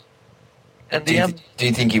 though. And do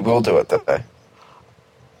you think he will do it, though? Do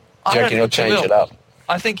you reckon he'll change it up?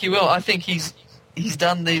 I think he will. I think he's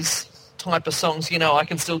done these type of songs. I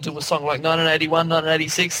can still do a song like 1981,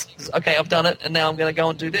 1986. Okay, I've done it, and now I'm going to go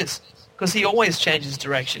and do this. Because he always changes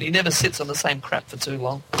direction. He never sits on the same crap for too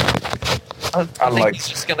long. I think he's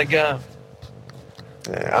just going to go.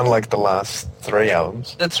 Yeah, unlike the last 3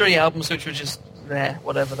 albums. The 3 albums, which were just,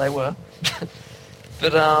 whatever they were.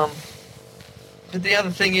 But the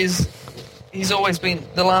other thing is, he's always been,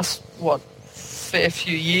 the last, fair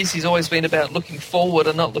few years, he's always been about looking forward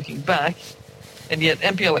and not looking back. And yet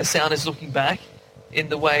MPLS Sound is looking back in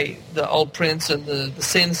the way the old Prince and the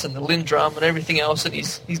synths and the Lindrum and everything else, and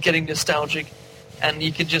he's getting nostalgic. And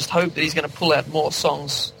you can just hope that he's going to pull out more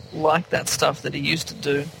songs like that stuff that he used to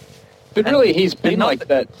do. But really, he's been like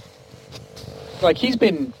that. Like, he's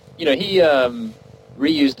been, he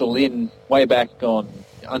reused the Lin way back on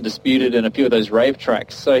Undisputed and a few of those rave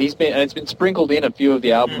tracks. So and it's been sprinkled in a few of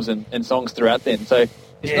the albums and songs throughout then. So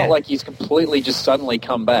it's not like he's completely just suddenly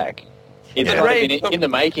come back. It's kind of been in the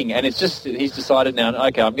making, and it's just, he's decided now,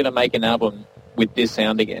 okay, I'm going to make an album with this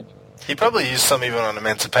sound again. He probably used some even on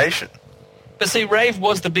Emancipation. But see, rave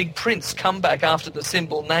was the big Prince comeback after the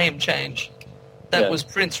Symbol name change. That was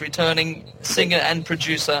Prince returning, singer and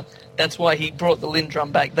producer. That's why he brought the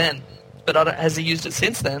Lindrum back then. But has he used it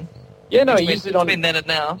since then? Yeah, no, he used it on... It's been then and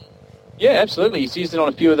now. Yeah, absolutely. He's used it on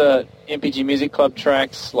a few of the MPG Music Club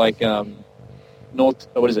tracks, like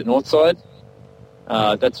Northside.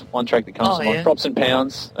 That's one track that comes on. Props and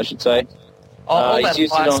Pounds, I should say. All that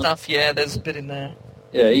high stuff, there's a bit in there.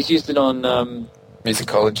 Yeah, he's used it on...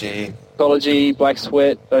 Musicology, Black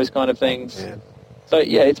Sweat, those kind of things. Yeah. So,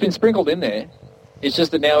 it's been sprinkled in there. It's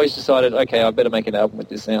just that now he's decided, okay, I better make an album with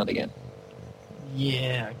this sound again.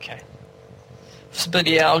 Yeah, okay. But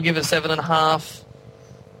I'll give it 7.5.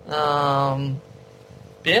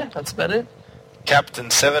 That's about it. Captain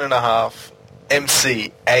 7.5,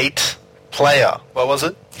 MC 8, Player, what was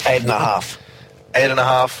it? 8.5.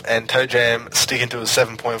 8.5, and Toe Jam sticking to a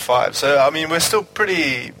 7.5. So I mean, we're still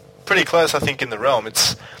pretty close, I think, in the realm.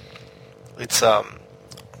 It's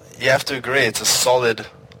you have to agree, it's a solid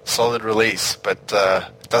release, but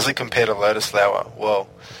does it compare to Lotus Flower? Well,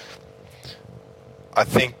 I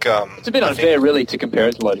think it's a bit unfair, really, to compare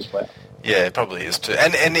it to Lotus Flower. Yeah, it probably is too.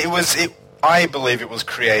 And I believe it was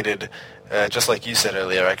created, just like you said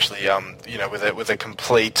earlier, actually, with a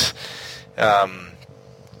complete, a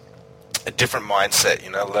different mindset.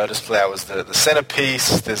 Lotus Flower is the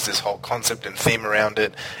centerpiece. There's this whole concept and theme around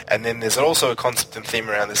it, and then there's also a concept and theme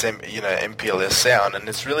around this, MPLS sound, and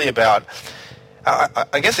it's really about.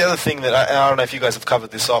 I guess the other thing that I don't know if you guys have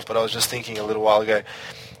covered this off, but I was just thinking a little while ago.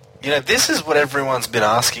 This is what everyone's been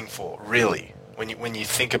asking for, really, when you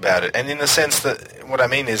think about it, and in the sense that what I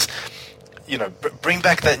mean is, bring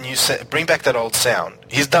back that old sound.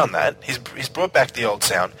 He's done that. He's brought back the old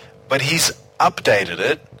sound, but he's updated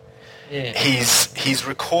it. Yeah. He's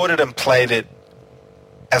recorded and played it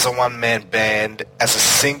as a one-man band, as a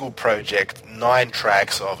single project, 9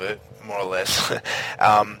 tracks of it, more or less.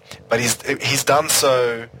 But he's done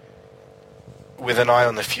so with an eye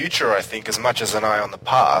on the future, I think, as much as an eye on the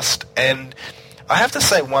past. And I have to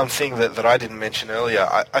say one thing that I didn't mention earlier.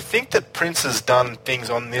 I think that Prince has done things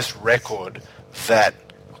on this record that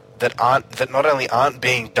not only aren't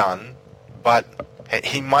being done, but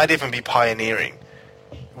he might even be pioneering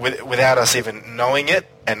without us even knowing it,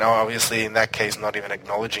 and obviously in that case not even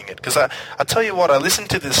acknowledging it. Because I tell you what, I listen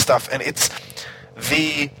to this stuff, and it's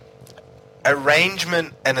the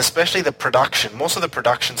arrangement and especially the production, most of the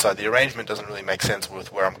production side. The arrangement doesn't really make sense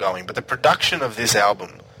with where I'm going, but the production of this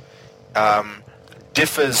album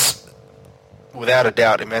differs without a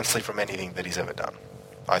doubt immensely from anything that he's ever done,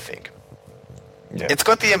 I think. Yeah. It's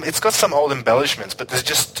got some old embellishments, but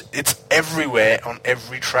it's everywhere on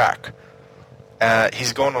every track.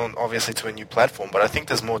 He's gone on obviously to a new platform, but I think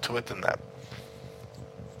there's more to it than that.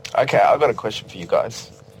 Okay, I've got a question for you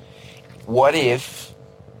guys. What if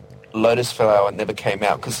Lotus Flower never came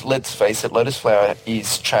out? Because let's face it, Lotus Flower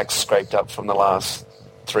is tracks scraped up from the last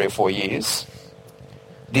 3 or 4 years.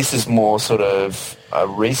 This is more sort of a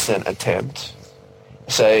recent attempt.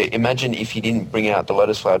 So imagine if you didn't bring out the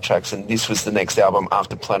Lotus Flower tracks and this was the next album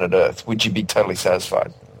after Planet Earth. Would you be totally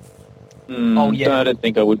satisfied? Oh, yeah. No, I don't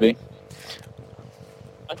think I would be.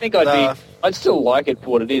 I think I'd still like it for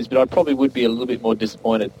what it is, but I probably would be a little bit more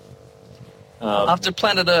disappointed. After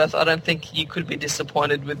Planet Earth, I don't think you could be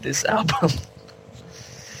disappointed with this album.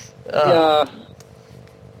 Yeah,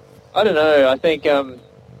 I don't know. I think it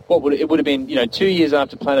would have been 2 years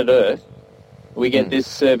after Planet Earth, we get this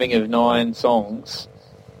serving of 9 songs,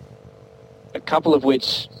 a couple of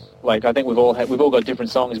which, like, I think we've all got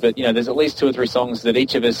different songs, but there's at least 2 or 3 songs that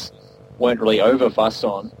each of us weren't really over fussed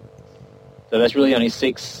on. So that's really only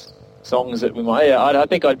 6 songs that we might. Yeah, I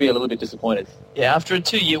think I'd be a little bit disappointed. Yeah, after a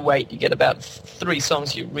 2-year wait, you get about 3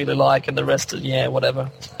 songs you really like, and the rest are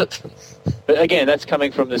whatever. But again, that's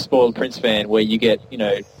coming from the spoiled Prince fan, where you get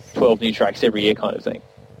 12 new tracks every year, kind of thing.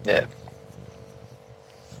 Yeah.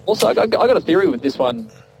 Also, I got a theory with this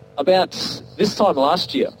one. About this time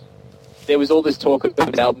last year, there was all this talk of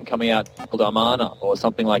an album coming out called Amana or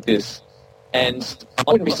something like this, and I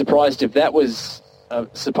wouldn't be surprised if that was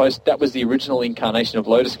that was the original incarnation of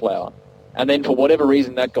Lotus Flower, and then for whatever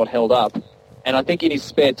reason that got held up. And I think in his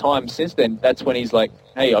spare time since then, that's when he's like,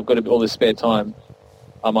 "Hey, I've got all this spare time.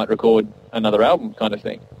 I might record another album," kind of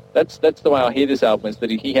thing. That's the way I hear this album, is that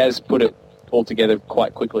he has put it all together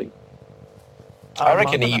quite quickly. I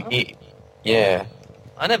reckon yeah.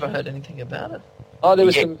 I never heard anything about it. Oh, there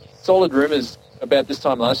was some solid rumours about this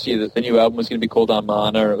time last year that the new album was going to be called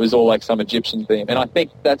Armana. It was all like some Egyptian theme. And I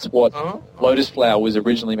think that's what Lotus Flower was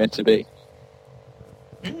originally meant to be.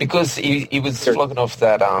 Because he was flogging off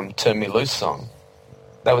that Turn Me Loose song.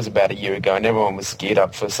 That was about a year ago, and everyone was geared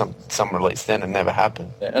up for some release then, and never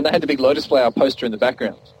happened. Yeah, and they had the big Lotus Flower poster in the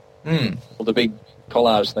background. Mm. Or the big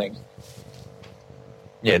collage thing.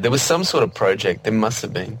 Yeah, there was some sort of project. There must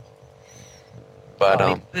have been.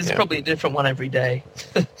 But there's probably a different one every day.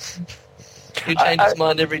 He changes his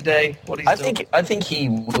mind every day. What he's doing. I think he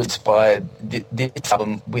was inspired this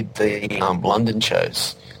album with the London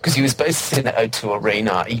shows, because he was based in the O2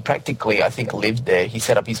 Arena. He practically, I think, lived there. He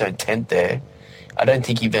set up his own tent there. I don't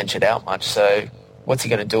think he ventured out much. So what's he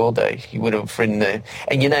going to do all day? He would have written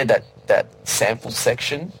that sample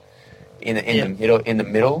section in the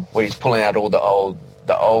middle where he's pulling out all the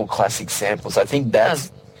old classic samples. I think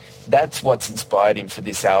that's what's inspired him for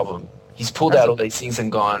this album. He's pulled out all these things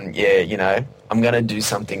and gone, I'm going to do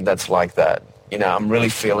something that's like that. I'm really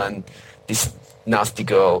feeling this nasty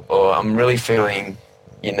girl, or I'm really feeling,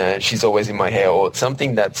 she's always in my hair, or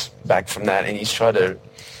something that's back from that. And he's tried to...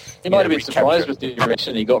 He might have been surprised with the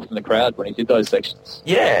reaction he got from the crowd when he did those sections.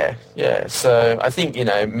 Yeah. So I think,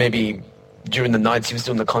 maybe during the nights he was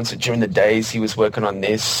doing the concert, during the days he was working on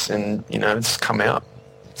this, and, it's come out.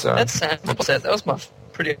 So that sample set, that's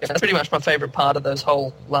pretty much my favourite part of those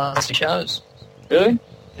whole last 2 shows. Really?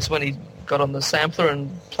 Is when he got on the sampler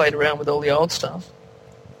and played around with all the old stuff.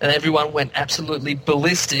 And everyone went absolutely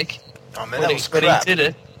ballistic Oh man, when he did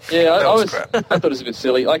it. Yeah, I crap. thought it was a bit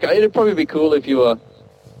silly. Like, it'd probably be cool if you were,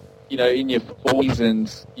 in your 40s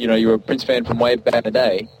and, you were a Prince fan from way back in the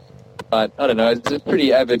day. But, I don't know, as a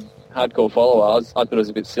pretty avid hardcore follower, I thought it was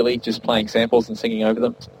a bit silly just playing samples and singing over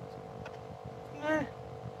them.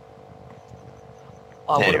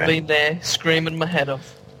 I would have been there screaming my head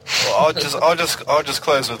off. Well, I'll just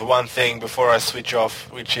close with one thing before I switch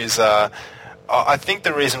off, which is I think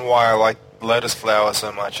the reason why I like Lotus Flower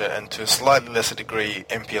so much, and to a slightly lesser degree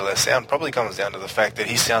MPLS Sound, probably comes down to the fact that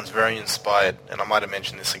he sounds very inspired, and I might have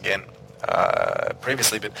mentioned this again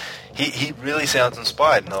previously, but he really sounds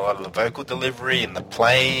inspired in a lot of the vocal delivery, in the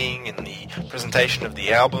playing, in the presentation of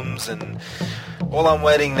the albums, and all I'm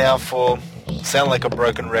waiting now for... Sound like a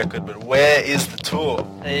broken record, but where is the tour?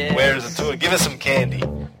 Yes. Where is the tour? Give us some candy.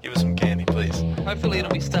 Give us some candy, please. Hopefully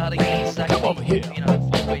it'll be starting in exactly, Come over here. 4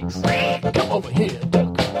 weeks. Come over here,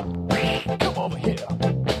 duck. Come over here.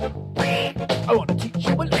 I want to teach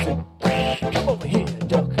you a lesson. Come over here,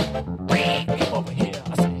 duck. Come over here,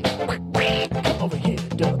 I say. Come over here,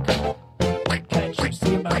 duck. Can't you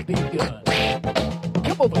see my big gun?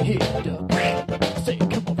 Come over here, duck. I say,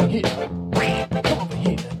 come over here. Come over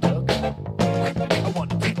here, duck. I want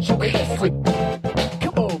to teach you a lesson.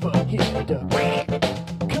 Come over here, duck.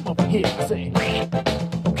 Come over here, I say.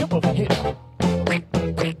 Come over here.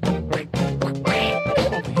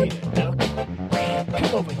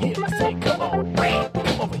 Come over here, I say, come on.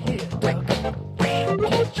 Come over here, duck.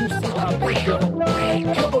 Can't you see how big duck?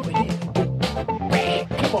 Come over here, duck.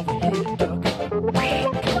 Come over here, duck.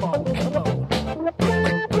 Come on, come on.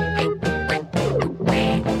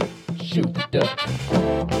 Shoot the duck.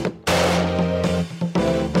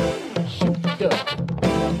 Shoot the duck.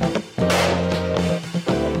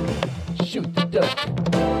 Shoot the duck.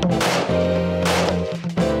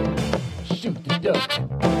 Shoot the duck.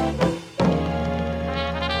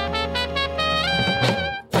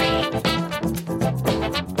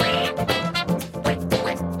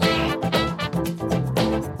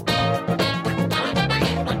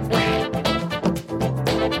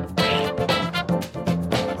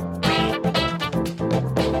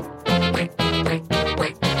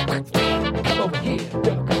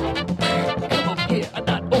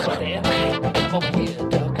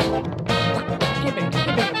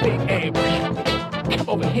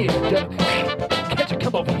 Over here, duck. Can't you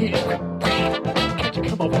come over here? Can't you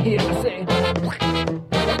come over here? I say,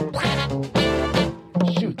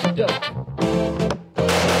 shoot the duck.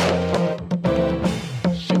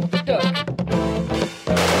 Shoot the duck.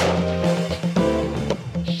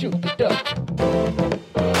 Shoot the duck.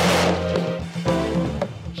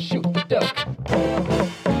 Shoot the duck.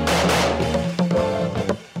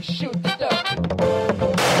 Shoot the duck.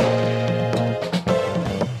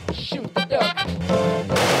 Shoot the duck.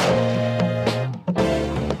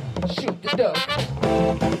 Shoot the duck.